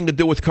nothing to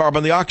do with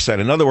carbon dioxide.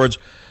 In other words,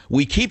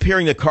 we keep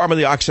hearing that carbon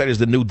dioxide is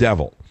the new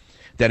devil,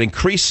 that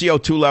increased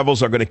CO2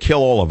 levels are going to kill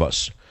all of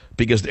us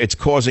because it's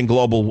causing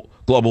global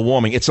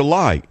warming. It's a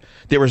lie.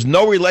 There is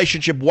no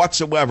relationship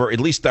whatsoever, at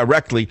least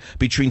directly,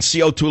 between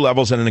CO2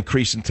 levels and an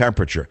increase in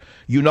temperature.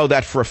 You know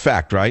that for a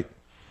fact, right?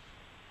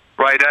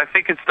 Right. I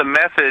think it's the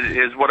method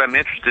is what I'm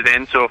interested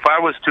in. So if I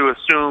was to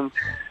assume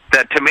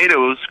that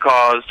tomatoes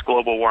caused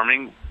global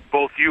warming,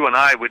 both you and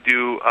I would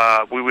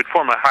we would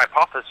form a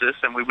hypothesis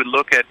and we would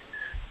look at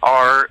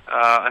our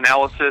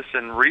analysis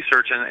and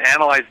research and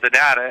analyze the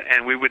data,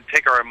 and we would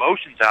take our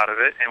emotions out of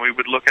it, and we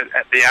would look at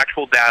the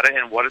actual data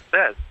and what it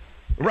says.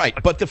 Right,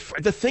 but the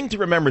thing to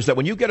remember is that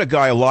when you get a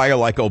guy, a liar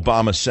like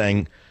Obama,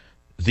 saying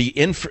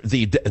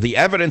the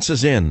evidence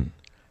is in,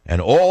 and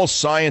all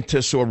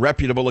scientists who are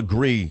reputable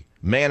agree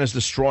man is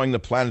destroying the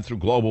planet through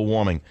global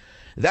warming,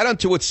 that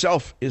unto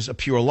itself is a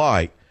pure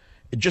lie.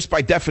 Just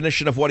by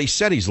definition of what he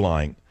said, he's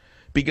lying.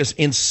 Because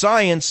in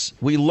science,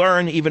 we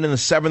learn, even in the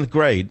 7th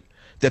grade,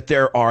 that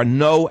there are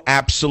no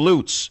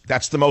absolutes.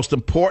 That's the most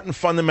important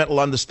fundamental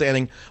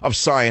understanding of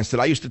science that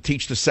I used to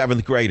teach to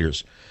 7th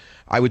graders.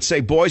 I would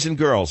say, boys and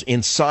girls,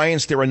 in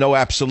science, there are no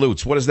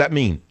absolutes. What does that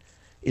mean?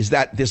 Is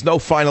that there's no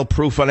final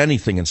proof on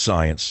anything in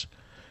science.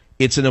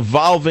 It's an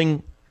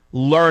evolving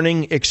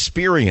learning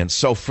experience.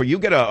 So for you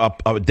get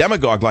a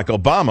demagogue like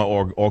Obama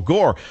or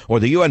Gore or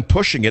the UN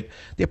pushing it,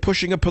 they're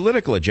pushing a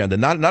political agenda,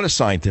 not a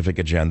scientific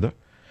agenda.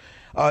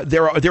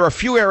 There are a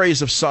few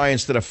areas of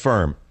science that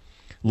affirm.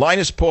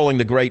 Linus Pauling,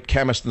 the great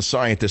chemist and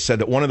scientist, said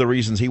that one of the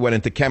reasons he went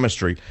into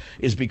chemistry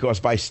is because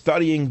by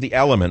studying the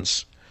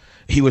elements,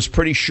 he was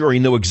pretty sure he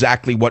knew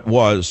exactly what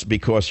was,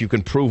 because you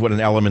can prove what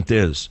an element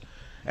is.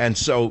 And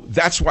so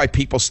that's why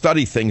people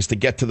study things, to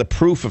get to the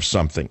proof of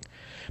something.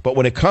 But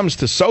when it comes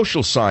to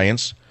social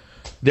science,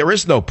 there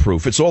is no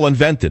proof. It's all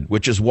invented,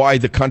 which is why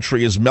the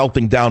country is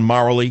melting down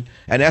morally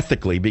and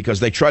ethically, because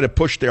they try to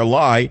push their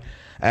lie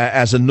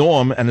as a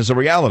norm and as a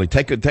reality.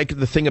 Take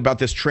the thing about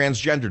this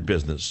transgendered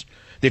business.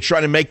 They're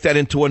trying to make that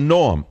into a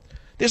norm.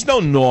 There's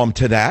no norm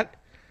to that.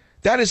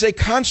 That is a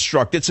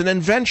construct. It's an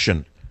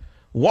invention.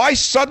 Why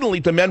suddenly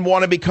do men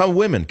want to become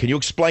women? Can you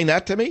explain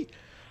that to me?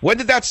 When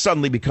did that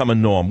suddenly become a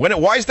norm?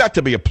 Why is that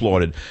to be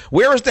applauded?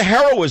 Where is the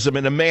heroism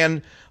in a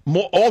man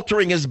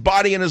altering his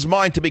body and his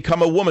mind to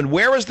become a woman?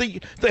 Where is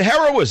the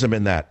heroism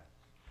in that?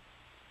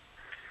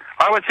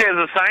 I would say as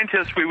a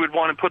scientist, we would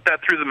want to put that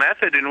through the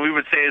method, and we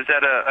would say, is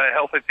that a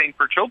healthy thing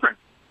for children?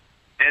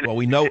 Well,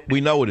 we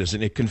know it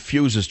isn't. It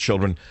confuses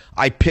children.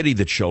 I pity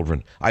the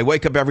children. I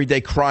wake up every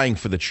day crying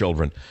for the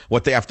children,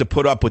 what they have to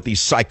put up with these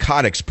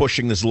psychotics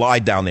pushing this lie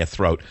down their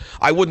throat.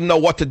 I wouldn't know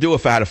what to do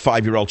if I had a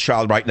 5-year-old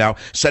child right now,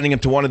 sending him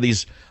to one of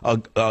these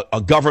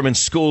government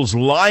schools,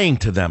 lying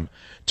to them,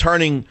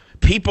 turning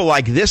people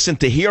like this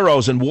into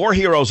heroes and war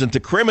heroes into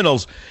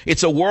criminals.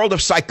 It's a world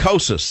of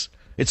psychosis.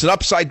 It's an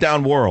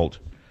upside-down world.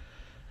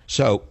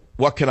 So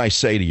what can I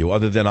say to you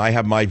other than I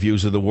have my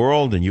views of the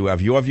world and you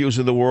have your views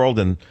of the world?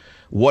 And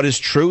what is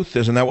truth?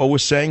 Isn't that what we're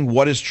saying?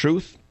 What is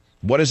truth?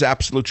 What is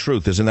absolute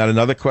truth? Isn't that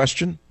another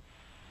question?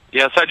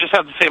 Yes, I just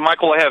have to say,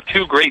 Michael, I have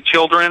 2 great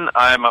children.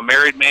 I'm a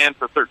married man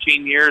for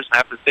 13 years, and I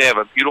have to say I have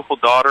a beautiful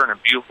daughter and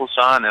a beautiful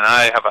son, and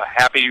I have a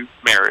happy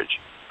marriage.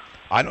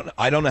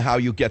 I don't know how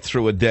you get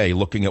through a day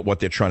looking at what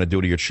they're trying to do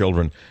to your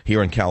children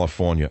here in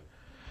California.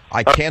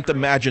 I can't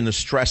imagine the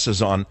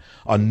stresses on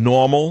a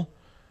normal,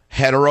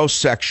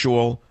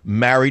 heterosexual,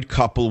 married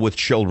couple with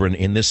children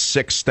in this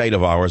sick state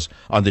of ours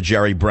under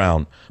Jerry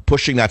Brown,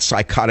 pushing that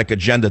psychotic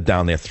agenda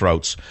down their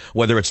throats,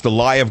 whether it's the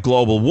lie of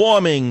global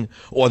warming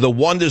or the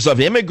wonders of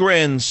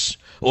immigrants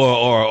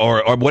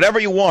or whatever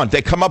you want.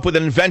 They come up with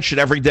an invention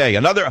every day.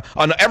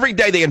 Every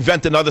day they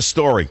invent another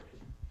story.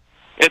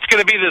 It's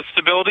going to be the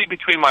stability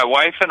between my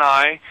wife and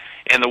I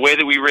and the way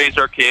that we raise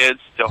our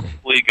kids to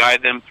hopefully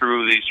guide them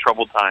through these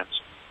troubled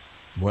times.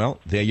 Well,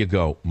 there you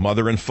go.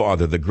 Mother and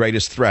father, the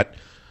greatest threat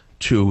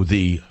to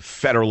the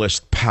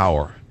Federalist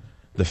power,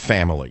 the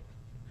family.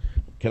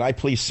 Can I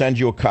please send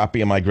you a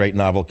copy of my great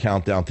novel,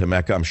 Countdown to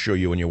Mecca? I'm sure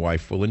you and your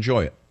wife will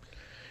enjoy it.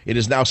 It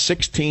is now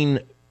 16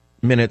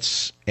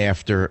 minutes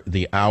after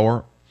the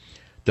hour.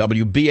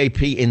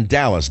 WBAP in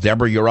Dallas.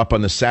 Deborah, you're up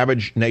on the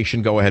Savage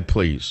Nation. Go ahead,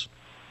 please.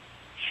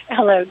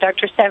 Hello,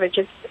 Dr. Savage.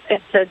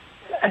 It's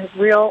a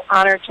real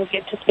honor to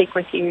get to speak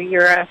with you.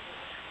 You're a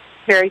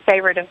very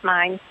favorite of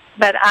mine.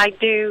 But I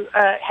do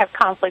have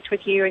conflict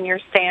with you and your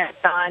stance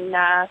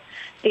on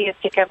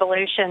theistic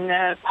evolution.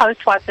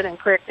 Post-Watson and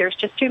Crick, there's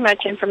just too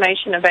much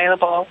information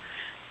available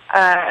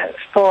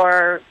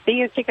for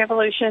theistic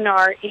evolution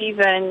or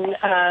even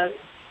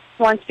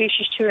one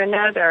species to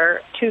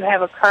another to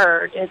have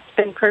occurred. It's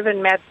been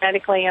proven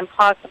mathematically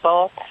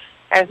impossible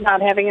as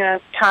not having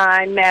enough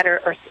time,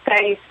 matter, or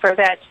space for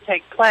that to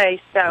take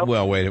place. So,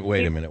 well, wait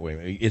a minute.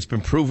 It's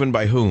been proven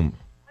by whom?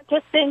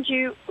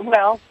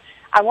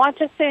 I want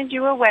to send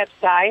you a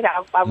website.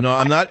 No,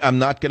 I'm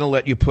not going to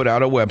let you put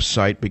out a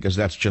website because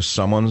that's just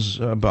someone's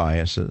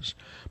biases.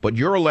 But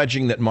you're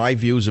alleging that my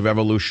views of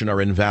evolution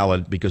are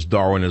invalid because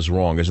Darwin is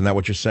wrong. Isn't that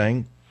what you're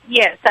saying?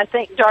 Yes, I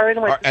think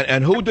Darwin was...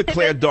 And who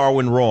declared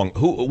Darwin wrong?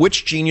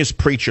 Which genius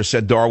preacher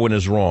said Darwin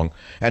is wrong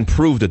and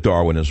proved that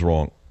Darwin is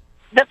wrong?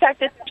 The fact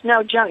that there's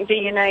no junk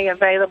DNA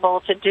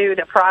available to do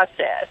the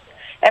process.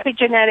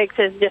 Epigenetics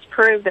has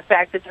disproved the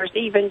fact that there's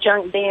even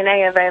junk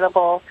DNA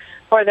available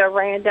for the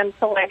random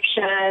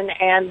selection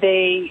and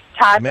the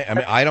type.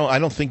 I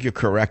don't think you're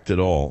correct at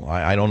all.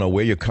 I don't know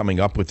where you're coming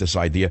up with this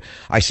idea.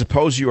 I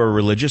suppose you're a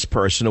religious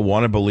person who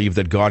want to believe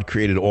that God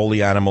created all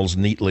the animals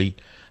neatly,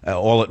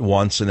 all at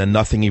once, and then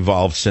nothing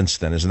evolved since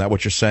then. Isn't that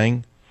what you're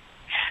saying?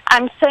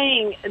 I'm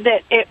saying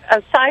that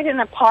aside and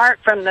apart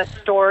from the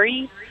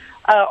story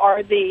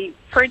or the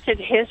printed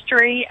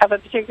history of a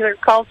particular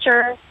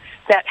culture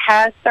that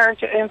has started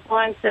to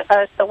influence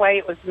us the way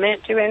it was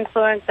meant to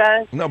influence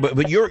us. No,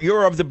 but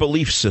you're of the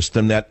belief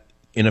system that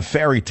in a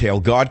fairy tale,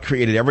 God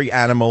created every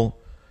animal,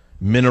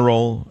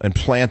 mineral, and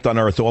plant on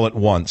Earth all at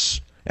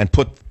once and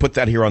put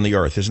that here on the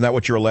Earth. Isn't that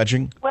what you're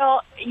alleging?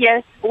 Well,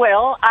 yes.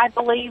 Well, I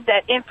believe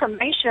that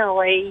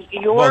informationally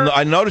Well,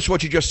 I noticed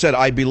what you just said,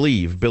 I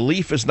believe.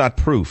 Belief is not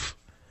proof.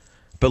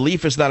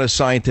 Belief is not a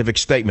scientific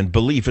statement.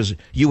 Belief is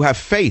you have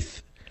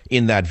faith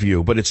in that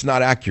view, but it's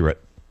not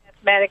accurate.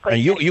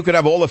 And you could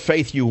have all the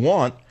faith you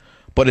want,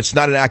 but it's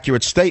not an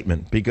accurate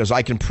statement because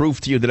I can prove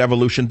to you that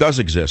evolution does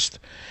exist,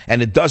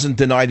 and it doesn't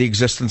deny the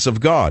existence of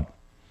God.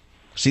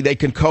 See, they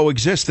can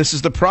coexist. This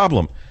is the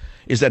problem,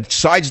 is that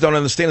sides don't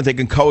understand that they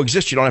can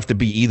coexist. You don't have to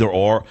be either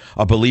or,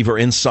 a believer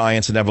in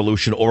science and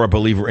evolution or a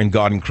believer in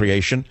God and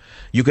creation.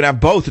 You can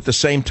have both at the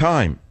same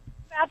time.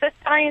 About the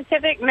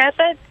scientific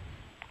method?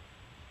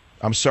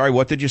 I'm sorry,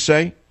 what did you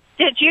say?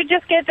 Did you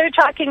just get through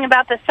talking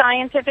about the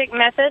scientific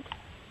method?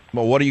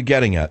 Well, what are you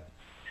getting at?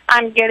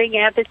 I'm getting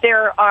at that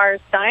there's a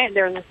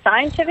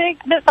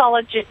scientific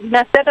methodology,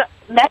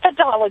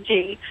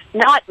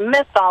 not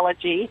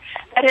mythology,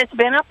 that has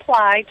been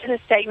applied to the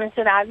statements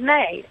that I've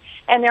made,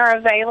 and they're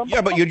available.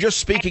 Yeah, but you're just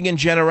speaking in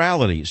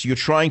generalities. You're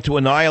trying to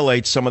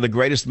annihilate some of the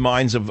greatest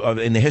minds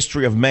in the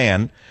history of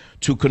man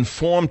to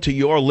conform to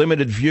your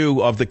limited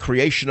view of the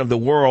creation of the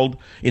world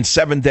in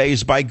 7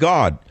 days by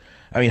God.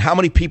 I mean, how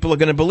many people are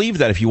going to believe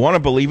that? If you want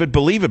to believe it,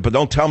 but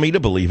don't tell me to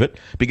believe it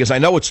because I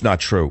know it's not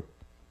true.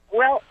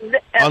 Well,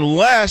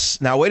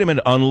 unless, now wait a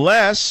minute,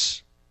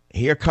 unless,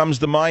 here comes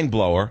the mind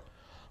blower,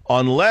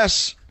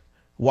 unless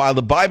while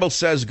the Bible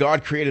says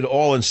God created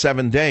all in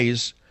 7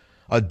 days,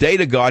 a day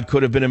to God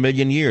could have been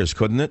 1,000,000 years,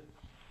 couldn't it?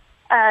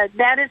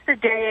 That is the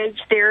day age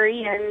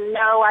theory, and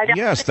no, I don't.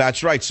 Yes,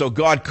 that's right. So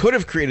God could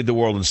have created the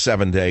world in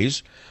 7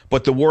 days,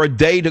 but the word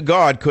day to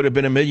God could have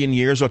been 1 million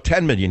years or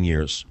 10 million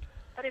years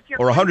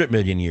or 100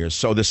 million years.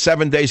 So the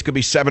 7 days could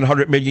be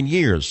 700 million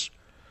years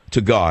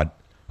to God,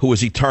 who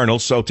is eternal.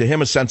 So to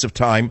him, a sense of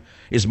time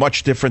is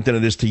much different than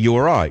it is to you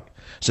or I.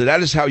 So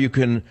that is how you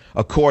can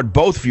accord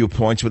both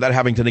viewpoints without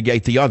having to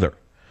negate the other.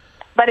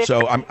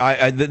 So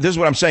this is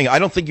what I'm saying. I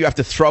don't think you have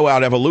to throw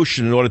out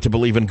evolution in order to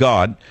believe in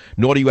God,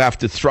 nor do you have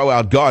to throw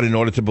out God in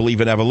order to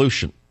believe in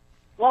evolution.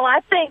 Well,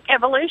 I think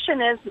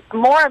evolution is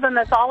more of a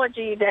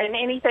mythology than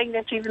anything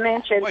that you've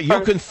mentioned. Well,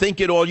 you can think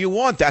it all you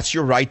want. That's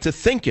your right to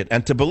think it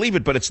and to believe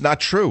it, but it's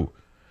not true.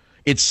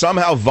 It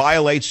somehow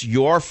violates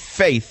your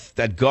faith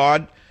that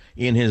God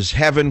in his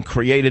heaven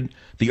created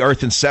the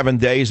earth in 7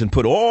 days and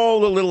put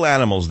all the little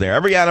animals there.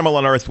 Every animal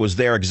on earth was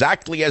there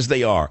exactly as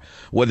they are,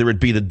 whether it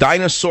be the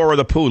dinosaur or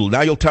the poodle.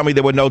 Now you'll tell me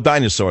there were no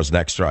dinosaurs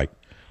next, right?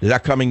 Is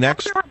that coming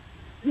next?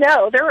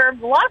 No, there were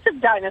lots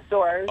of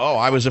dinosaurs. Oh,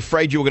 I was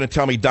afraid you were going to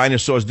tell me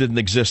dinosaurs didn't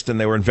exist and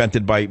they were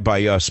invented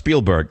by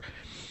Spielberg.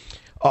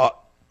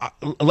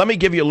 Let me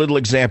give you a little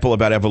example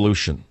about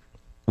evolution.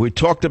 We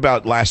talked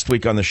about last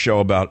week on the show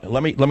about,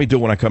 let me do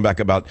it when I come back,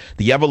 about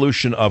the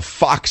evolution of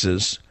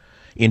foxes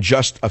in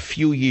just a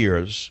few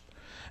years.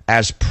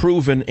 As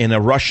proven in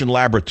a Russian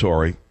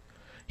laboratory,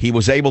 he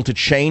was able to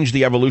change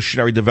the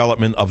evolutionary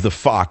development of the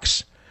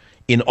fox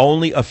in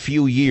only a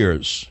few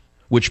years,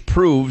 which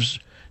proves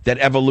that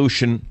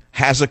evolution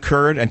has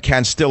occurred and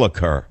can still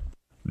occur.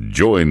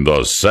 Join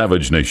the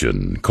Savage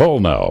Nation.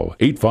 Call now,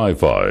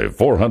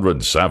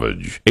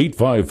 855-400-SAVAGE,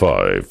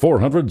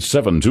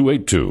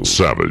 855-400-7282.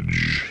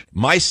 Savage.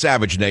 My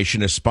Savage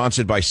Nation is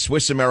sponsored by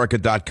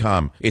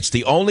SwissAmerica.com. It's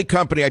the only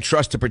company I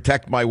trust to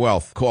protect my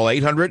wealth. Call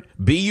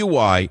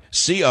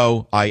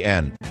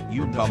 800-BUY-COIN.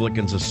 You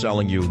Republicans are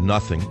selling you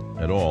nothing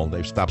at all.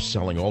 They've stopped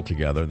selling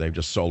altogether. They've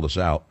just sold us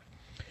out.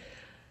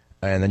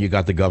 And then you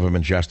got the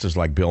government jesters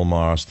like Bill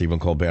Maher, Stephen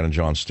Colbert, and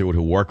Jon Stewart,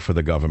 who work for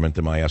the government,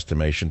 in my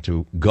estimation,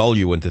 to gull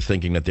you into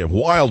thinking that they're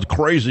wild,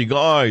 crazy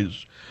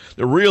guys.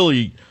 They're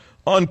really,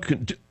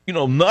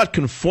 not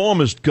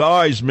conformist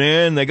guys,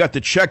 man. They got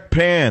the check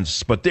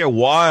pants, but they're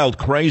wild,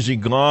 crazy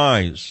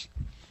guys.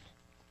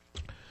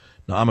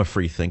 Now, I'm a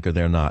free thinker.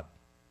 They're not.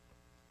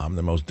 I'm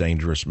the most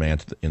dangerous man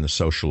in the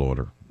social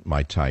order,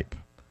 my type.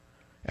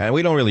 And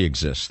we don't really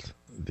exist.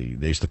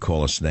 They used to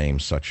call us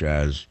names such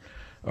as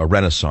a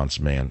Renaissance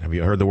man. Have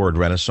you heard the word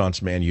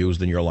Renaissance man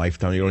used in your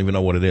lifetime? You don't even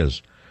know what it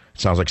is.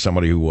 It sounds like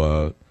somebody who,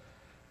 well,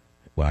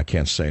 I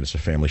can't say it, it's a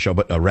family show,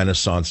 but a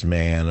Renaissance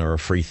man or a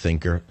free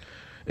thinker.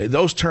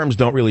 Those terms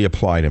don't really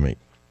apply to me.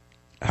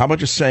 How about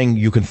just saying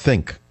you can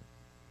think?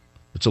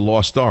 It's a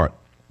lost art.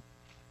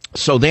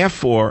 So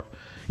therefore,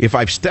 if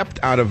I've stepped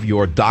out of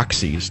your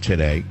doxies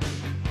today,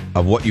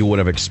 of what you would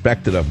have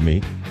expected of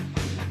me,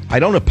 I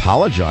don't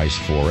apologize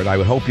for it. I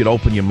would hope you'd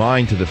open your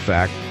mind to the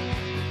fact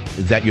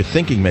that your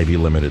thinking may be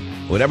limited,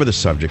 whatever the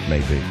subject may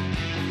be.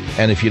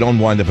 And if you don't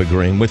wind up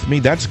agreeing with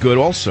me, that's good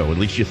also. At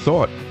least you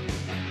thought.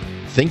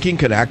 Thinking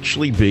can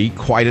actually be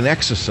quite an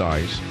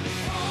exercise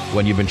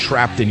when you've been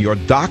trapped in your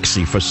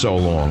doxy for so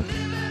long.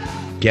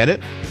 Get it?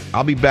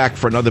 I'll be back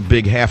for another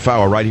big half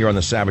hour right here on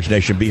the Savage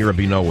Nation. Be here or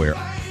be nowhere.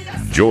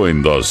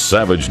 Join the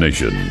Savage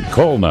Nation.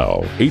 Call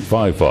now,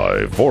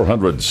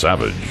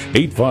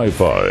 855-400-SAVAGE,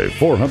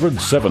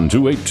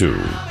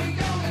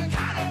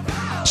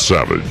 855-400-7282.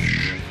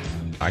 Savage.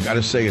 I got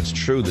to say it's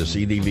true. This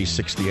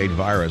EDV68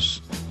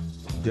 virus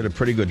did a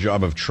pretty good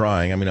job of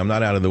trying. I mean, I'm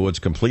not out of the woods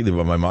completely,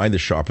 but my mind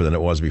is sharper than it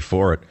was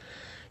before it.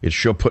 It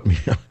sure put me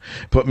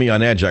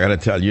on edge. I got to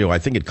tell you, I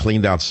think it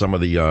cleaned out some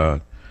of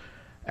the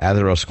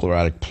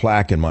atherosclerotic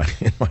plaque in my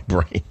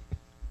brain.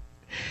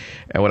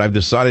 And what I've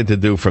decided to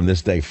do from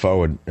this day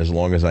forward, as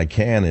long as I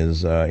can,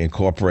 is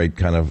incorporate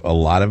kind of a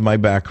lot of my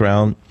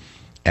background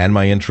and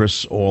my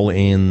interests all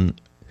in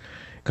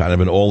kind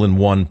of an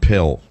all-in-one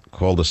pill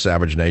called the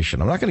Savage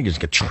Nation. I'm not going to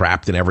just get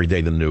trapped in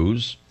the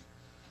news.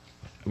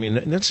 I mean,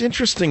 that's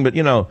interesting, but,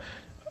 you know,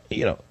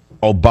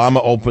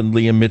 Obama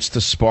openly admits to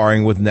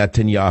sparring with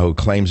Netanyahu,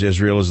 claims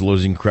Israel is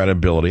losing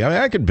credibility. I mean,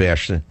 I could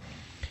bash the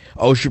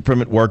OSHA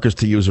permit workers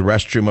to use a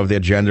restroom of their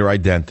gender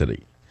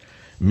identity.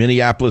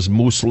 Minneapolis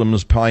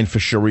Muslims pine for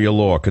Sharia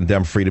law,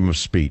 condemn freedom of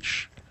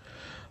speech.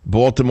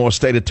 Baltimore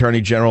State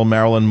Attorney General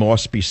Marilyn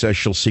Mosby says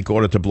she'll seek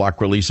order to block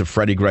release of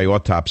Freddie Gray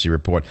autopsy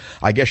report.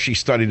 I guess she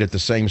studied at the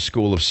same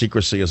school of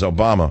secrecy as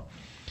Obama.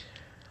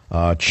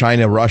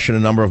 China, Russia, and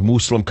a number of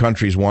Muslim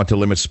countries want to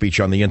limit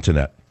speech on the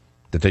internet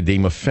that they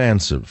deem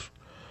offensive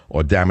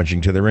or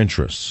damaging to their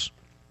interests.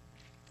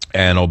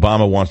 And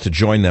Obama wants to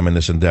join them in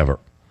this endeavor.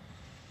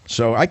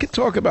 So I could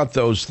talk about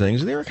those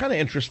things. They're kind of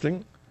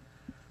interesting,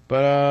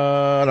 but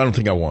I don't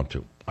think I want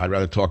to. I'd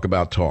rather talk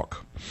about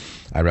talk.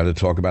 I'd rather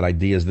talk about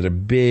ideas that are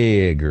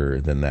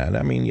bigger than that.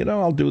 I mean,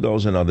 I'll do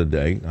those another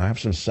day. I have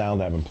some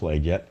sound I haven't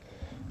played yet.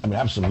 I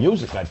have some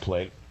music I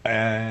played,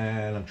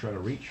 and I'm trying to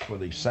reach for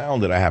the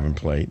sound that I haven't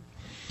played.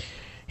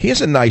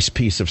 Here's a nice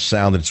piece of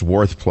sound that's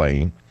worth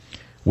playing,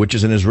 which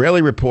is an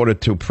Israeli reporter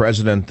to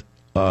President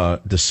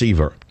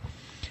Deceiver.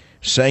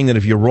 saying that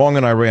if you're wrong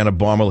in Iran,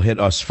 Obama will hit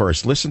us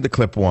first. Listen to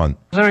clip one.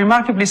 It was a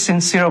remarkably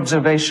sincere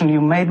observation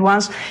you made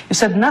once. You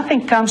said,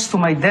 nothing comes to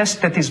my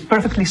desk that is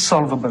perfectly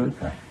solvable.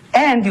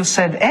 And you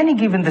said, any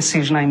given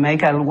decision I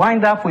make, I'll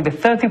wind up with a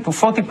 30 to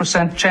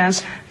 40%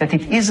 chance that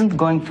it isn't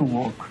going to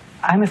work.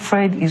 I'm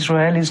afraid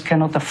Israelis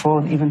cannot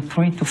afford even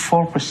 3 to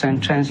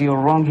 4% chance you're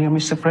wrong here,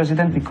 Mr.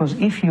 President, because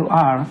if you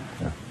are,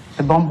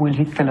 the bomb will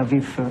hit Tel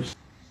Aviv first.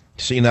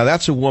 See, now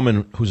that's a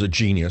woman who's a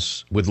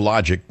genius with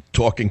logic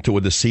talking to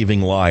a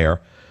deceiving liar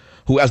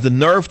who has the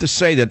nerve to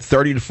say that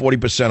 30 to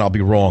 40% I'll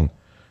be wrong.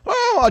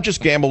 Well, I'll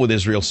just gamble with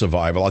Israel's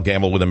survival. I'll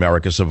gamble with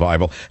America's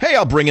survival. Hey,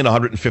 I'll bring in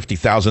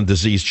 150,000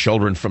 diseased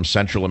children from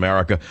Central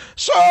America.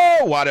 So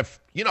what if,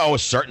 a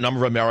certain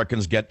number of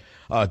Americans get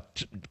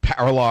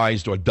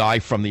paralyzed or die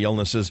from the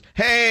illnesses?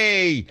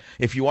 Hey,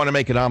 if you want to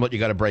make an omelet, you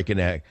got to break an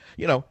egg.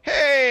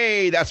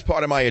 Hey, that's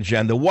part of my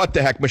agenda. What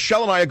the heck?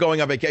 Michelle and I are going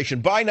on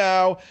vacation. Bye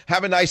now.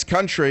 Have a nice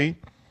country.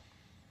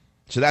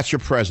 So that's your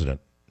president.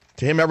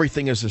 To him,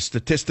 everything is a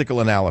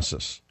statistical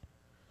analysis.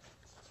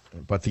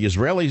 But the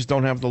Israelis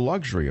don't have the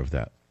luxury of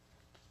that.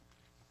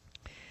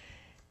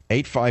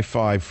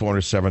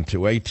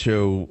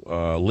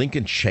 855-407-2882.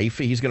 Lincoln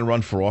Chafee, he's going to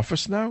run for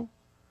office now?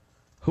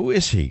 Who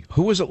is he?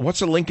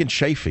 What's a Lincoln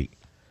Chafee?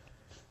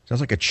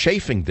 Sounds like a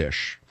chafing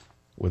dish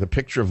with a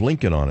picture of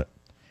Lincoln on it.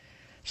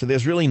 So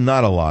there's really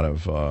not a lot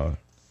of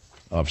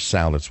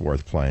sound that's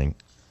worth playing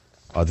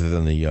other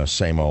than the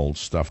same old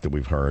stuff that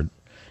we've heard.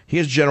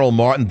 Here's General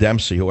Martin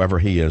Dempsey, whoever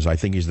he is. I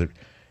think he's the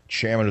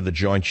chairman of the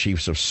Joint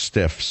Chiefs of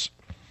Stiffs,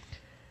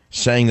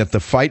 saying that the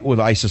fight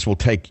with ISIS will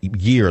take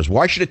years.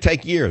 Why should it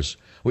take years?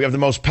 We have the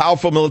most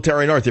powerful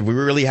military on earth. If we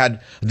really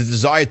had the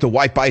desire to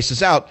wipe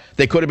ISIS out,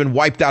 they could have been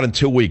wiped out in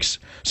 2 weeks.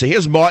 So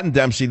here's Martin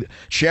Dempsey,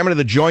 chairman of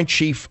the Joint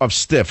Chief of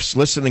Stiffs.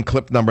 Listen in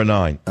clip number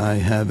 9. I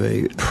have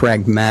a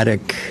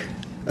pragmatic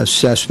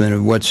assessment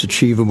of what's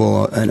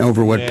achievable and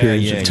over what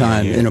periods of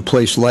time in a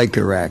place like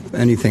Iraq.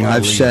 Anything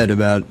I've said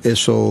about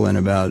ISIL and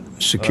about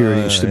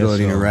security and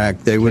stability in Iraq,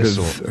 they would have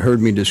heard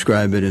me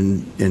describe it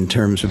in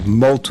terms of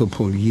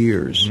multiple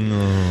years.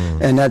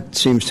 And that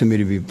seems to me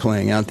to be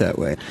playing out that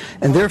way.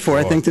 And therefore,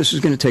 I think this is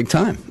going to take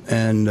time.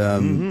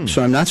 And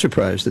so I'm not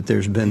surprised that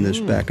there's been this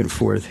back and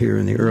forth here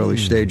in the early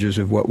stages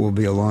of what will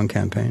be a long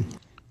campaign.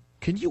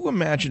 Can you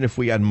imagine if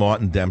we had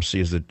Martin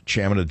Dempsey as the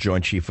chairman of the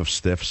Joint Chief of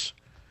Stiffs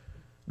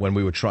when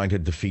we were trying to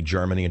defeat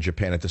Germany and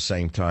Japan at the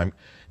same time?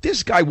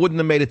 This guy wouldn't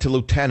have made it to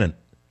lieutenant.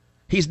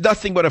 He's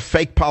nothing but a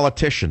fake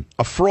politician,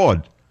 a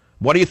fraud.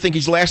 Why do you think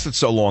he's lasted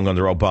so long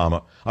under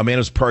Obama? A man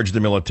who's purged the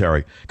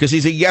military. Because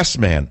he's a yes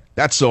man.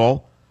 That's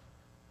all.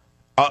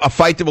 A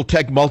fight that will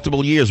take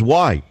multiple years.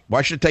 Why?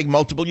 Why should it take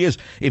multiple years?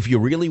 If you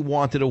really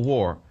wanted a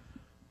war,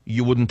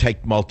 you wouldn't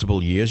take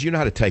multiple years. You know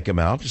how to take him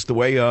out. It's the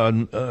way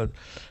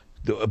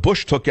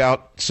Bush took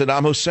out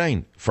Saddam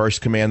Hussein.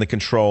 First command and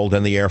control,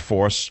 then the Air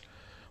Force.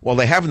 Well,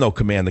 they have no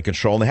command and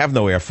control, and they have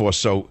no Air Force,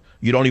 so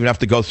you don't even have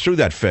to go through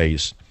that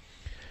phase.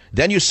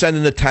 Then you send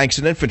in the tanks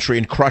and infantry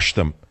and crush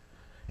them.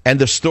 End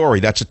of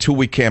story. That's a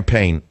 2-week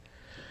campaign.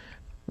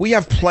 We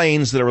have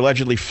planes that are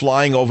allegedly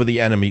flying over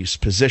the enemy's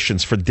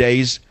positions for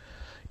days,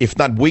 if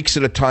not weeks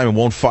at a time, and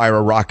won't fire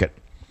a rocket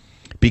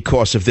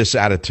because of this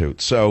attitude.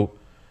 So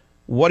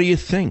what do you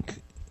think?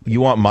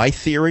 You want my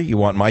theory? You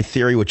want my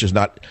theory, which is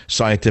not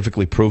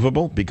scientifically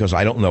provable because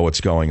I don't know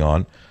what's going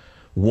on.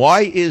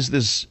 Why is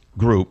this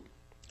group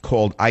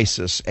called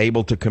ISIS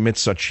able to commit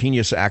such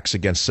heinous acts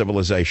against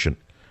civilization,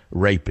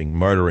 raping,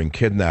 murdering,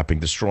 kidnapping,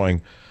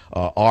 destroying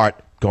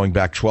art going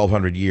back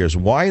 1,200 years?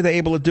 Why are they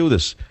able to do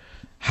this?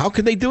 How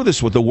can they do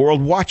this with the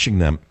world watching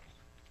them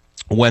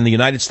when the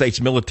United States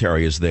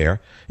military is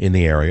there in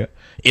the area?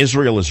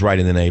 Israel is right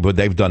in the neighborhood.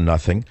 They've done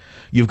nothing.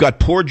 You've got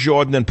poor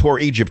Jordan and poor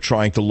Egypt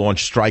trying to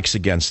launch strikes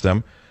against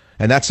them,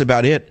 and that's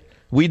about it.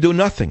 We do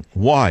nothing.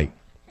 Why?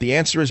 The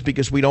answer is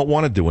because we don't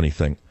want to do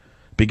anything.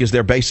 Because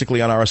they're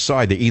basically on our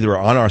side. They either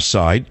are on our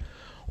side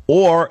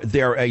or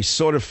they're a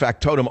sort of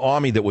factotum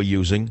army that we're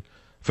using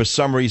for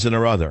some reason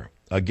or other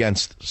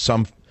against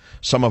some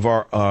of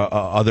our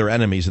other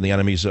enemies and the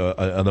enemies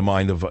of the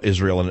mind of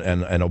Israel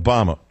and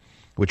Obama,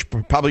 which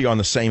probably are on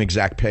the same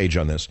exact page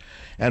on this.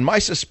 And my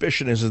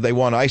suspicion is that they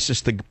want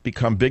ISIS to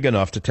become big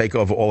enough to take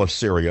over all of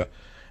Syria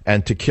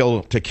and to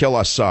kill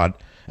Assad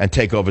and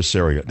take over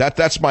Syria.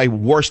 That's my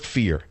worst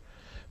fear.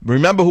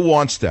 Remember who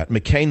wants that?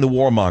 McCain, the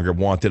warmonger,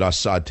 wanted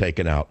Assad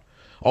taken out.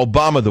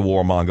 Obama, the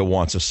warmonger,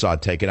 wants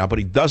Assad taken out, but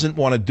he doesn't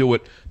want to do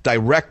it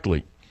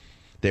directly.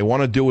 They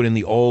want to do it in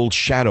the old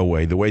shadow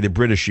way, the way the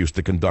British used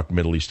to conduct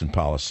Middle Eastern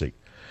policy,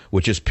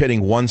 which is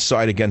pitting one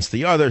side against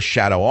the other,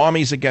 shadow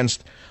armies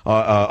against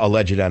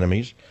alleged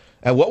enemies.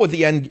 And what would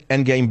the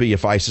end game be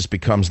if ISIS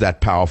becomes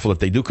that powerful, if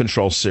they do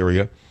control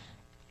Syria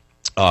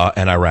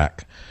and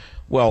Iraq?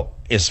 Well,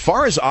 as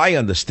far as I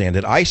understand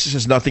it, ISIS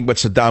is nothing but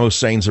Saddam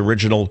Hussein's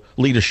original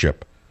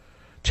leadership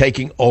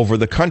taking over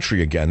the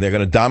country again. They're going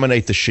to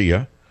dominate the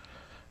Shia.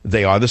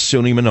 They are the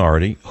Sunni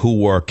minority who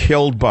were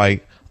killed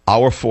by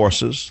our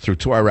forces through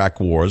 2 Iraq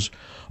wars,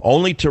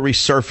 only to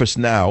resurface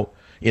now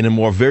in a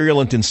more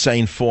virulent,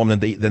 insane form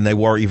than they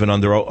were even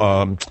under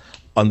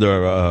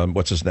under,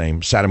 what's his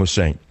name, Saddam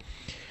Hussein.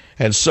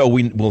 And so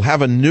we'll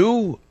have a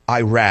new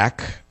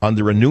Iraq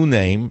under a new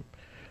name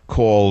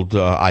called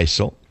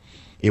ISIL.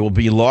 It will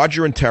be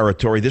larger in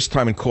territory, this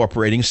time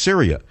incorporating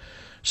Syria.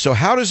 So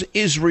how does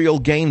Israel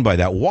gain by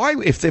that? Why,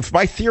 if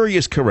my theory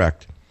is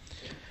correct,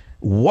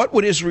 what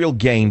would Israel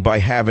gain by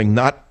having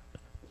not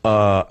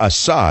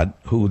Assad,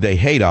 who they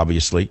hate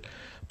obviously,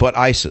 but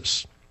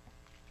ISIS?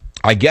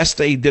 I guess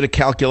they did a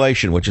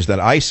calculation, which is that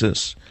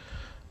ISIS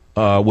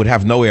would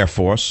have no air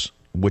force,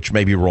 which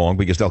may be wrong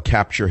because they'll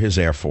capture his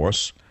air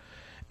force,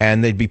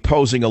 and they'd be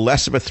posing a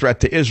less of a threat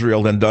to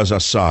Israel than does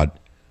Assad.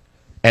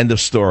 End of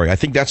story. I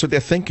think that's what they're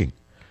thinking.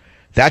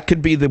 That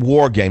could be the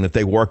war game that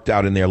they worked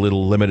out in their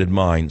little limited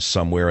minds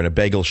somewhere in a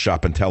bagel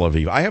shop in Tel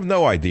Aviv. I have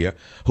no idea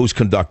who's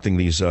conducting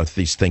these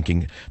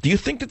thinking. Do you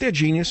think that they're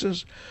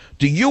geniuses?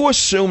 Do you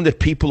assume that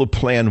people who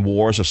plan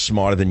wars are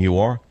smarter than you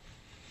are?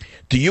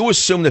 Do you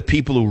assume that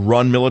people who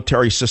run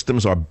military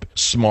systems are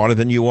smarter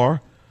than you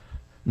are?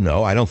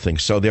 No, I don't think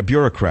so. They're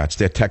bureaucrats.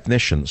 They're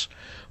technicians.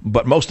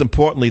 But most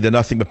importantly, they're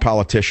nothing but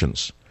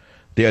politicians.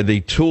 They're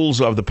the tools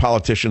of the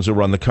politicians who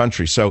run the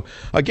country. So,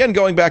 again,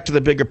 going back to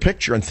the bigger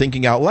picture and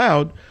thinking out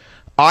loud,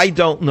 I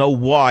don't know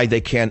why they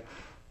can't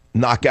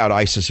knock out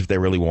ISIS if they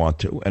really want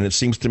to. And it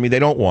seems to me they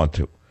don't want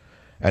to.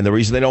 And the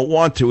reason they don't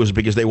want to is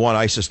because they want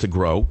ISIS to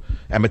grow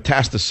and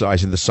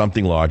metastasize into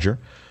something larger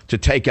to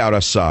take out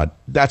Assad.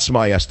 That's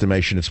my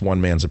estimation. It's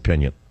one man's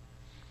opinion.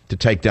 To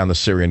take down the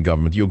Syrian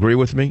government. Do you agree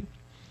with me?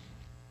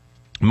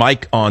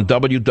 Mike on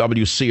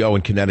WWCO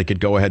in Connecticut.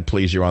 Go ahead,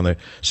 please. You're on the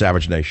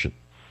Savage Nation.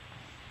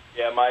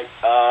 Yeah, Mike,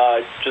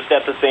 just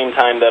at the same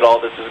time that all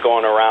this is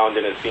going around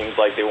and it seems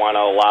like they want to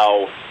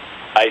allow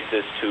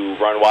ISIS to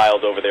run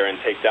wild over there and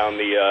take down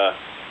the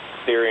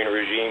Syrian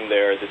regime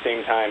there, at the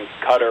same time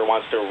Qatar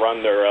wants to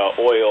run their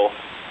oil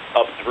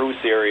up through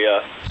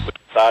Syria, which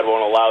Assad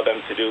won't allow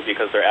them to do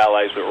because they're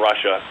allies with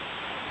Russia.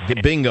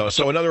 Bingo.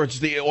 So in other words,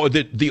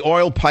 the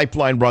oil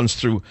pipeline runs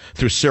through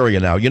Syria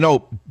now. You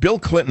know, Bill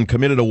Clinton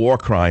committed a war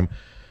crime.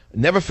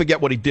 Never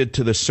forget what he did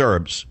to the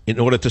Serbs in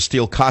order to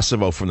steal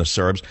Kosovo from the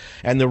Serbs.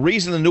 And the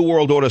reason the New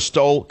World Order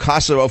stole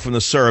Kosovo from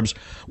the Serbs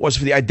was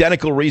for the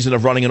identical reason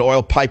of running an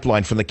oil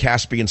pipeline from the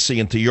Caspian Sea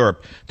into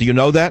Europe. Do you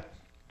know that?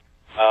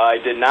 I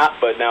did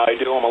not, but now I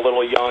do. I'm a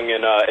little young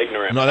and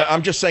ignorant. No,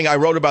 I'm just saying I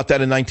wrote about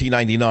that in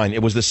 1999.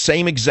 It was the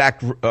same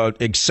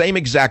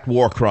exact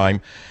war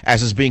crime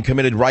as is being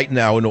committed right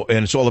now, and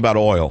it's all about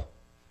oil.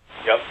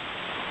 Yep.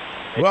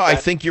 Well, I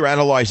think you're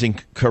analyzing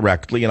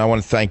correctly, and I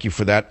want to thank you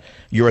for that.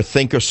 You're a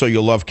thinker, so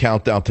you'll love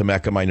Countdown to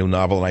Mecca, my new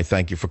novel, and I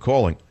thank you for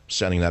calling,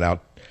 sending that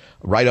out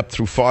right up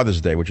through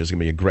Father's Day, which is going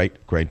to be a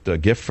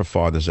great gift for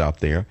fathers out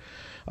there.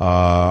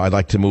 I'd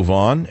like to move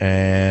on,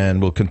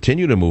 and we'll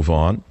continue to move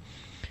on.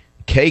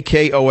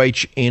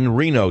 KKOH in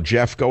Reno.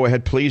 Jeff, go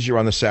ahead, please. You're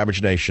on the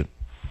Savage Nation.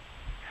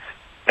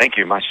 Thank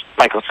you,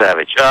 Michael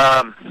Savage.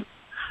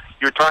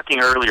 You were talking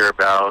earlier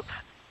about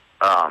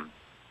now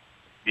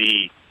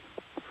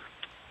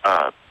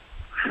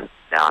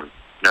I'm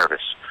nervous.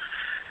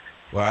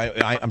 Well,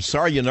 I'm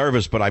sorry you're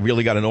nervous, but I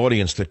really got an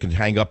audience that can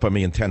hang up on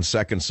me in 10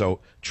 seconds, so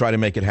try to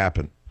make it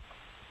happen.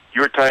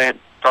 You were talking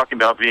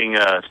about being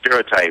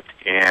stereotyped,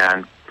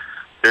 and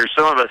there's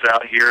some of us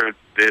out here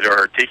that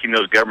are taking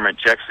those government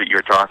checks that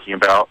you're talking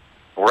about.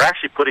 We're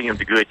actually putting them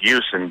to good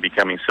use and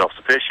becoming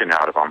self-sufficient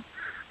out of them.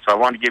 So I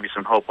wanted to give you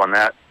some hope on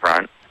that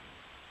front.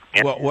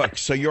 And what?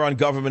 So you're on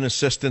government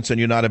assistance and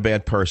you're not a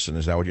bad person.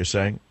 Is that what you're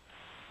saying?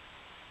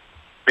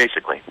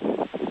 Basically.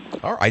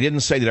 All right. I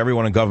didn't say that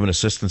everyone on government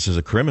assistance is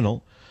a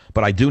criminal,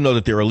 but I do know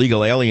that there are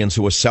illegal aliens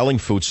who are selling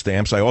food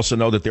stamps. I also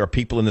know that there are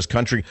people in this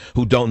country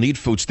who don't need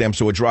food stamps,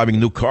 who are driving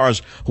new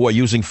cars, who are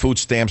using food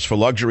stamps for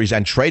luxuries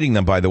and trading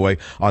them, by the way,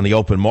 on the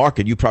open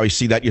market. You probably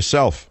see that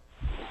yourself.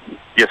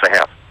 Yes, I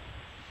have.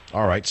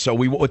 All right. So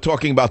we're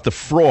talking about the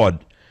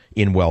fraud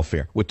in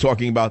welfare. We're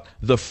talking about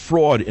the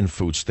fraud in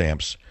food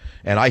stamps.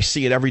 And I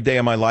see it every day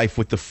of my life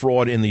with the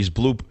fraud in these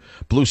blue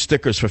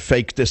stickers for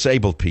fake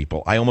disabled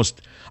people. I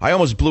almost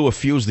blew a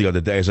fuse the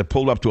other day as I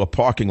pulled up to a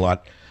parking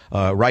lot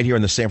right here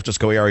in the San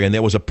Francisco area, and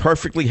there was a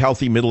perfectly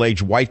healthy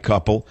middle-aged white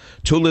couple,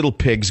 two little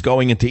pigs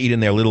going in to eat in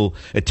their little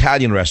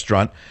Italian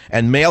restaurant,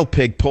 and male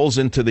pig pulls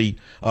into the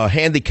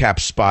handicap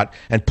spot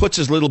and puts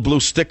his little blue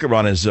sticker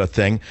on his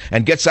thing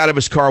and gets out of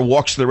his car,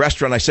 walks to the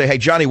restaurant. I say, "Hey,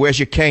 Johnny, where's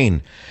your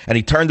cane?" And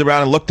he turned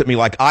around and looked at me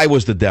like I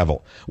was the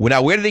devil. Well,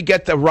 now, where did he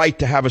get the right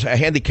to have a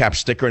handicap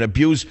sticker and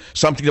abuse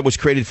something that was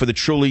created for the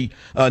truly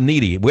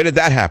needy? Where did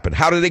that happen?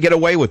 How did they get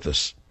away with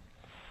this?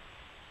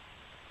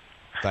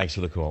 Thanks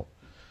for the call.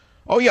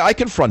 Oh, yeah, I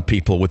confront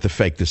people with the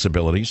fake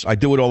disabilities. I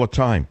do it all the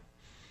time.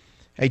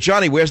 Hey,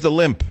 Johnny, where's the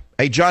limp?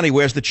 Hey, Johnny,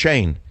 where's the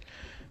chain?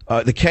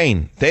 The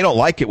cane. They don't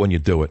like it when you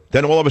do it.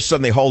 Then all of a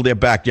sudden they hold their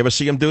back. You ever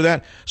see them do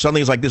that?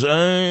 Suddenly it's like this.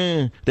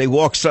 They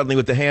walk suddenly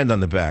with the hand on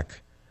the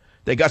back.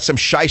 They got some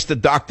shyster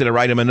doctor to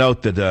write them a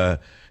note that,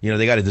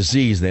 they got a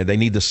disease. They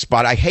need the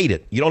spot. I hate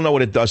it. You don't know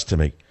what it does to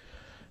me.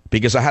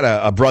 Because I had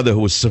a brother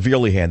who was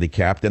severely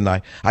handicapped, and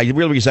I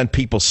really resent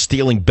people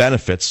stealing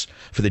benefits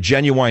for the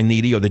genuine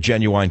needy or the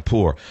genuine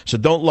poor. So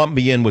don't lump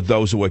me in with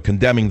those who are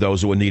condemning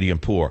those who are needy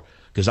and poor.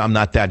 because I'm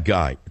not that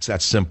guy. It's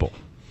that simple.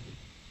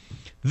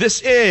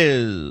 This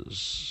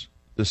is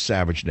the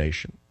Savage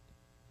Nation.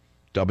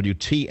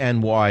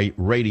 WTNY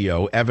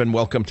Radio. Evan,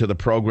 welcome to the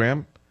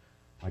program.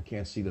 I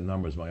can't see the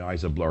numbers. My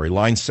eyes are blurry.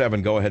 Line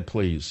 7, go ahead,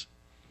 please.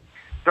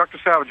 Dr.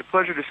 Savage, a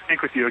pleasure to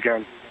speak with you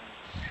again.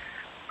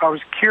 I was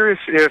curious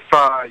if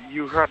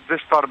you had this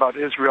thought about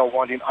Israel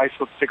wanting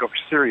ISIL to take over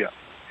Syria.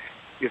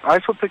 If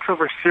ISIL takes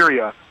over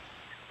Syria,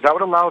 that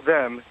would allow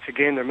them to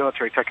gain their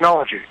military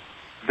technology,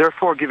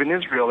 therefore giving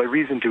Israel a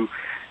reason to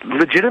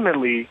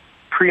legitimately,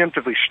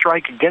 preemptively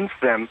strike against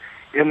them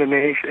in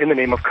the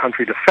name of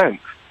country defense.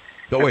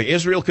 No, wait,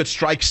 Israel could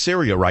strike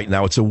Syria right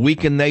now. It's a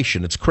weakened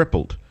nation. It's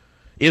crippled.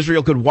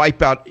 Israel could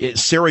wipe out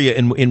Syria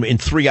in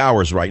 3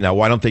 hours right now.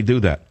 Why don't they do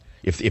that?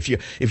 If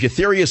your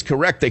theory is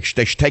correct, they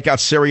should take out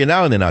Syria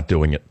now, and they're not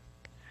doing it.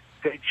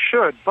 They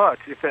should, but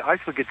if the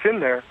ISIL gets in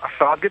there,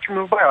 Assad gets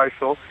removed by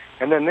ISIL,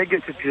 and then they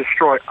get to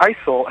destroy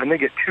ISIL, and they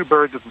get 2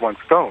 birds with 1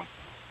 stone.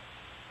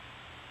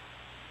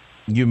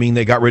 You mean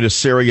they got rid of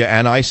Syria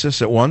and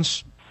ISIS at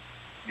once?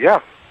 Yeah.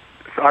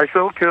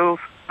 ISIL kills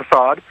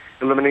Assad,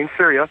 eliminating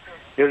Syria.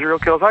 Israel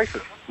kills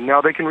ISIS.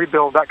 Now they can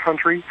rebuild that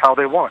country how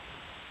they want.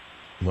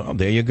 Well,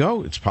 there you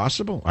go. It's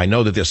possible. I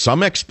know that there's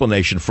some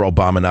explanation for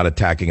Obama not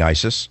attacking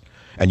ISIS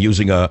and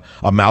using a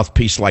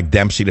mouthpiece like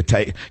Dempsey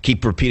to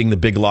keep repeating the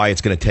big lie.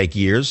 It's going to take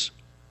years.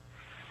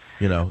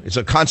 You know, it's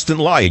a constant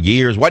lie.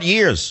 Years. What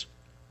years?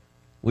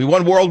 We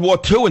won World War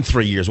II in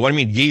 3 years. What do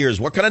you mean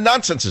years? What kind of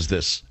nonsense is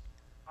this?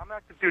 I'm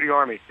active duty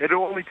Army.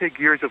 It'll only take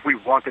years if we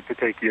want it to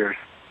take years.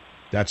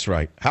 That's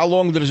right. How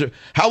long would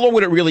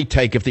it really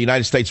take if the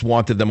United States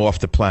wanted them off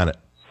the planet?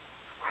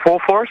 Full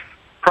force?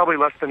 Probably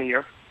less than a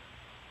year.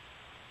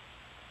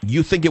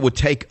 You think it would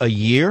take a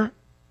year?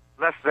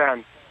 Less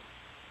than.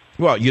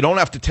 Well, you don't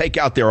have to take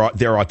out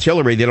their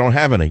artillery. They don't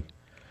have any.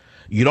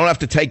 You don't have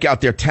to take out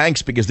their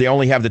tanks because they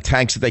only have the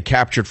tanks that they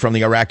captured from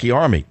the Iraqi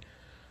army.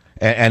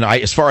 And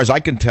as far as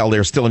I can tell,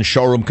 they're still in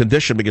showroom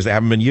condition because they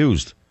haven't been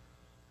used.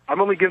 I'm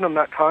only giving them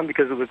that time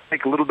because it would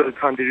take a little bit of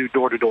time to do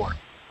door-to-door.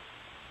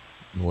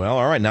 Well,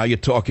 all right. Now you're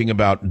talking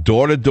about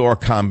door-to-door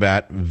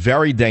combat,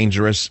 very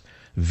dangerous,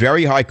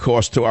 very high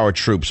cost to our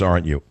troops,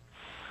 aren't you?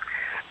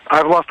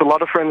 I've lost a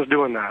lot of friends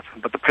doing that,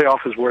 but the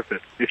payoff is worth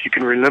it if you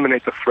can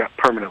eliminate the threat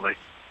permanently.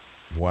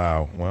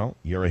 Wow. Well,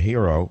 you're a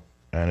hero,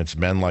 and it's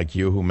men like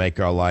you who make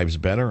our lives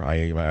better.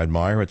 I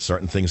admire it.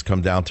 Certain things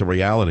come down to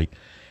reality,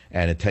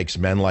 and it takes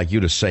men like you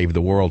to save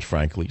the world,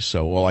 frankly.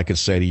 So all I can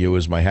say to you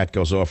is my hat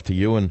goes off to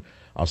you, and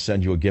I'll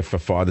send you a gift for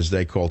Father's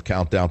Day called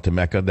Countdown to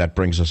Mecca. That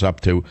brings us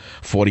up to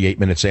 48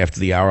 minutes after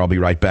the hour. I'll be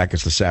right back.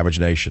 It's the Savage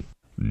Nation.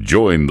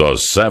 Join the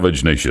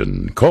Savage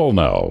Nation. Call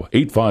now,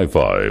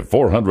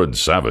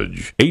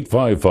 855-400-SAVAGE,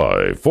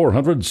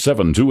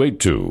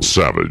 855-400-7282.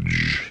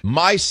 Savage.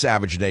 My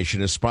Savage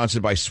Nation is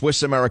sponsored by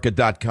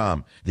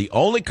SwissAmerica.com, the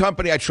only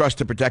company I trust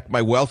to protect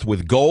my wealth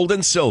with gold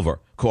and silver.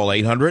 Call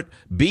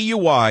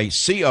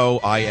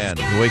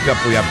 800-BUYCOIN. You wake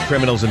up, we have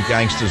criminals and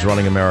gangsters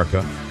running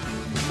America.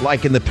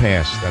 Like in the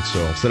past, that's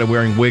all. Instead of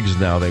wearing wigs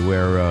now, they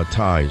wear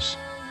ties.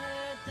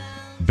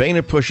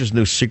 Boehner pushes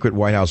new secret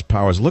White House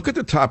powers. Look at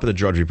the top of the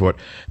Drudge Report.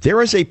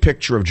 There is a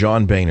picture of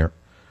John Boehner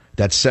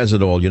that says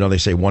it all. You know, they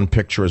say one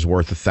picture is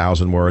worth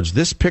 1,000 words.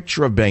 This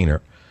picture of Boehner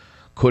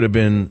could have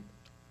been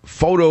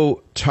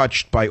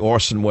photo-touched by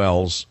Orson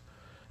Welles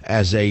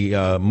as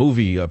a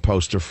movie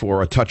poster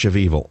for A Touch of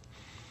Evil.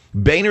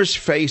 Boehner's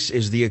face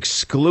is the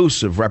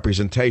exclusive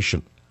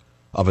representation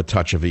of A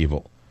Touch of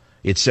Evil.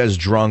 It says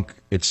drunk,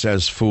 it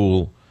says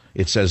fool,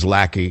 it says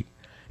lackey,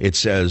 it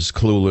says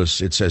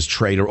clueless, it says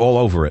traitor, all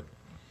over it.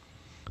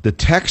 The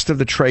text of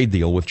the trade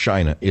deal with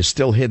China is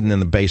still hidden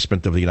in the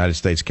basement of the United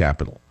States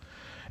Capitol.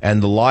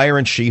 And the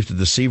liar-in-chief, the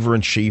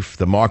deceiver-in-chief,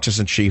 the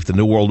Marxist-in-chief, the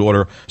New World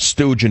Order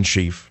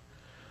stooge-in-chief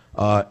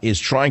is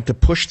trying to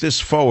push this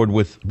forward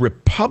with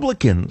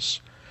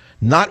Republicans,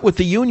 not with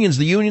the unions.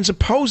 The unions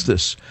oppose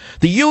this.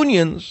 The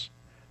unions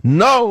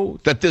know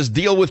that this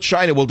deal with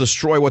China will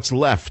destroy what's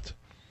left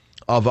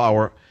of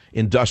our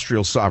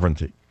industrial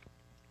sovereignty.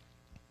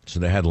 So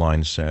the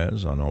headline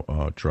says on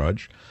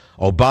Drudge,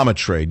 Obama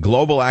trade,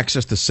 global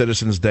access to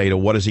citizens' data.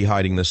 What is he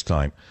hiding this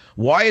time?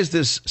 Why is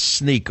this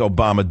sneak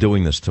Obama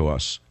doing this to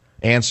us?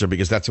 Answer,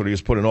 because that's what he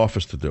was put in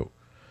office to do.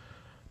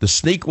 The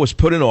sneak was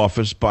put in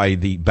office by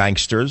the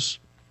banksters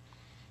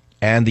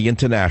and the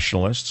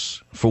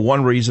internationalists for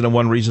one reason and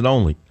one reason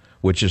only,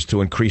 which is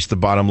to increase the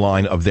bottom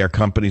line of their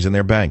companies and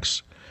their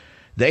banks.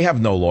 They have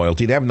no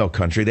loyalty. They have no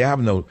country. They have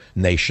no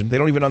nation. They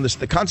don't even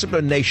understand. The concept of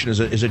a nation is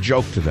a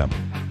joke to them.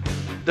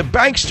 The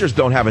banksters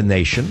don't have a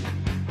nation.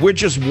 We're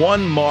just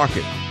one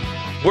market.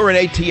 We're an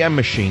ATM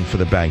machine for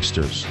the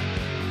banksters.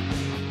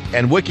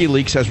 And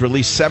WikiLeaks has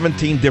released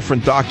 17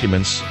 different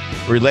documents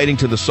relating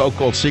to the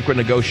so-called secret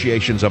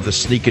negotiations of the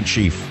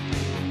sneak-in-chief.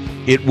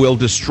 It will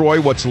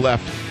destroy what's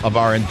left of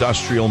our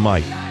industrial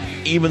might.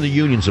 Even the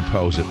unions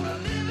oppose it.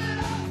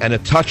 And A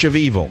Touch of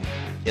Evil,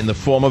 in the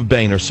form of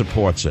Boehner,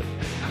 supports it.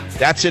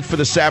 That's it for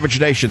the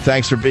Savage Nation.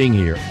 Thanks for being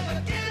here.